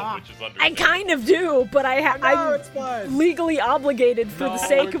show, which is I understandable. kind of do, but I'm it's fun. legally obligated for the No,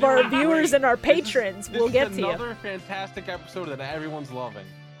 sake we're of our doing viewers great. and our patrons. This We'll is get to you. another fantastic episode that everyone's loving.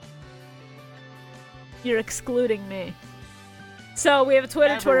 You're excluding me. So we have a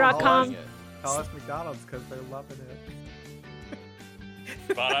Twitter, Everyone's twitter.com. loving it. Call us McDonald's because they're loving it.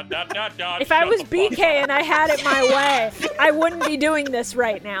 If I was BK and I had it my way, I wouldn't be doing this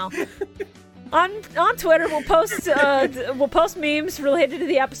right now. On Twitter, we'll post memes related to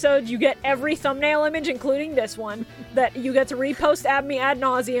the episode. You get every thumbnail image, including this one, that you get to repost at me ad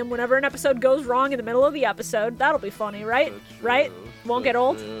nauseum whenever an episode goes wrong in the middle of the episode. That'll be funny, right? Right? Won't get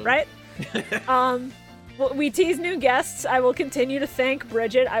old, right? We tease new guests. I will continue to thank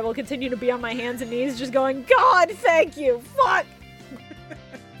Bridget. I will continue to be on my hands and knees, just going, God, thank you. Fuck.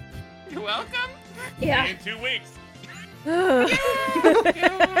 You're welcome. Yeah. In 2 weeks.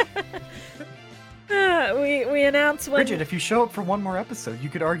 We announce when. Bridget, if you show up for one more episode, you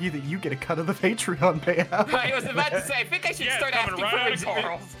could argue that you get a cut of the Patreon payout. I was about to say, I think I should Yeah, start it's coming asking right out for of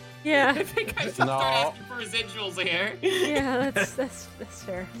Carl's. Yeah. I think I should No. start asking for residuals here. Yeah, that's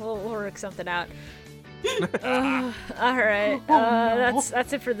fair. We'll work something out. All right,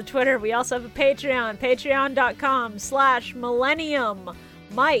 that's it for the Twitter. We also have a Patreon, patreon.com/Millennium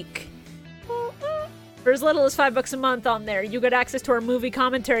Mike. For as little as $5 a month on there, you get access to our movie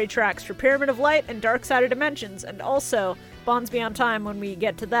commentary tracks for Pyramid of Light and Dark Side of Dimensions, and also Bonds Beyond Time when we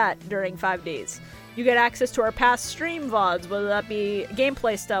get to that during 5Ds. You get access to our past stream VODs, whether that be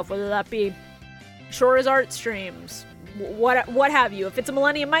gameplay stuff, whether that be Shora's art streams, what have you. If it's a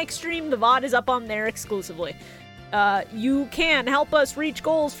Millennium Mike stream, the VOD is up on there exclusively. You can help us reach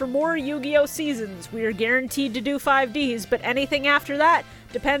goals for more Yu-Gi-Oh! Seasons. We are guaranteed to do 5Ds, but anything after that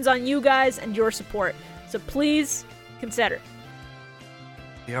depends on you guys and your support. So please consider.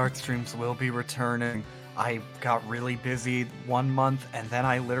 The art streams will be returning. I got really busy 1 month, and then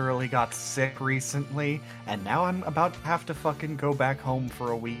I literally got sick recently, and now I'm about to have to fucking go back home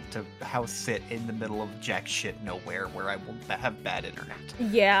for a week to house sit in the middle of jack shit nowhere where I will have bad internet.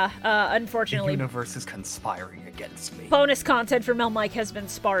 Yeah, The unfortunately, universe is conspiring against me. bonus content for Mel Mike has been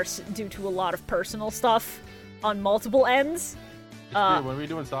sparse due to a lot of personal stuff on multiple ends. When are we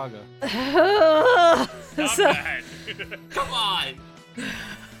doing Saga? Not So, bad. Come on.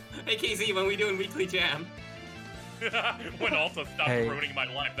 Hey, Casey, when we doing Weekly Jam? When also stop Hey. ruining my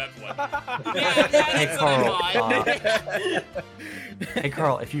life, that's what. Yeah, Hey that's what I Carl, thought. hey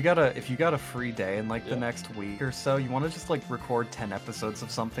Carl, if you got a free day in like the Yeah. next week or so, you want to just like record 10 episodes of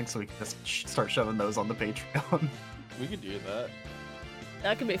something so we can just start shoving those on the Patreon. We could do that.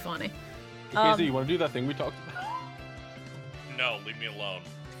 that could be funny. Hey, Casey, you want to do that thing we talked about? No, leave me alone.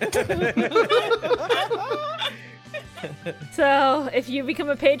 So, if you become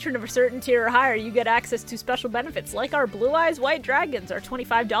a patron of a certain tier or higher, you get access to special benefits like our Blue Eyes White Dragons, our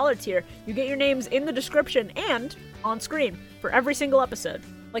 $25 tier. You get your names in the description and on screen for every single episode,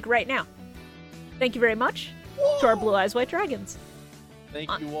 like right now. Thank you very much to our Blue Eyes White Dragons. Thank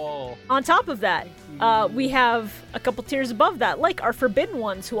you all. On top of that, we have a couple tiers above that, like our Forbidden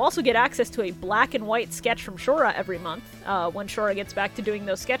Ones, who also get access to a black and white sketch from Shora every month. When Shora gets back to doing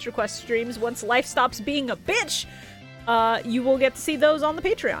those sketch request streams, once life stops being a bitch, you will get to see those on the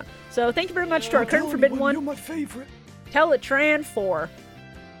Patreon. So thank you very much to our current Forbidden One. You're my favorite. Teletran 4.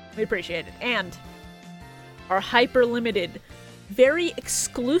 We appreciate it. And our hyper limited, very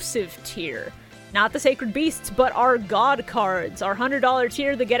exclusive tier. Not the Sacred Beasts, but our God cards. Our $100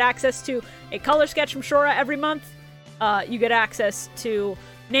 tier that get access to a color sketch from Shora every month. You get access to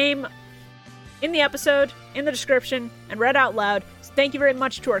name in the episode, in the description, and read out loud. So thank you very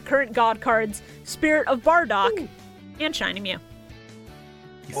much to our current God cards, Spirit of Bardock, and Shiny Mew.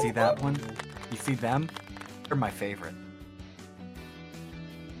 You see that one? You see them? They're my favorite.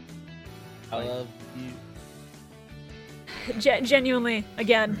 I love you. Genuinely,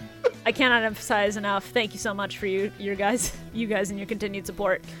 again, I cannot emphasize enough. Thank you so much for you guys and your continued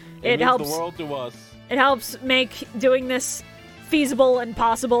support. It means helps. the world to us. It helps make doing this feasible and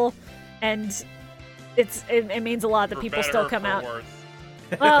possible, and it means a lot that For people better still or come for out. worse.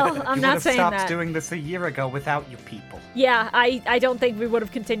 Well, I'm You not would have saying stopped that. doing this a year ago without you people. Yeah, I don't think we would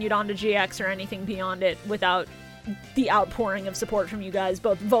have continued on to GX or anything beyond it without the outpouring of support from you guys,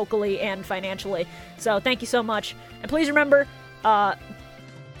 both vocally and financially. So thank you so much. And please remember,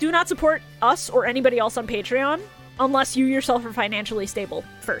 do not support us or anybody else on Patreon unless you yourself are financially stable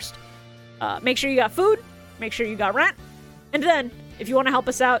first. Make sure you got food, make sure you got rent, and then, if you want to help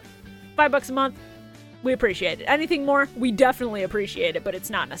us out, $5 a month, we appreciate it. Anything more, we definitely appreciate it, but it's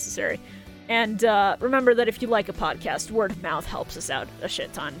not necessary. And remember that if you like a podcast, word of mouth helps us out a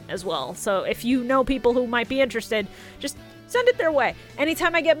shit ton as well. So if you know people who might be interested, just send it their way.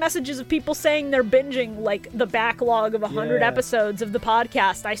 Anytime I get messages of people saying they're binging, like, the backlog of 100 episodes of the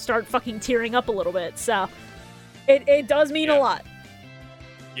podcast, I start fucking tearing up a little bit. So it does mean a lot.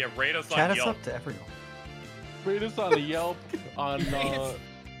 Yeah, rate us Chat on us Yelp. up to everyone. Rate us on a Yelp, on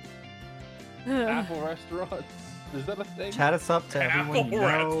Apple restaurants. Is that a thing? Chat us up to everyone Apple you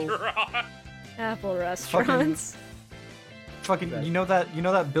know. restaurant. Apple restaurants. Fucking, you know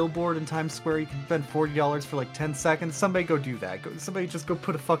that billboard in Times Square you can spend $40 for like 10 seconds? Somebody go do that. Somebody just go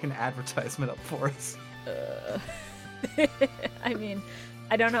put a fucking advertisement up for us. I mean,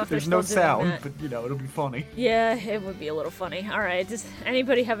 I don't know if There's they're no still doing sound, that. but it'll be funny. Yeah, it would be a little funny. All right, does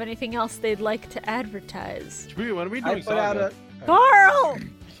anybody have anything else they'd like to advertise? When are we I doing put out Saga? a. Carl!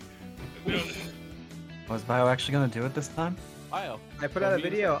 Was Bio actually gonna do it this time? Bio. I put out a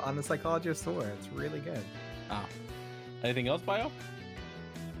video on the psychology of Sora. It's really good. Anything else, Bio?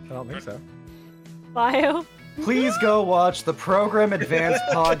 I don't think so. Bio? Please go watch the Program Advanced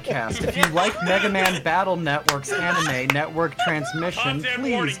podcast. If you like Mega Man Battle Network's anime network transmission, Content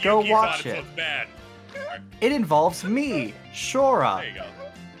please warning, go Yuki's watch on it. so it's bad. It involves me, Shora. There you go.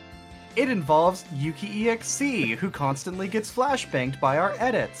 It involves Yuki EXC, who constantly gets flashbanged by our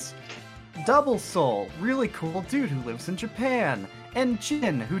edits. Double Soul, really cool dude who lives in Japan. And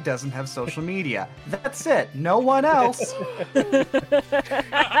Jin, who doesn't have social media. That's it. No one else.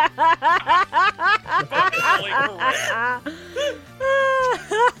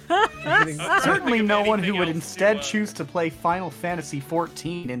 Certainly no one who would instead choose to play Final Fantasy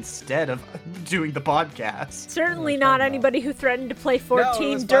XIV instead of doing the podcast. Certainly not anybody who threatened to play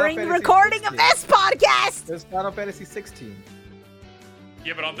 14 was during the Final Fantasy recording of 16. this podcast! There's Final Fantasy 16.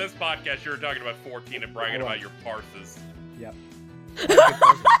 Yeah, but on this podcast, you were talking about 14 and bragging about your parses. Yep.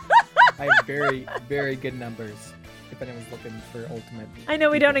 I have very, very good numbers. If anyone's looking for ultimate. I know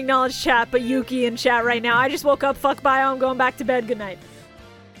we don't acknowledge chat, but Yuki in chat right now. I just woke up, fuck bio, I'm going back to bed, good night.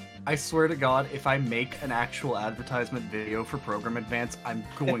 I swear to God, if I make an actual advertisement video for Program Advance, I'm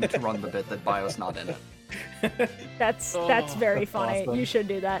going to run the bit that Bio's not in it. That's very that's funny. awesome. You should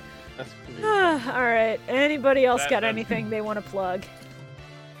do that. That's great. Alright, anybody else got That- anything they want to plug?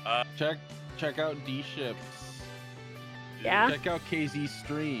 Check out D Ships. Yeah? Check out KZ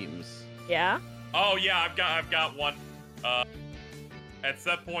streams. Yeah? Oh yeah, I've got one. At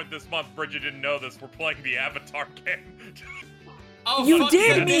some point this month, Bridget didn't know this. We're playing the Avatar game. Oh, You fuck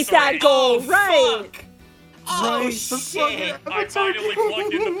did yeah, meet that's that goal, Oh, right. fuck. Oh, Right, the shit. I finally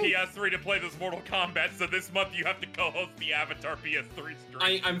plugged in the PS3 to play this Mortal Kombat, so this month you have to co-host the Avatar PS3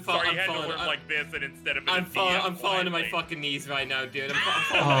 stream. I'm Sorry, I'm you had falling. to learn like this, and instead of I'm falling to my blindly. fucking knees right now, dude. I'm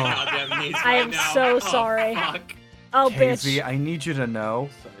falling to my goddamn knees I right am now. so Oh, sorry. fuck. Oh, KZ, bitch. I need you to know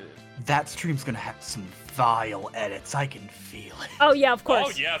that stream's gonna have some vile edits. I can feel it. Oh, yeah, of course.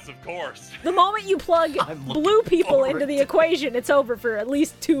 Oh yes, of course. The moment you plug I'm looking blue people forward into the to it. equation, it's over for at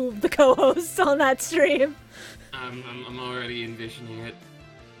least 2 of the co-hosts on that stream. I'm already envisioning it.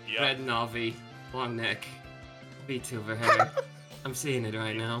 Yeah. Red Navi, long neck, VTuber hair. I'm seeing it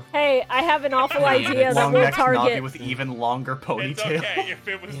right now. Hey, I have an awful Yeah, idea that Long will neck Navi target. with even longer It's ponytail. okay. If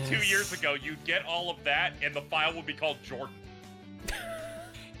it was 2 Yes. years ago, you'd get all of that, and the file would be called Jordan.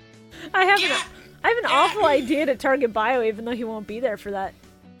 I have an awful idea to target bio, even though he won't be there for that.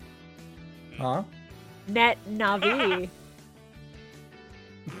 Huh? Net Navi.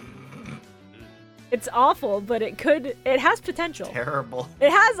 It's awful, but it has potential. Terrible.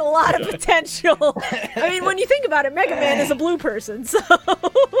 It has a lot of potential. I mean, when you think about it, Mega Man is a blue person, so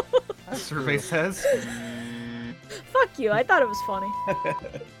Survey says. fuck you. I thought it was funny.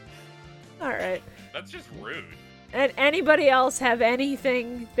 All right. That's just rude. And anybody else have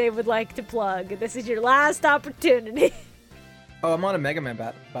anything they would like to plug? This is your last opportunity. Oh, I'm on a Mega Man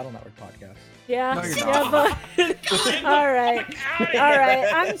Battle Network podcast. Yeah, No, you're yeah, not. but all right, all right.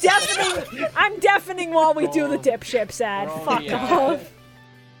 I'm deafening while we do the dip ships ad. Oh, Fuck yeah. off.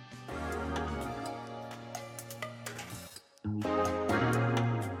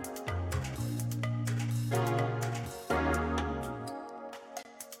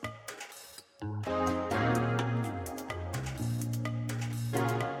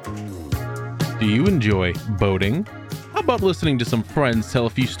 Do you enjoy boating? How about listening to some friends tell a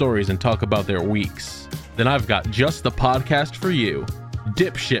few stories and talk about their weeks? Then I've got just the podcast for you.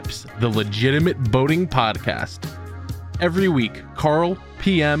 Dip Ships, the legitimate boating podcast. Every week, Carl,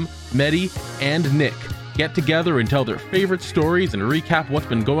 PM, Medi, and Nick get together and tell their favorite stories and recap what's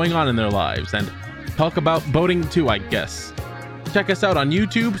been going on in their lives and talk about boating too, I guess. Check us out on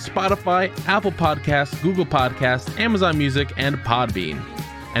YouTube, Spotify, Apple Podcasts, Google Podcasts, Amazon Music, and Podbean.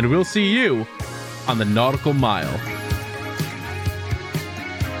 And we'll see you on the Nautical Mile.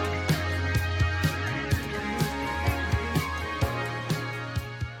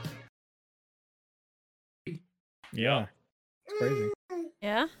 Yeah. It's crazy.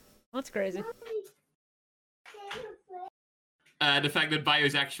 Yeah? What's crazy? The fact that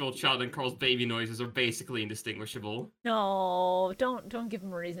Bio's actual child and Carl's baby noises are basically indistinguishable. No, don't give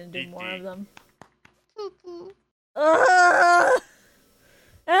him a reason to do more of them.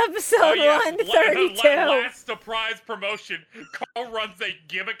 Episode 132. Last surprise promotion. Carl runs a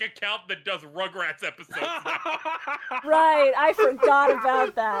gimmick account that does Rugrats episodes now. Right, I forgot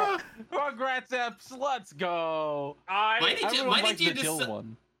about that. Rugrats eps, let's go. Why did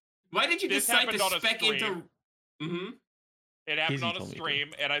you This decide happened to on a spec into? stream. Mm-hmm. It happened Casey on a told me to. stream,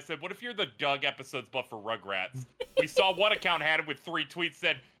 and I said, what if you're the Doug episodes buff for Rugrats? We saw one account had it with 3 tweets,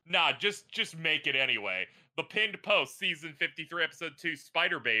 said, nah, just make it anyway. The pinned post, season 53, episode 2,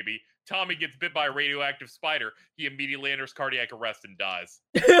 Spider Baby. Tommy gets bit by a radioactive spider. He immediately enters cardiac arrest and dies.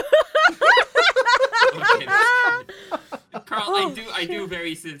 Carl, I do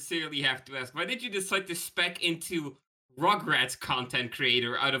very sincerely have to ask, why did you decide to spec into Rugrats content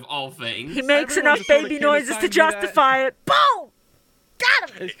creator out of all things? He makes Everyone enough just sorta baby came noises to aside me that. justify it. Boom! Got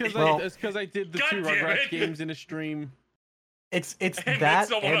him! It's because I did the God 2 damn Rugrats it. games in a stream. It's And then that,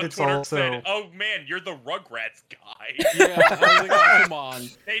 someone and on it's Twitter also said, oh man, you're the Rugrats guy. Yeah, I was like, oh, come on.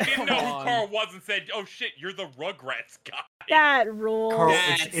 They didn't Come know who on. Carl was and said, oh shit, you're the Rugrats guy. That rules. Carl.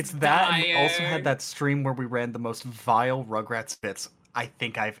 That's It's that, and we also dire. had that stream where we ran the most vile Rugrats bits I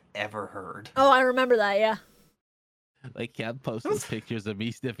think I've ever heard. Oh, I remember that, yeah. Like, can't post those pictures of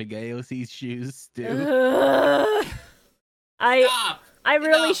me sniffing AOC's shoes, dude. Stop! I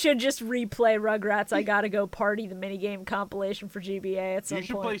really Enough. should just replay Rugrats. I gotta go party the minigame compilation for GBA at some You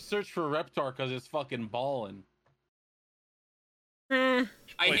should point. play Search for Reptar because it's fucking ballin'. Eh.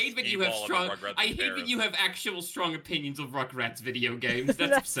 I Play hate that you have Speedball in strong. the Rugrats I hate Terror. that you have actual strong opinions of Rugrats video games.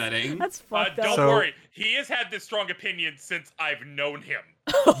 That's upsetting. That's fucked Don't up. So- worry, he has had this strong opinion since I've known him.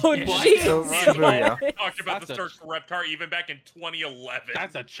 Oh, What? jeez. So, Shibuya. Talked about That's the a- search for Reptar even back in 2011.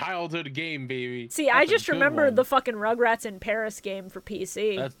 That's a childhood game, baby. See, I That's a just good remember one. the fucking Rugrats in Paris game for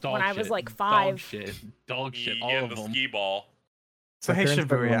PC That's dog when I shit. was like Dog 5. shit. Dog shit. He All and of the them. skee ball. So My hey parents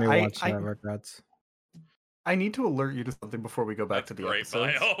never let me Shibuya, watch, I Rugrats. I need to alert you to something before we go back That's to the great,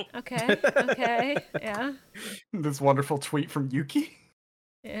 episodes. Bio. Okay, okay, yeah, This wonderful tweet from Yuki.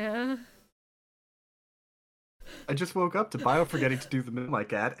 yeah. I just woke up to Bio forgetting to do the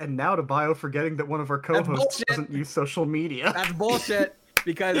mic ad, and now to Bio forgetting that one of our co-hosts bullshit. doesn't use social media. That's bullshit.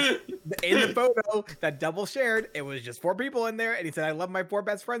 Because in the photo that double shared, it was just 4 people in there, and he said, "I love my 4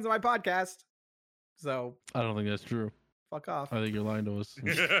 best friends on my podcast." So I don't think that's true. fuck off. I think you're lying to us.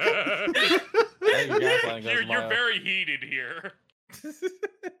 You're very heated here.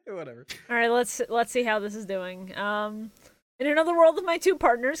 Whatever. All right, let's see how this is doing. In another world with my 2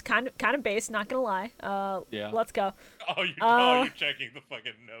 partners, kind of base, not gonna lie. Yeah. Let's go. You're checking the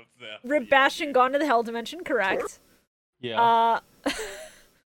fucking notes now. Rip Bastion gone to the Hell Dimension, correct? Yeah.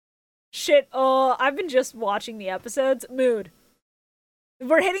 Shit. I've been just watching the episodes. Mood.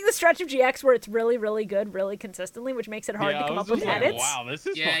 We're hitting the stretch of GX where it's really, really good, really consistently, which makes it hard to come up with edits. Wow, this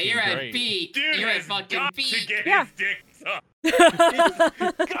is Yeah, fucking you're at great. B. Dude You're at has fucking got B. to get Yeah. his dick sucked.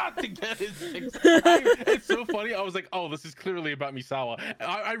 Got to get his things. It's so funny. I was like, oh, this is clearly about Misawa.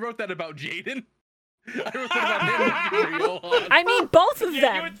 I wrote that about Jaden. I wrote that about him. Johan. I mean, both of Yeah, you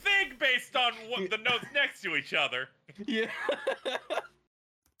them. would think based on what the notes next to each other. Yeah.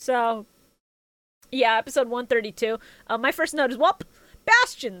 So, yeah, episode 132. My first note is, whoop,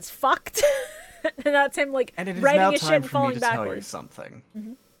 Bastion's fucked. And that's him, like, And it is writing now his shit time and for me falling to tell you backwards. something.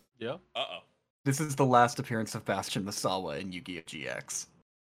 Yeah. Uh-oh. This is the last appearance of Bastion Misawa in Yu-Gi-Oh! GX.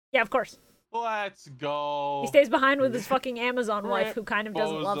 Yeah, of course. Let's go. He stays behind with his fucking Amazon wife, who kind of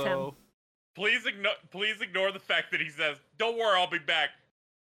doesn't love him. Bozo. Please ignore the fact that he says, "Don't worry, I'll be back."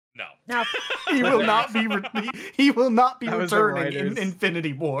 No. No, He will not be. He will not be That was the returning in writers.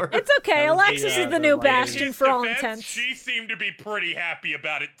 Infinity War. it's okay. That was the, Alexis is the the new writers. In Bastion his for all defense, intents. she seemed to be pretty happy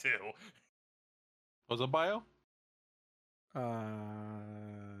about it too. Was it bio?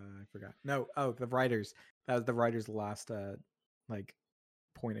 I forgot. No, the writers. That was the writers' last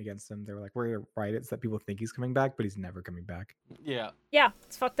point against him. They were like, we're gonna write it so that people think he's coming back, but he's never coming back. Yeah. Yeah,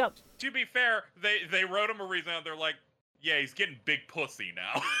 it's fucked up. To be fair, they wrote him a reason. They're like, yeah, he's getting big pussy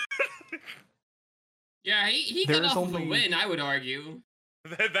now. Yeah, he got There's off of a only- win, I would argue.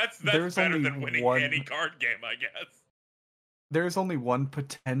 that's There's better only than winning one- any card game, I guess. There's only one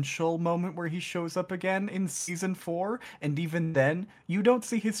potential moment where he shows up again in season 4, and even then, you don't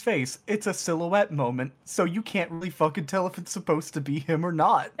see his face. It's a silhouette moment, so you can't really fucking tell if it's supposed to be him or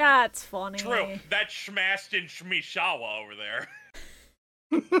not. That's funny. True, that's smashed in Shmishawa over there.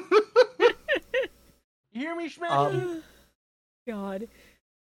 You hear me, Schmidt? God.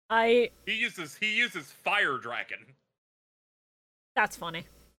 He uses Fire Dragon. That's funny.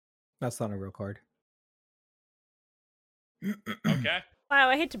 That's not a real card. Okay. Wow,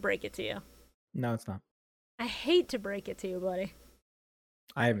 I hate to break it to you. No, it's not. I hate to break it to you, buddy.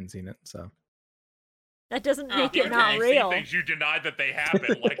 I haven't seen it, so. That doesn't Oh, make it okay. not See real. things you denied that they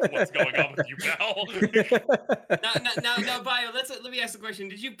happen, like what's going on with you, Mel. Now, Bio, let me ask the question.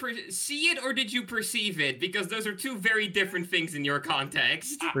 Did you see it or did you perceive it? Because those are two very different things in your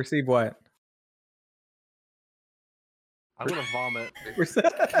context. Perceive what? I'm gonna vomit.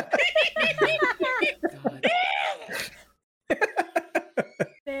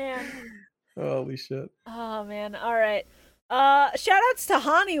 Man. Holy shit. Oh, man. All right. Shoutouts to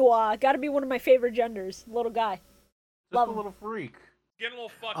Haniwa. Gotta be one of my favorite genders. Little guy. Just Love a him. little freak. Getting a little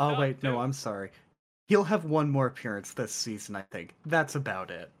fucked Oh up. wait, no, too. I'm sorry. He'll have one more appearance this season, I think. That's about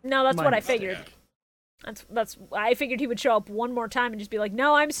it. No, that's My what I mistake. figured. I figured he would show up one more time and just be like,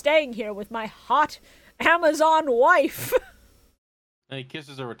 "No, I'm staying here with my hot Amazon wife." And he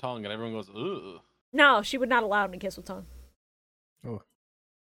kisses her with tongue, and everyone goes, ugh. No, she would not allow him to kiss with tongue.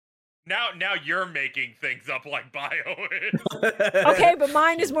 Now you're making things up like Bio is. Okay, but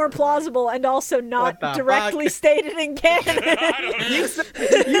mine is more plausible and also not What the directly fuck? stated in canon. I don't know. You said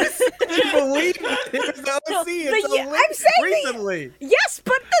you believe it was the OC until I'm saying recently. Yes,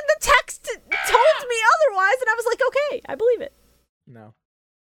 but then the text told me otherwise, and I was like, okay, I believe it. No.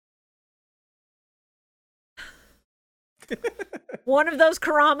 One of those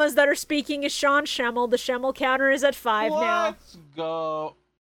Karamas that are speaking is Sean Schemmel. The Schemmel counter is at 5 now. Let's go.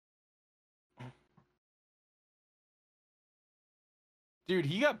 Dude,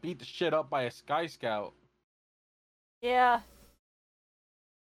 he got beat the shit up by a Sky Scout. Yeah.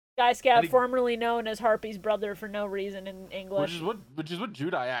 Sky Scout, And he- formerly known as Harpy's brother for no reason in English. Which is what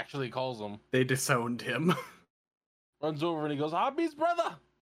Judai actually calls him. They disowned him. Runs over and he goes, Harpy's brother!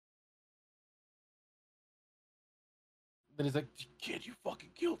 Then he's like, kid, you fucking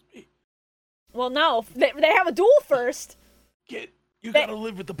killed me. Well, no, they have a duel first. Kid, you They- gotta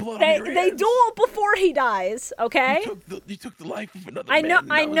live with the blood on They your they hands. duel before he dies. Okay. You took the life of another I know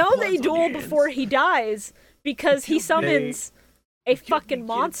man. I now his know blood's they on duel your before hands. he dies because he killed me. summons a killed me, fucking kid.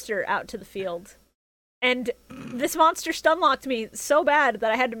 monster out to the field. And this monster stunlocked me so bad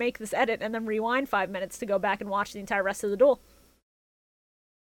that I had to make this edit and then rewind 5 minutes to go back and watch the entire rest of the duel.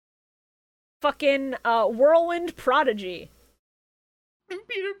 Fucking Whirlwind Prodigy.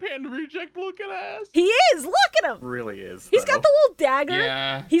 Peter Pan reject looking ass. He is! Look at him! Really is. He's got though. the little dagger.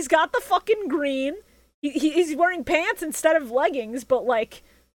 Yeah. He's got the fucking green. He's wearing pants instead of leggings, but like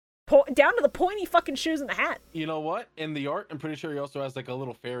down to the pointy fucking shoes and the hat. You know what? In the art, I'm pretty sure he also has like a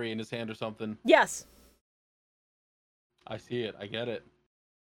little fairy in his hand or something. Yes. I see it. I get it.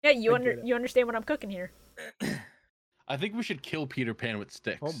 Yeah, you I get it. you understand what I'm cooking here. I think we should kill Peter Pan with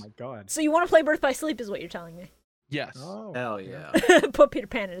sticks. Oh my god. So you want to play Birth by Sleep is what you're telling me. Yes. Oh. Hell yeah. Put Peter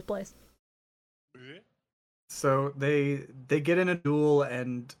Pan in his place. So they get in a duel,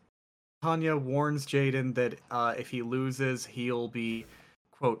 and Tanya warns Jaden that if he loses, he'll be,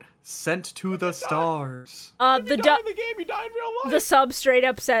 quote, sent to the stars. The You died in the game. You died in real life. the sub straight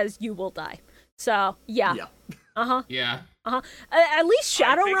up says you will die. So yeah. Yeah. Yeah. At least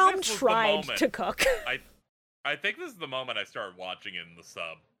Shadow think Realm this was the tried moment. to cook. I think this is the moment I started watching it in the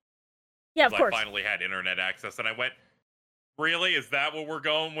sub. Yeah, of 'Cause course. I finally had internet access, and I went, "Really? Is that what we're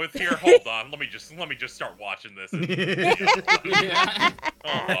going with here? Hold on, let me just start watching this." Yeah.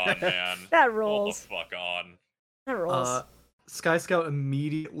 Hold on, man. That Hold rolls. the fuck on. That rolls. Sky Scout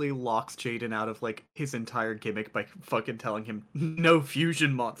immediately locks Jaden out of like his entire gimmick by fucking telling him no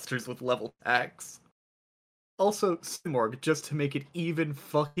fusion monsters with level tax. Also, Simorg, just to make it even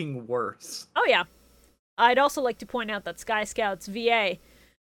fucking worse. Oh yeah. I'd also like to point out that Sky Scout's VA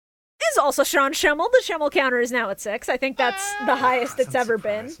is also Sean Schemmel. The Schemmel counter is now at 6. I think that's the highest it's Doesn't ever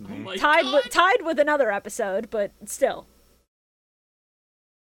been. surprise me. Oh my Tied God. with another episode, but still.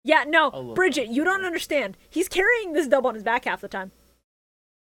 Yeah, I no, love Bridget, Sean you don't Schemmel. understand. He's carrying this dub on his back half the time.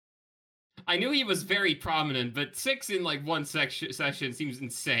 I knew he was very prominent, but 6 in like one session seems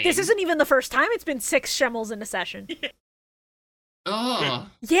insane. This isn't even the first time it's been 6 Schemmels in a session. Oh.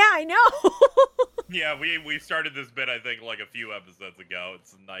 Yeah, I know. Yeah, we started this bit, I think, like a few episodes ago.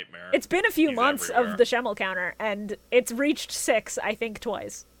 It's a nightmare. It's been a few He's months everywhere. of the Schemmel counter, and it's reached 6, I think,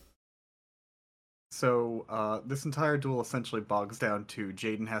 twice. So, this entire duel essentially bogs down to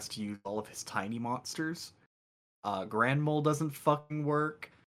Jaden has to use all of his tiny monsters. Grand Mole doesn't fucking work.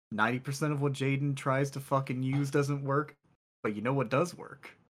 90% of what Jaden tries to fucking use doesn't work. But you know what does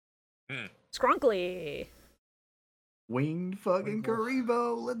work? Skrunkly. Winged fucking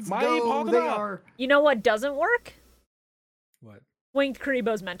Karibo. Let's My go. Pokemon. They are. You know what doesn't work? What? Winged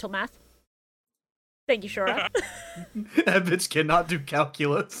Karibo's mental math. Thank you, Shora. That bitch cannot do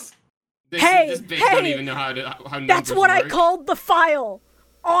calculus. This bitch don't even know how That's numbers what I work. called the file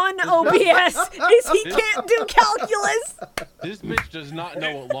on OBS, is he can't do calculus. This bitch does not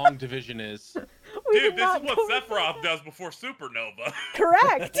know what long division is. We Dude, did this is not what go- Sephiroth does before Supernova.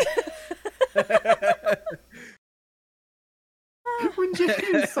 Correct. When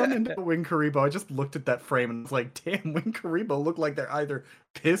Jaden summoned Winged Karibo, I just looked at that frame and was like, damn, Winged Karibo look like they're either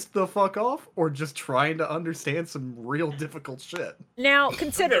pissed the fuck off or just trying to understand some real difficult shit. Now,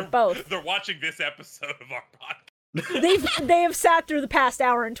 consider both. They're watching this episode of our podcast. They have sat through the past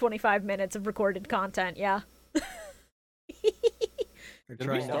hour and 25 minutes of recorded content, yeah. They're Did we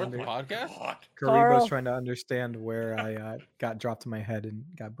trying to start the under- podcast? God. Carl. Karibo's trying to understand where I got dropped to my head and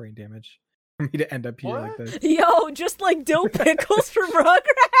got brain damage. For me to end up here like What? this. Yo, just like Dill Pickles from Rugrats.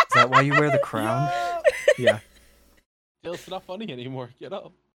 Is that why you wear the crown? Yeah. It's not funny anymore. Get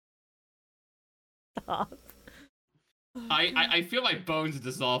up. Stop. I feel like bones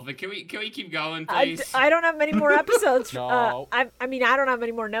dissolving. Can we keep going, I please? don't have many more episodes. No. I mean, I don't have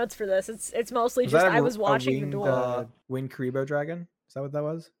any more notes for this. It's mostly Was just that a- I was a watching the winged, duel. Winged Karibo dragon? Is that what that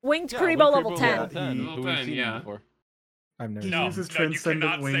was? Winged Yeah, Karibo Wing level Karibo 10. level 10. He- Who we've Level 10, seen yeah. before. I've never He seen uses No, you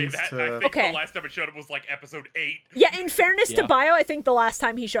transcendent cannot say wings that. to- I think Okay. the last time it showed up was like episode 8. Yeah, in fairness to Yeah. Bio, I think the last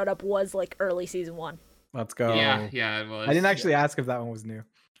time he showed up was like early season 1. Let's go. Yeah, it was. I didn't actually ask if that one was new.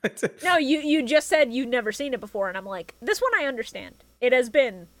 No, you just said you'd never seen it before, and I'm like, this one I understand. It has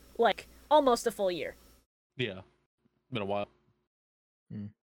been like almost a full year. Yeah. Been a while. Hmm.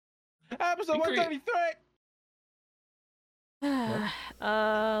 Episode Agree. 133!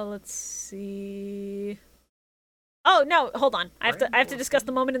 Let's see. Oh no, hold on. I have to discuss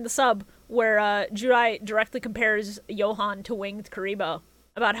the moment in the sub where Jurai directly compares Johan to Winged Karibo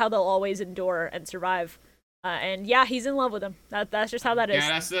about how they'll always endure and survive. And yeah, he's in love with him. That's just how that is.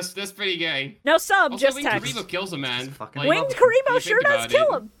 Yeah, that's pretty gay. No sub, Also, just Winged text. Karibo kills a man. Just fucking Like, Winged if you Karibo sure think does about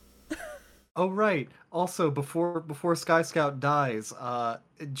kill it. him. Oh right. Also, before Sky Scout dies,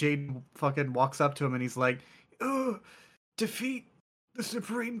 Jade fucking walks up to him and he's like, "Ugh, defeat the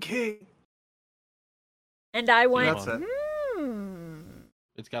Supreme King." And I went, That's it.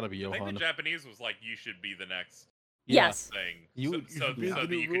 It's gotta be I think Johan. the Japanese was like, you should be the next Yeah. Yes. thing. You so should be so the that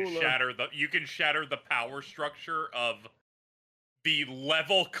new you can ruler. shatter the power structure of the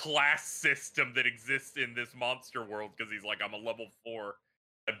level class system that exists in this monster world, because he's like, I'm a level 4.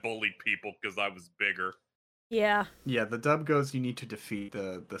 I bullied people because I was bigger. Yeah. Yeah, the dub goes, you need to defeat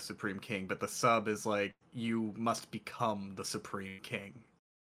the Supreme King, but the sub is like, you must become the Supreme King.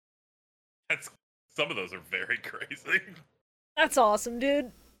 Some of those are very crazy. That's awesome,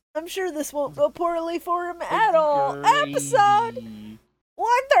 dude. I'm sure this won't go poorly for him at all. Episode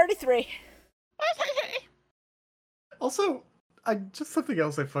 133. Also, just something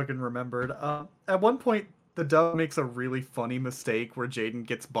else I fucking remembered. At one point, the dub makes a really funny mistake where Jaden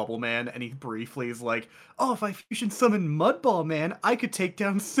gets Bubble Man, and he briefly is like, "Oh, if I fusion summon Mudball Man, I could take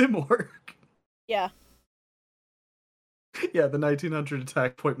down Simorg." Yeah. Yeah, the 1900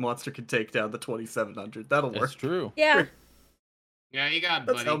 attack point monster can take down the 2700. That'll That's work. true. Yeah. Yeah, you got it,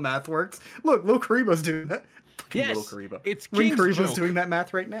 That's buddy. how math works. Look, Lil Karibo's doing that. Fucking Yes, Little Karibo. it's Wing King's Karibo's joke. doing that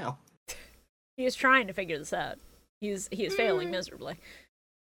math right now. He is trying to figure this out. He is failing miserably.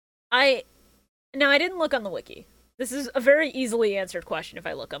 I didn't look on the wiki. This is a very easily answered question if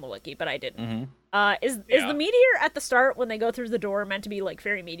I look on the wiki, but I didn't. Mm-hmm. Is Yeah. the meteor at the start when they go through the door meant to be like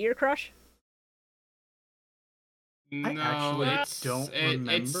Fairy Meteor Crush? No, actually it's, don't it-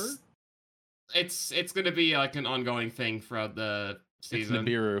 remember. It's gonna be like an ongoing thing throughout the It's season.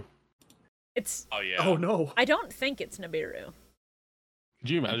 Nibiru. It's Oh yeah. Oh no. I don't think it's Nibiru. Could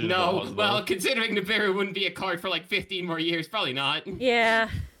you imagine? if it No, was, well, though? considering Nibiru wouldn't be a card for like 15 more years, probably not. Yeah.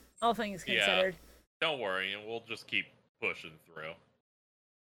 All things Yeah. considered. Don't worry, and we'll just keep pushing through.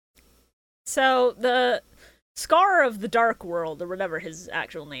 So the Scar of the Dark World, or whatever his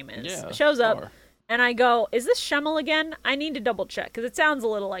actual name is, Yeah, shows up Scar. And I go, is this Schemmel again? I need to double check, because it sounds a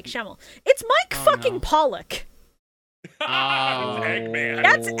little like Schemmel. It's Mike fucking no. Pollock. It's Eggman.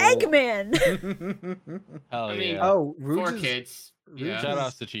 That's Eggman. Hell I mean, yeah. Oh, For Rouge's kids. Yeah. Shout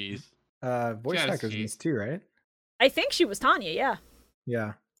outs to Cheese. voice Shout outs actor's to in this too, right? I think she was Tanya, yeah.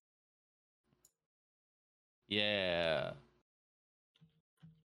 Yeah. Yeah.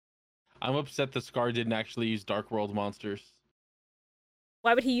 I'm upset that Scar didn't actually use Dark World monsters.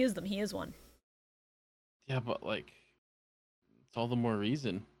 Why would he use them? He is one. Yeah, but like, it's all the more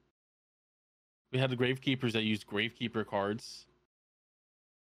reason. We had the Gravekeepers that used Gravekeeper cards.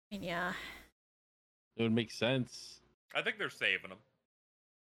 I mean, yeah. It would make sense. I think they're saving them.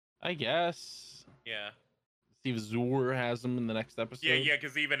 I guess. Yeah. See if Zur has them in the next episode. Yeah,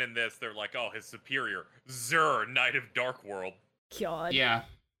 because even in this, they're like, oh, his superior, Zur, Knight of Dark World. God. Yeah.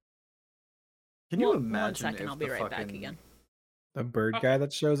 Can you Well, imagine 1 second, if I'll be the right back fucking- again. The bird guy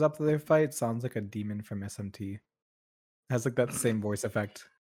that shows up to their fight sounds like a demon from SMT. Has like that same voice effect.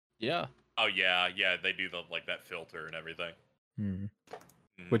 Yeah. Oh, yeah, they do that filter and everything. Hmm.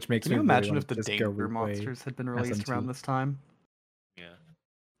 Mhm. Which makes Can me you really imagine wanna if the just go Danger replay monsters had been released around SMT. this time? Yeah.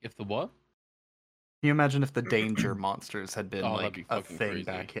 If the what? Can you imagine if the Danger monsters had been Oh, that'd like be a fucking thing crazy.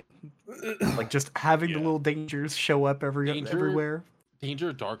 back in, like just having Yeah. the little Dangers show up Danger- everywhere?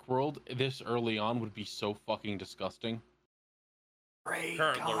 Danger Dark World this early on would be so fucking disgusting. Great.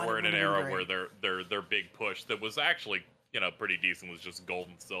 Currently, God, we're in it an would've era been where great. their big push that was actually, pretty decent was just Gold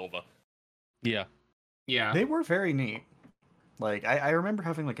and Silva. Yeah. Yeah. They were very neat. Like I remember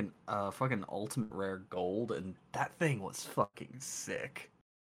having like an fucking ultimate rare gold, and that thing was fucking sick.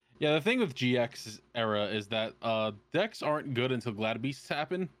 Yeah, the thing with GX era is that decks aren't good until Glad Beasts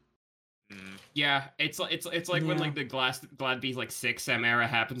happen. Mm. Yeah, it's like when Yeah. like the Glad Beast like 6M era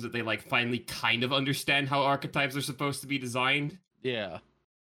happens that they like finally kind of understand how archetypes are supposed to be designed. Yeah.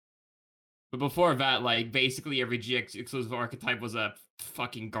 But before that, like basically every GX exclusive archetype was a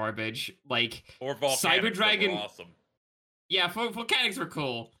fucking garbage. Like Or Volcanics Cyber Dragon. That were awesome. Yeah, volcanics were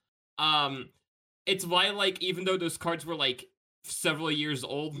cool. It's why like even though those cards were like several years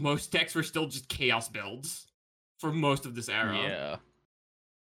old, most decks were still just chaos builds for most of this era. Yeah.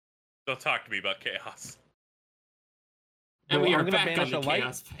 Don't talk to me about chaos. And Bro, we I'm are gonna back banish on the a light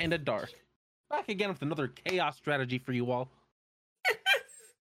chaos. and a dark. Back again with another chaos strategy for you all.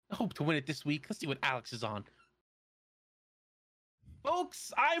 I hope to win it this week. Let's see what Alex is on.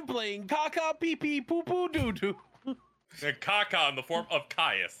 Folks, I'm playing Kaka Pee Pee Poo Poo Doo Doo. And Kaka in the form of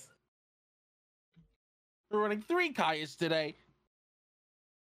Caius. We're running 3 Kaias today.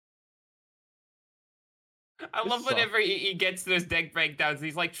 I love sucks. whenever he gets to those deck breakdowns,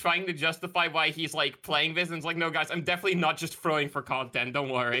 he's like trying to justify why he's like playing this, and it's like, no guys, I'm definitely not just throwing for content, don't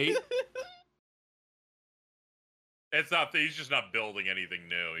worry. It's not. He's just not building anything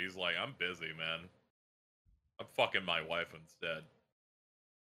new. He's like, I'm busy, man. I'm fucking my wife instead.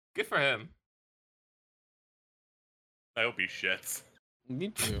 Good for him. I hope he shits. Me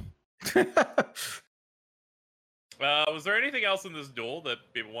too. Was there anything else in this duel that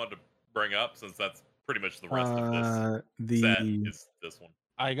people wanted to bring up? Since that's pretty much the rest of this set. Is this one?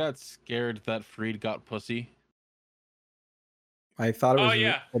 I got scared that Freed got pussy. I thought it Oh, was.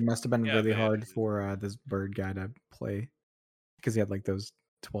 yeah. It must have been Yeah, really man. hard for this bird guy to play because he had like those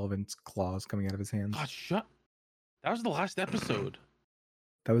 12-inch claws coming out of his hands. God, shut. That was the last episode.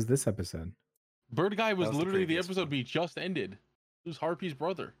 That was this episode. Bird Guy was was the literally the previous episode one. we just ended. It was Harpy's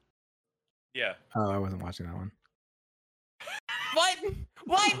brother. Yeah. Oh, I wasn't watching that one. What?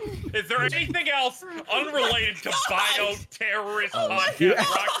 What? Is there anything else unrelated to bioterrorist You,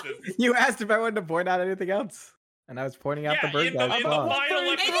 podcast Roxas? you asked if I wanted to point out anything else, and I was pointing out the bird in guy. the claws.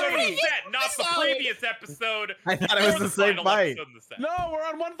 final episode of the previous set, not the episode. previous episode. I thought it was or the same final fight. episode of the set. No, we're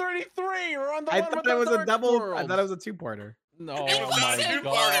on 133. We're on the I one thought with it was the a Dark double. I Worlds. thought it was a two-parter. No, It was not my a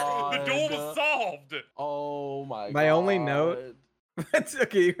two-parter. The duel was solved. Oh my god. My only note- That's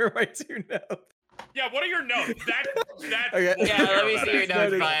okay. You're my two notes. Yeah, what are your notes? That's Okay. what we Yeah, care let me about see your actually. notes,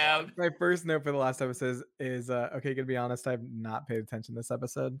 Noted. bio. My first note for the last episode is okay. Gonna be honest, I've not paid attention this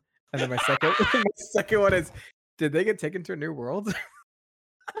episode. And then my second, my second one is, did they get taken to a new world?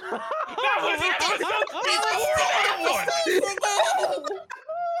 That was episode before that one.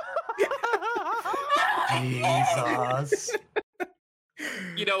 Jesus.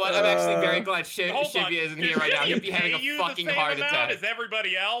 You know what? I'm actually very glad Hold on. Shivy isn't Did here right now. Shivy He'd be having pay you a the fucking same heart amount attack. as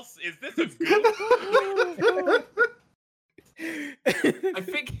everybody else? Is this a goof? I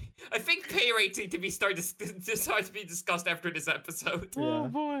think pay rates need to be start to be discussed after this episode. Oh Yeah.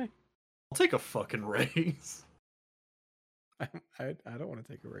 boy. I'll take a fucking raise. I don't want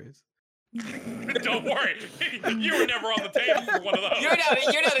to take a raise. Don't worry, you were never on the table for one of those.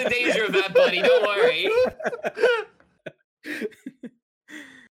 You're not in danger of that, buddy. Don't worry.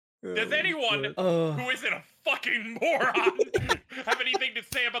 Does anyone who isn't a fucking moron have anything to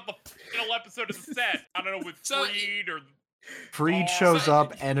say about the final episode of the set? I don't know, with Freed or... Freed shows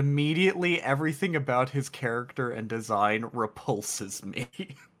up, and immediately everything about his character and design repulses me.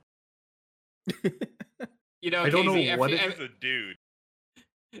 You know, I don't Casey, know what He's a dude.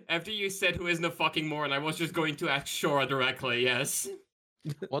 after you said who isn't a fucking moron, I was just going to ask Shora directly, yes.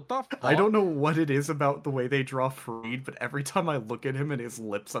 What the fuck? I don't know what it is about the way they draw Freed, but every time I look at him and his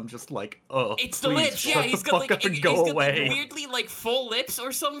lips, I'm just like, oh, It's the please, lips, yeah, shut he's the got fuck like up and he's go got away. like weirdly like full lips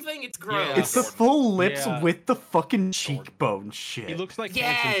or something. It's gross. Yeah. It's the full lips Yeah. with the fucking cheekbone shit. He looks like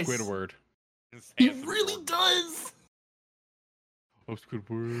Yes! handsome Squidward. He really does. Oh,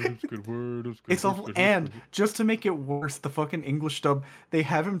 Squidward, Squidward, oh, Squidward. It's awful. Squidward, And Squidward. just to make it worse, the fucking English dub, they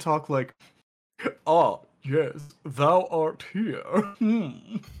have him talk like, "Ah, yes, thou art here."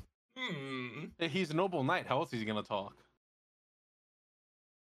 He's a noble knight. How else is he gonna talk?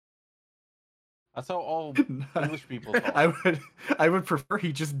 That's how all English people talk. I would prefer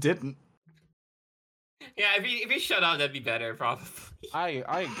he just didn't. Yeah, if he shut up, that'd be better, probably.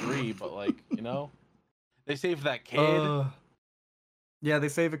 I agree, but like, you know, they saved that kid. Yeah, they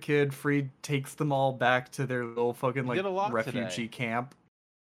save a kid. Freed takes them all back to their little fucking like did a lot refugee today. camp.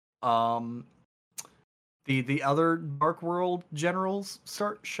 The other Dark World generals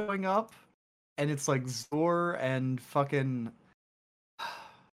start showing up, and it's like Zor and fucking.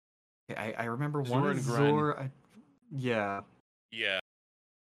 I remember one Zor is and Gren. Zor. Yeah, Yeah.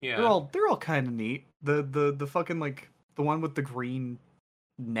 Yeah. they're all kind of neat. The fucking like the one with the green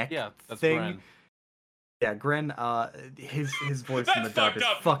neck Yeah, that's thing. Gren. Yeah, Gren. His voice in the That's dub fucked is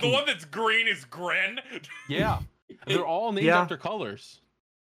up. fucking. The one that's green is Gren. Yeah, they're all named Yeah. after colors.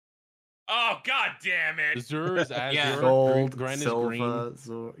 Oh, god damn it. Zur is azure, Yeah. Gold, Gren is Silva, green,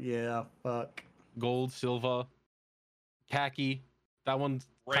 Zor, yeah, fuck. gold, silver, khaki. That one's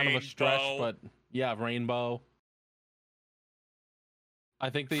kind of a stretch, Rainbow. but yeah, rainbow. I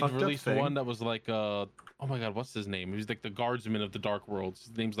think they Fucked up released thing. one that was like, oh my god, what's his name? He was like the guardsman of the Dark Worlds.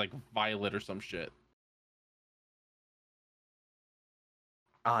 His name's like Violet or some shit.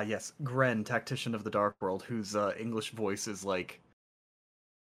 Ah, yes, Gren, Tactician of the Dark World, whose English voice is like.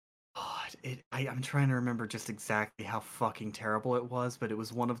 God, I'm trying to remember just exactly how fucking terrible it was, but it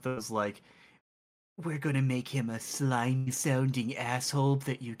was one of those like, we're gonna make him a slimy-sounding asshole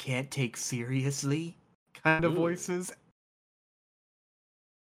that you can't take seriously kind of Ooh. voices.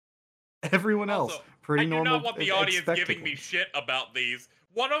 Everyone else, Also, pretty I do normal. not want the audience giving expected me ones. shit about these.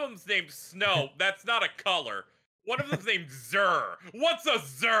 One of them's named Snow. That's not a color. One of them's named Zur. What's a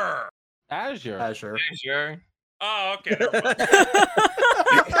Zur? Azure. Azure. Sure. Oh, okay. Never mind.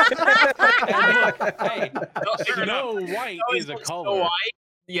 And look, hey, Fair Snow enough. White Oh, is a it's color. Snow White?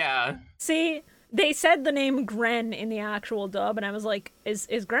 Yeah. See, they said the name Gren in the actual dub, and I was like, is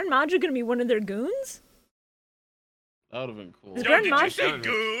Gren Maja gonna be one of their goons? That would have been cool. Is Yo, Gren did you Maja? say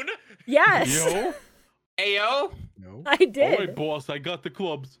goon? Yes, Yo, Ayo. No. I did. Alright, boss, I got the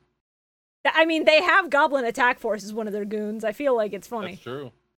clubs. I mean, they have Goblin Attack Force as one of their goons. I feel like it's funny. That's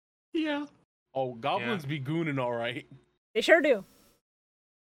true. Yeah. Oh, goblins be gooning all right. They sure do.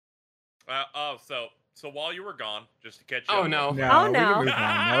 So while you were gone, just to catch you Oh up, no. Oh, we can no. move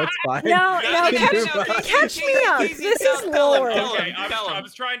on. No, it's fine. No, Yeah, catch me up. This is lore. Okay, Tell I him.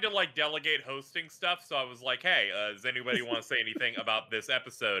 was trying to like delegate hosting stuff, so I was like, "Hey, does anybody want to say anything about this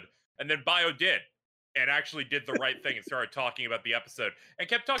episode?" And then Bio did, and actually did the right thing and started talking about the episode, and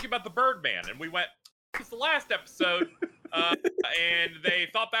kept talking about the Birdman, and we went, "It's the last episode," and they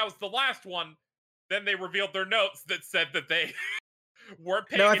thought that was the last one. Then they revealed their notes that said that they weren't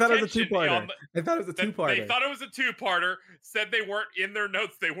paying No, I thought attention. it was a two-parter. on the- I thought it was a that two-parter. They thought it was a two-parter, said they weren't in their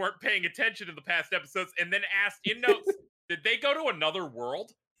notes, they weren't paying attention to the past episodes, and then asked in notes, did they go to another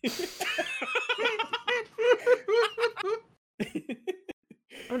world?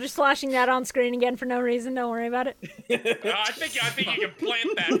 I'm just flashing that on screen again for no reason. Don't worry about it. I think you can plant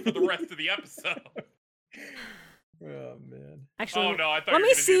that for the rest of the episode. Oh man. Actually, Oh no, I thought let you me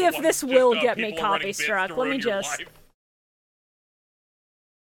were gonna do see the if one this just, will get me people running copy bits struck. to Let me ruin your just. life.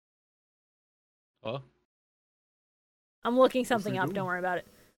 Huh? I'm looking something he up. doing? Don't worry about it.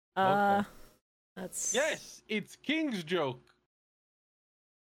 Okay. That's. Yes, it's King's joke.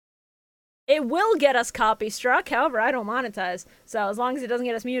 It will get us copy struck. However, I don't monetize, so as long as it doesn't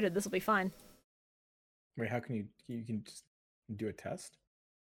get us muted, this will be fine. Wait, how can you can just do a test?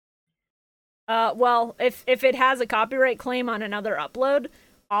 Well, if it has a copyright claim on another upload,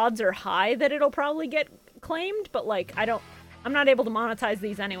 odds are high that it'll probably get claimed. But like, I don't. I'm not able to monetize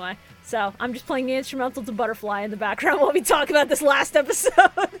these anyway, so I'm just playing the instrumental to Butterfly in the background while we talk about this last episode.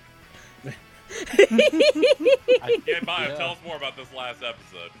 Bio, tell us more about this last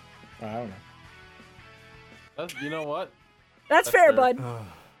episode. I don't know. You know what? That's fair, bud.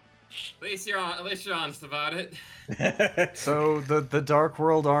 At least you're honest about it. So the Dark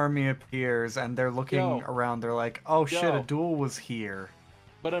World army appears, and they're looking Yo. around. They're like, "Oh shit, Yo. a duel was here."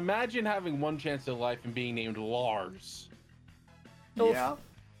 But imagine having one chance at life and being named Lars. Oof. Yeah.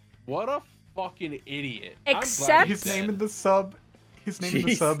 What a fucking idiot. Except- His name in the sub. His name in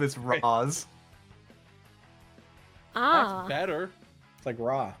the Jeez. sub is Roz. Ah. That's better. It's like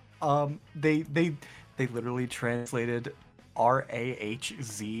raw. They literally translated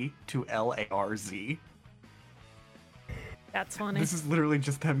RAHZ to LARZ. That's funny. This is literally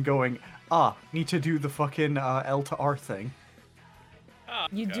just them going, need to do the fucking L to R thing. Oh,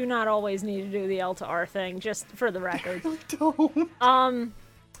 You okay. do not always need to do the L to R thing, just for the record. I don't.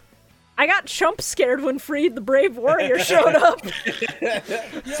 I got chump scared when Freed the Brave Warrior showed up.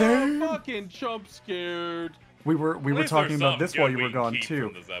 Yo, fucking chump scared. We were At least talking there's about some this good while you we were can gone keep too.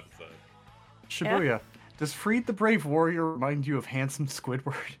 from this episode. Shibuya, does Freed the Brave Warrior remind you of handsome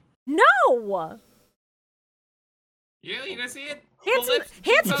Squidward? No! You gonna see it? Handsome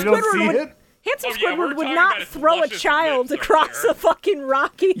You Squidward don't see would, it? Handsome Oh, yeah, we're Squidward would talking not about his throw a luscious child lips over across there. a fucking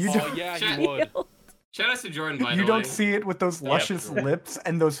rocky You Oh, don't- yeah, Shut- he would. field. Shout out to Jordan, by the You way. don't see it with those luscious true. lips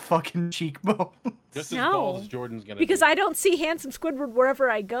and those fucking cheekbones. Just as No. bald as Jordan's gonna Because do. I don't see Handsome Squidward wherever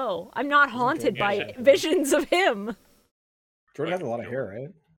I go. I'm not haunted by Yeah. visions of him. Jordan has a lot of hair, right?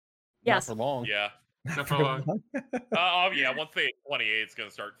 Yes. Not for long. Yeah. Not for long. Yeah. Once they hit 28, it's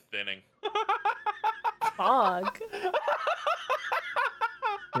gonna start thinning. Fog.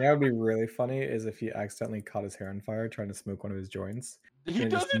 You know, what would be really funny is if he accidentally caught his hair on fire trying to smoke one of his joints. He And it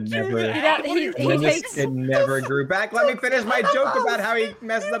just doesn't do never- that. He And then just- takes- it never grew back. Let me finish my joke about how he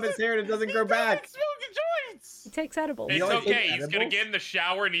messes up his hair and it doesn't grow back. Smoking joints. He takes edibles. It's You only okay. take He's gonna edibles? get in the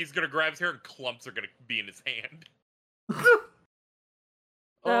shower and he's gonna grab his hair and clumps are gonna be in his hand.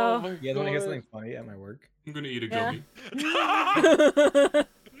 Oh. my You guys want to hear God. something funny at my work? I'm gonna eat a Yeah. gummy.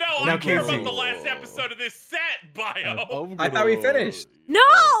 No, Now, I care about Casey. the last episode of this set, Bio. I'm I thought we gonna- finished.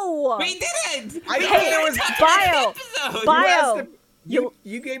 No! We didn't! I We thought didn't there was- touch Bio. this episode! Bio. You asked if-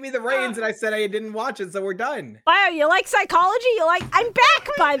 You gave me the reins and I said I didn't watch it, so we're done. Bio, you like psychology? I'm back,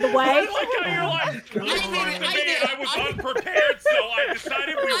 by the I way. like how you're like, you I looked at me and I was unprepared, so I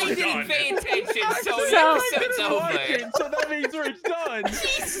decided we I were didn't done. pay attention, so the So- episode's over. Watching, so that means we're done.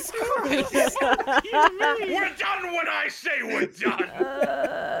 Jesus Christ! We're done when I say we're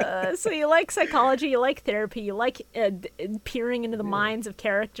done. So you like psychology, you like therapy, you like peering into the minds of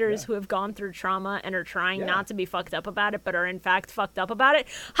characters who have gone through trauma and are trying Yeah. not to be fucked up about it, but are in fact fucked up about it.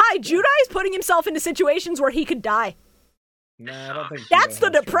 Hi, Judai's putting himself into situations where he could die. Nah, I don't think. That's the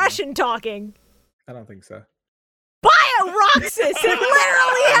Judo has depression talking. trauma. I don't think so. Bio Roxas,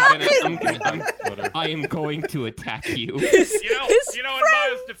 it literally happened. I am going to attack you. His You know, friend- in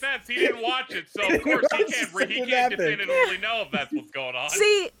Bio's defense, he didn't watch it, so of course he can't Something definitively happened. know if that's what's going on.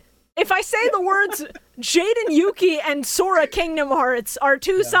 See, if I say the words Jaden Yuki and Sora Kingdom Hearts are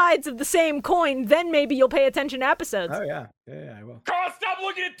two sides of the same coin, then maybe you'll pay attention to episodes. Oh yeah, yeah, I will. Carl, stop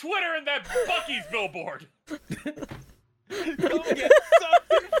looking at Twitter and that Bucky's billboard. Go get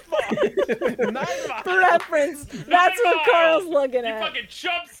something fucked. Not For reference, that's what Miles. Carl's looking You at. fucking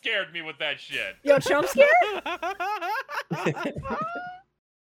chump scared me with that shit. Yo, chump scare?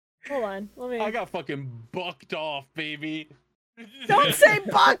 Hold on, let me. I got fucking bucked off, baby. Don't say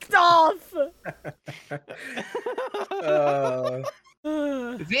bucked off.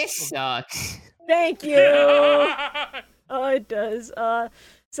 This sucks. Thank you. Oh, it does.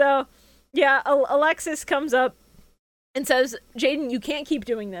 So, yeah, Alexis comes up and says, Jaden, you can't keep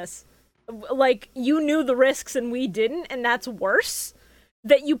doing this. Like, you knew the risks and we didn't, and that's worse.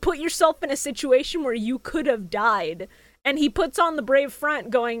 That you put yourself in a situation where you could have died. And he puts on the brave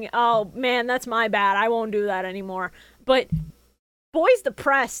front going, oh, man, that's my bad. I won't do that anymore. But boy's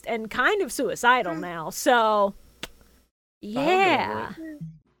depressed and kind of suicidal now, so... Yeah.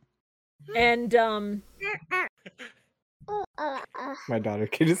 And, My daughter,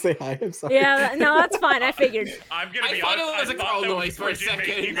 can you just say hi? I'm sorry. yeah, no, that's fine. I figured. I'm gonna I be thought honest. it was I a thought Carl that noise was for a Bridget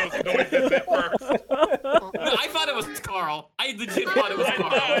making second. those noises at first. No, I thought it was Carl. I legit thought it was I Carl.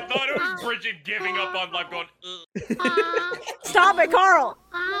 thought it was Bridget giving up on life, going. Ugh. Stop it, Carl!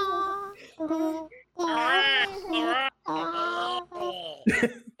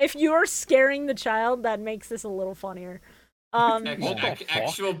 If you're scaring the child, that makes this a little funnier.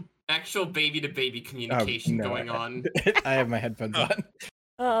 Actual baby to baby communication no. going on. I have my headphones on.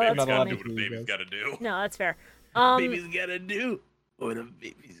 That's Baby's gotta funny. do what a baby's gotta do. No, that's fair. Baby's gotta do what a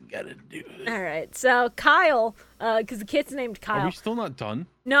baby's gotta do. All right, so Kyle, because the kid's named Are Kyle. we still not done?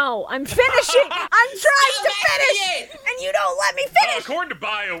 No, I'm finishing. I'm trying to finish, and you don't let me finish. According to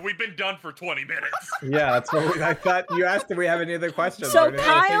bio, we've been done for 20 minutes. Yeah, that's what I thought. You asked if we have any other questions. So or any other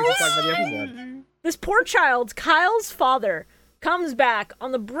things to Kyle's- talk about the episode. This poor child, Kyle's father, comes back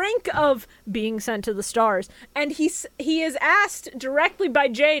on the brink of being sent to the stars, and he is asked directly by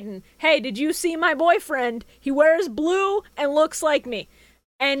Jaden, "Hey, did you see my boyfriend? He wears blue and looks like me."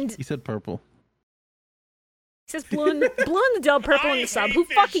 And He said purple. he says blue in the dub, purple in the sub. Who hate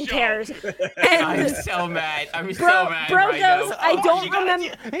this fucking show. cares? I'm And so mad. I'm so bro mad goes, right now. "I don't He got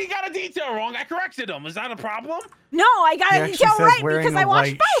remember." He got a detail wrong. I corrected him. Is that a problem? No, I got He a actually detail says right wearing because a I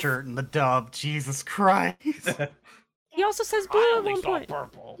watched white both. shirt in the dub. Jesus Christ. He also says blue I at only one saw point.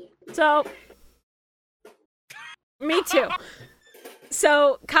 purple. So, me too.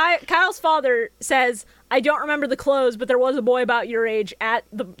 So Kyle's father says, "I don't remember the clothes, but there was a boy about your age at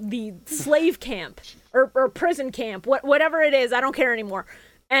the slave camp or prison camp, whatever it is. I don't care anymore."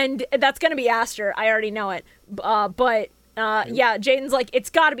 And that's gonna be Aster. I already know it. Yeah, Jaden's like, "It's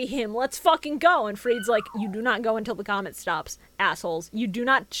gotta be him. Let's fucking go." And Freed's like, "You do not go until the comet stops, assholes. You do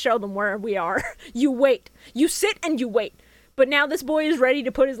not show them where we are. You wait. You sit and you wait." But now this boy is ready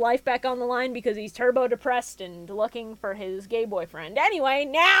to put his life back on the line because he's turbo depressed and looking for his gay boyfriend. Anyway,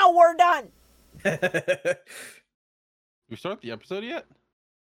 now we're done. We start the episode yet?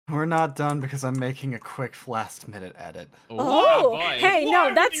 We're not done because I'm making a quick last minute edit. Oh, boy. hey, Why no,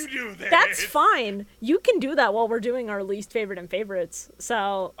 would that's you do this? that's fine. You can do that while we're doing our least favorite and favorites.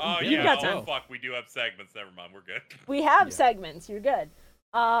 So Oh, you yeah. got Oh, time. fuck. We do have segments. Never mind. We're good. We have segments. You're good.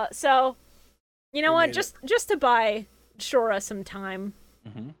 So you know We what? made Just to buy Shora some time.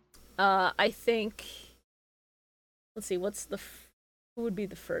 Mm-hmm. I think. Let's see. Who would be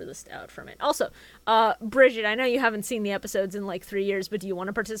the furthest out from it? Also, Bridget, I know you haven't seen the episodes in like 3 years, but do you want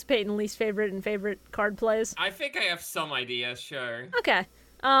to participate in least favorite and favorite card plays? I think I have some ideas, sure. Okay.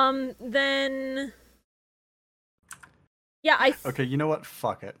 Then. Yeah, Okay, you know what?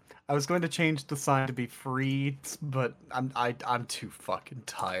 Fuck it. I was going to change the sign to be free, but I'm too fucking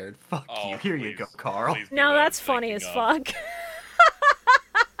tired. Fuck Oh, you. Here you please, go, Carl. please be No, what I'm that's funny as thinking of. fuck.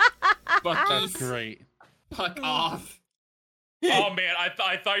 Bucky's, That's great. fuck off. Oh man,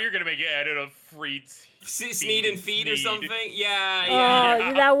 I thought you were gonna make an edit of Freed's Sneed and feed or Sneed. something? Yeah, Oh,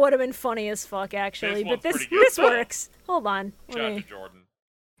 yeah. that would have been funny as fuck, actually. This But one's this pretty good, this though. works. Hold on. Shout Let out to me Jordan.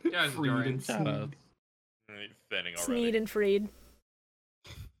 Yeah, it's Freed Jordan. and Shout out. Sneed. Thinning already. Sneed and Freed.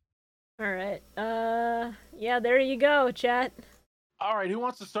 All right. Yeah, there you go, chat. All right, who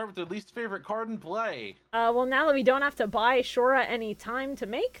wants to start with their least favorite card in play? Well, now that we don't have to buy Shora any time to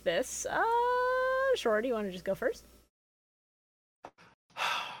make this, Shora, do you want to just go first?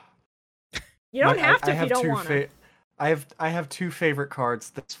 You don't have to if you don't want to. I have two favorite cards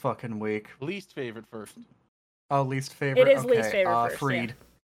this fucking week. Least favorite first. Oh, least favorite. It is okay. least favorite first, Freed. yeah.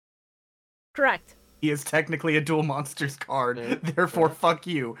 Correct. He is technically a dual monsters card. Yeah, Therefore, fair. fuck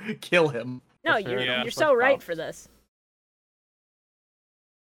you. Kill him. No, That's fair you're enough. you're so right for this.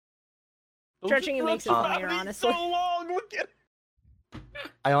 Those Stretching it are makes it not funnier, so honestly. long. Look at.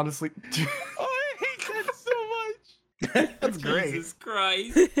 I honestly. Oh, I hate that so much. That's great. Jesus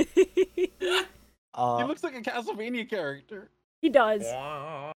Christ. He looks like a Castlevania character. He does.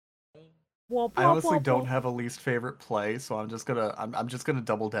 Womp, I womp, honestly womp, don't womp. have a least favorite play, so I'm just gonna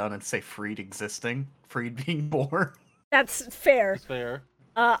double down and say Freed existing. Freed being born. That's fair. That's fair.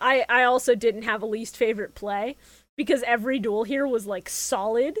 I also didn't have a least favorite play because every duel here was like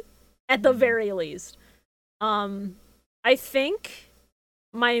solid at the very least. I think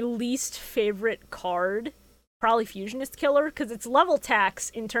my least favorite card probably Fusionist Killer because it's level tax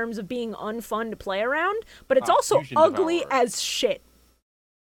in terms of being unfun to play around, but it's also Fusion ugly Devourer. as shit.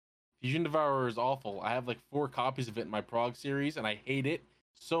 Fusion Devourer is awful. I have like 4 copies of it in my Prog series, and I hate it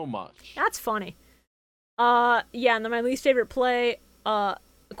so much. That's funny. Yeah, and then my least favorite play,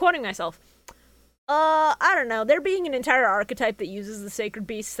 quoting myself, I don't know, there being an entire archetype that uses the sacred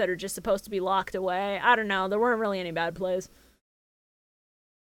beasts that are just supposed to be locked away. I don't know, there weren't really any bad plays.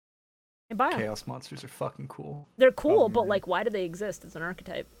 And bye. Chaos monsters are fucking cool. They're cool, Bubble but Man. like, why do they exist as an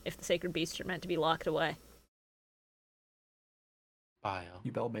archetype if the sacred beasts are meant to be locked away? Bio.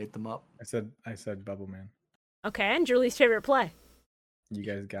 You Bell made them up. I said Bubble Man. Okay, and your least favorite play? You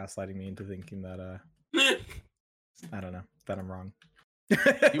guys gaslighting me into thinking that I don't know, that I'm wrong. You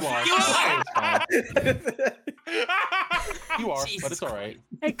are. You are! It's fine. You are, Jesus but it's all right.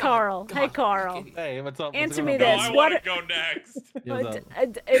 Hey, Carl. Come Hey, on. Carl. Hey, what's up? Answer What's me going No, this. I on? What- want to go next. Yeah, what's up?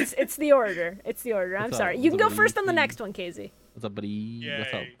 It's the order. It's the order. I'm What's up? sorry. You can What's go up, first on the buddy? next one, Casey. What's up, buddy?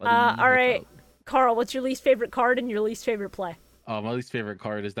 What's up, Yay. buddy? All right. What's up? Carl, what's your least favorite card and your least favorite play? My least favorite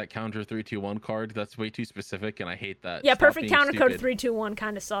card is that counter 3-2-1 card. That's way too specific, and I hate that. Yeah, Stop perfect being counter code stupid. 3-2-1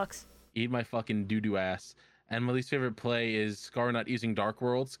 kind of sucks. Eat my fucking doo-doo ass. And my least favorite play is Scar not using Dark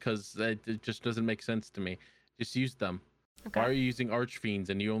Worlds, because it just doesn't make sense to me. Just use them. Okay. Why are you using Archfiends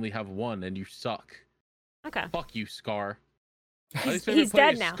and you only have one and you suck? Okay. Fuck you, Scar. My He's, least favorite he's play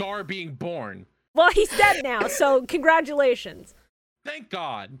dead is now. Scar being born. Well, he's dead now, so congratulations. Thank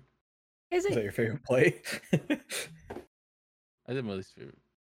God. Is Is that it? your favorite play? I did my least favorite.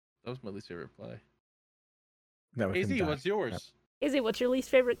 That was my least favorite play. No, with him AZ, dying. what's yours? Is it? What's your least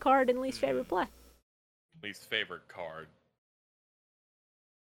favorite card and least favorite play? Least favorite card.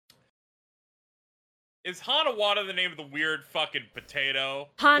 Is Hanawada the name of the weird fucking potato?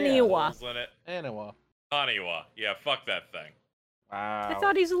 Haniwa. Holes in it? Anawa. Haniwa. Yeah, fuck that thing. I Wow.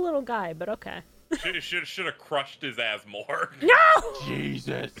 thought he's a little guy, but okay. Should have crushed his ass more. No!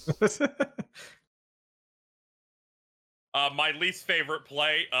 Jesus. My least favorite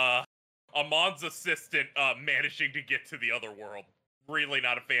play, Amon's assistant managing to get to the other world. Really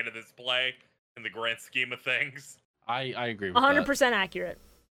not a fan of this play in the grand scheme of things. I agree with 100% accurate.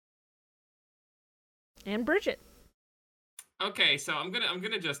 And Bridget. Okay, so I'm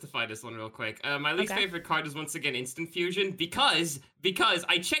gonna justify this one real quick. My least Okay. favorite card is once again Instant Fusion because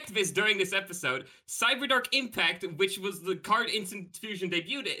I checked this during this episode. Cyberdark Impact, which was the card Instant Fusion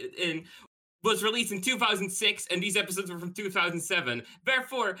debuted in, was released in 2006, and these episodes were from 2007.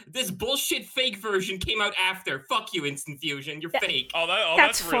 Therefore, this bullshit fake version came out after. Fuck you, Instant Fusion. You're fake.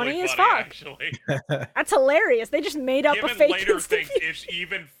 That's funny really as funny, fuck. actually. That's hilarious. They just made up a Given fake later Instant things, Fusion. it's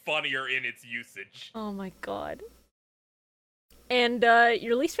even funnier in its usage. Oh my god. And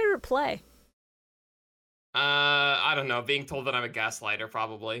your least favorite play? I don't know. Being told that I'm a gaslighter,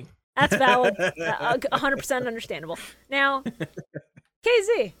 probably. That's valid. 100% understandable. Now,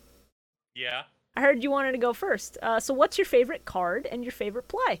 KZ, Yeah. I heard you wanted to go first. So what's your favorite card and your favorite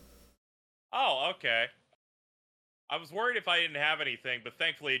play? Oh, okay. I was worried if I didn't have anything, but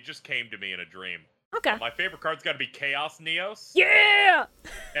thankfully it just came to me in a dream. Okay. My favorite card's got to be Chaos Neos. Yeah!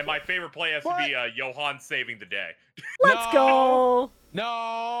 And my favorite play has to be Johan saving the day. Let's go!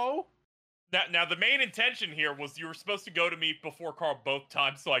 No. Now, the main intention here was you were supposed to go to me before Carl both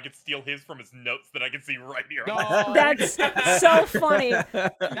times so I could steal his from his notes that I can see right here. No. That's so funny.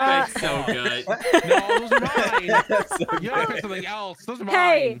 That's so good. No, those are mine. That's so You gotta good. pick something else. Those are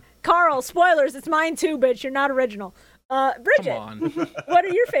Hey, mine. Carl, spoilers, it's mine too, bitch. You're not original. Bridget, Come on. what are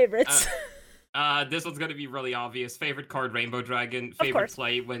your favorites? This one's gonna be really obvious. Favorite card, Rainbow Dragon. Of Favorite course.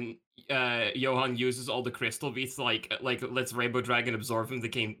 play when Johan uses all the crystal beats, like lets Rainbow Dragon absorb him to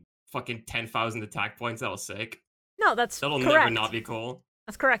gain fucking 10,000 attack points. That was sick. No, that's That'll correct. never not be cool.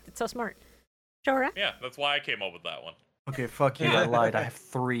 That's correct. It's so smart. Shora? Yeah, that's why I came up with that one. Okay, fuck you. Yeah. I lied. I have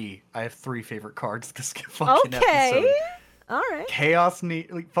three favorite cards this fucking Okay. episode. All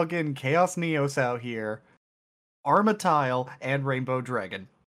right. Fucking Chaos Neos out here, Armityle, and Rainbow Dragon.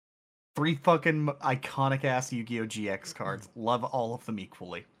 Three fucking iconic ass Yu-Gi-Oh! GX cards. Love all of them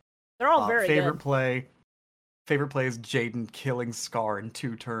equally. They're all very favorite good. play. Favorite play is Jaden killing Scar in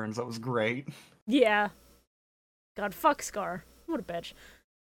 2 turns. That was great. Yeah. God, fuck Scar. What a bitch.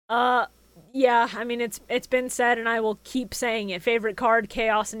 Yeah, I mean, it's been said, and I will keep saying it. Favorite card,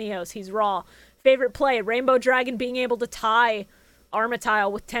 Chaos Neos. He's raw. Favorite play, Rainbow Dragon being able to tie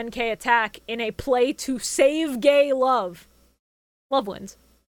Armityle with 10k attack in a play to save gay love. Love wins.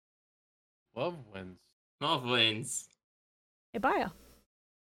 Love wins. Love wins. Hey, Bio.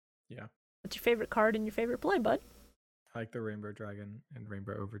 Yeah. What's your favorite card and your favorite play, bud? I like the Rainbow Dragon and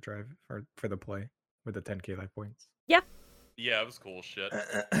Rainbow Overdrive for the play with the 10k life points. Yeah, it was cool shit.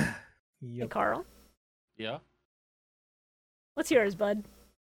 Hey, Yep. Carl. Yeah. What's yours, bud?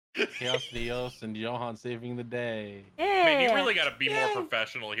 Chaos Neos and Johan saving the day. Yeah. Man, you really gotta be more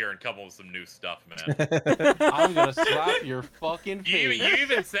professional here and come up with some new stuff, man. I'm gonna slap your fucking You face.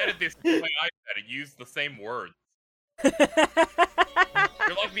 even said it this way I said it. Used the same words.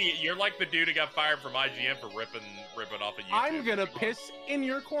 You're like the dude who got fired from IGN for ripping off a YouTube. I'm gonna piss in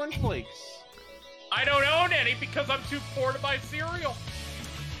your cornflakes. I don't own any because I'm too poor to buy cereal.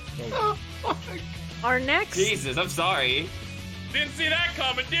 Our next. Jesus, I'm sorry. Didn't see that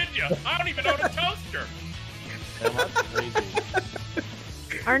coming, did you? I don't even own a toaster. Well, that's crazy.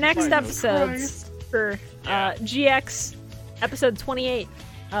 Our next My episodes for Yeah. GX episode 28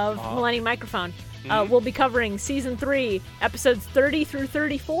 of Millennium Microphone. We'll be covering season 3, episodes 30 through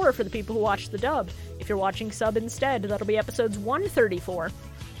 34 for the people who watch the dub. If you're watching sub instead, that'll be episodes 134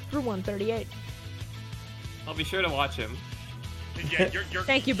 through 138. I'll be sure to watch him. Yeah, you're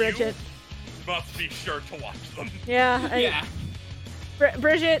Thank you, Bridget. must be sure to watch them. Yeah. Yeah.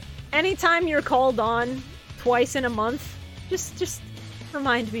 Bridget, anytime you're called on twice in a month, just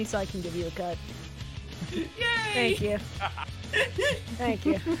remind me so I can give you a cut. Yay! Thank you. Thank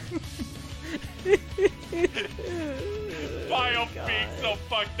you. Bio being so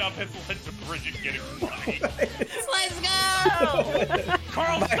fucked up has led to Bridget getting money. Let's go!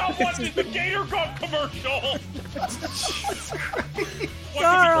 Carl, stop watching the Gator Gun commercial!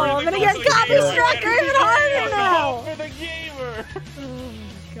 Carl, I'm gonna get copy struck even harder now! For the gamer! Oh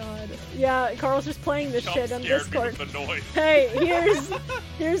my god. Yeah, Carl's just playing this shit on Scared me Discord. with the noise. Hey,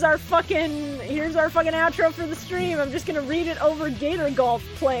 here's our fucking outro for the stream. I'm just gonna read it over Gator Golf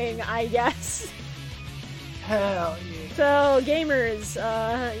playing, I guess. Hell yeah. So, gamers,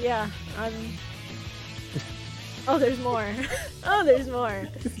 yeah, Oh, there's more. Oh, there's more.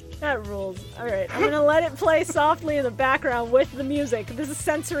 That rules. Alright, I'm gonna let it play softly in the background with the music. This is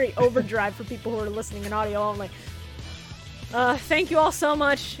sensory overdrive for people who are listening in audio only. Thank you all so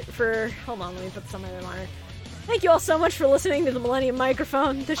much for... Hold on, let me put this on my monitor. Thank you all so much for listening to the Millennium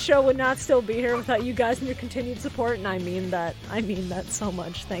Microphone. This show would not still be here without you guys and your continued support, and I mean that. I mean that so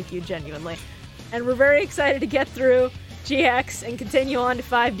much. Thank you, genuinely. And we're very excited to get through GX and continue on to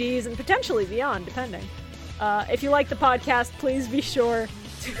 5Ds and potentially beyond, depending. If you like the podcast, please be sure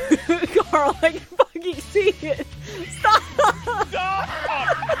to... Carl, I can fucking see it. Stop! Stop!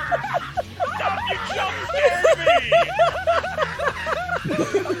 Stop! You jump scared me!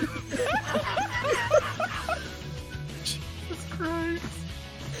 Jesus Christ.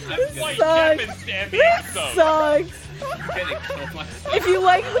 That's why sucks. Kevin's standing This so. sucks. Getting killed myself. If you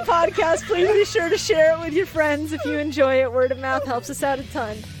like the podcast, please be sure to share it with your friends. If you enjoy it, word of mouth helps us out a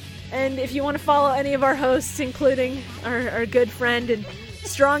ton. And if you want to follow any of our hosts, including our good friend and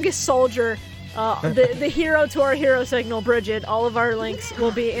strongest soldier, the hero to our hero signal, Bridget, all of our links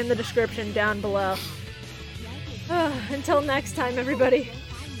will be in the description down below. Until next time, everybody.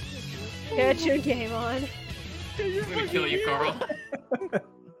 Get your game on. I'm gonna kill you, Carl.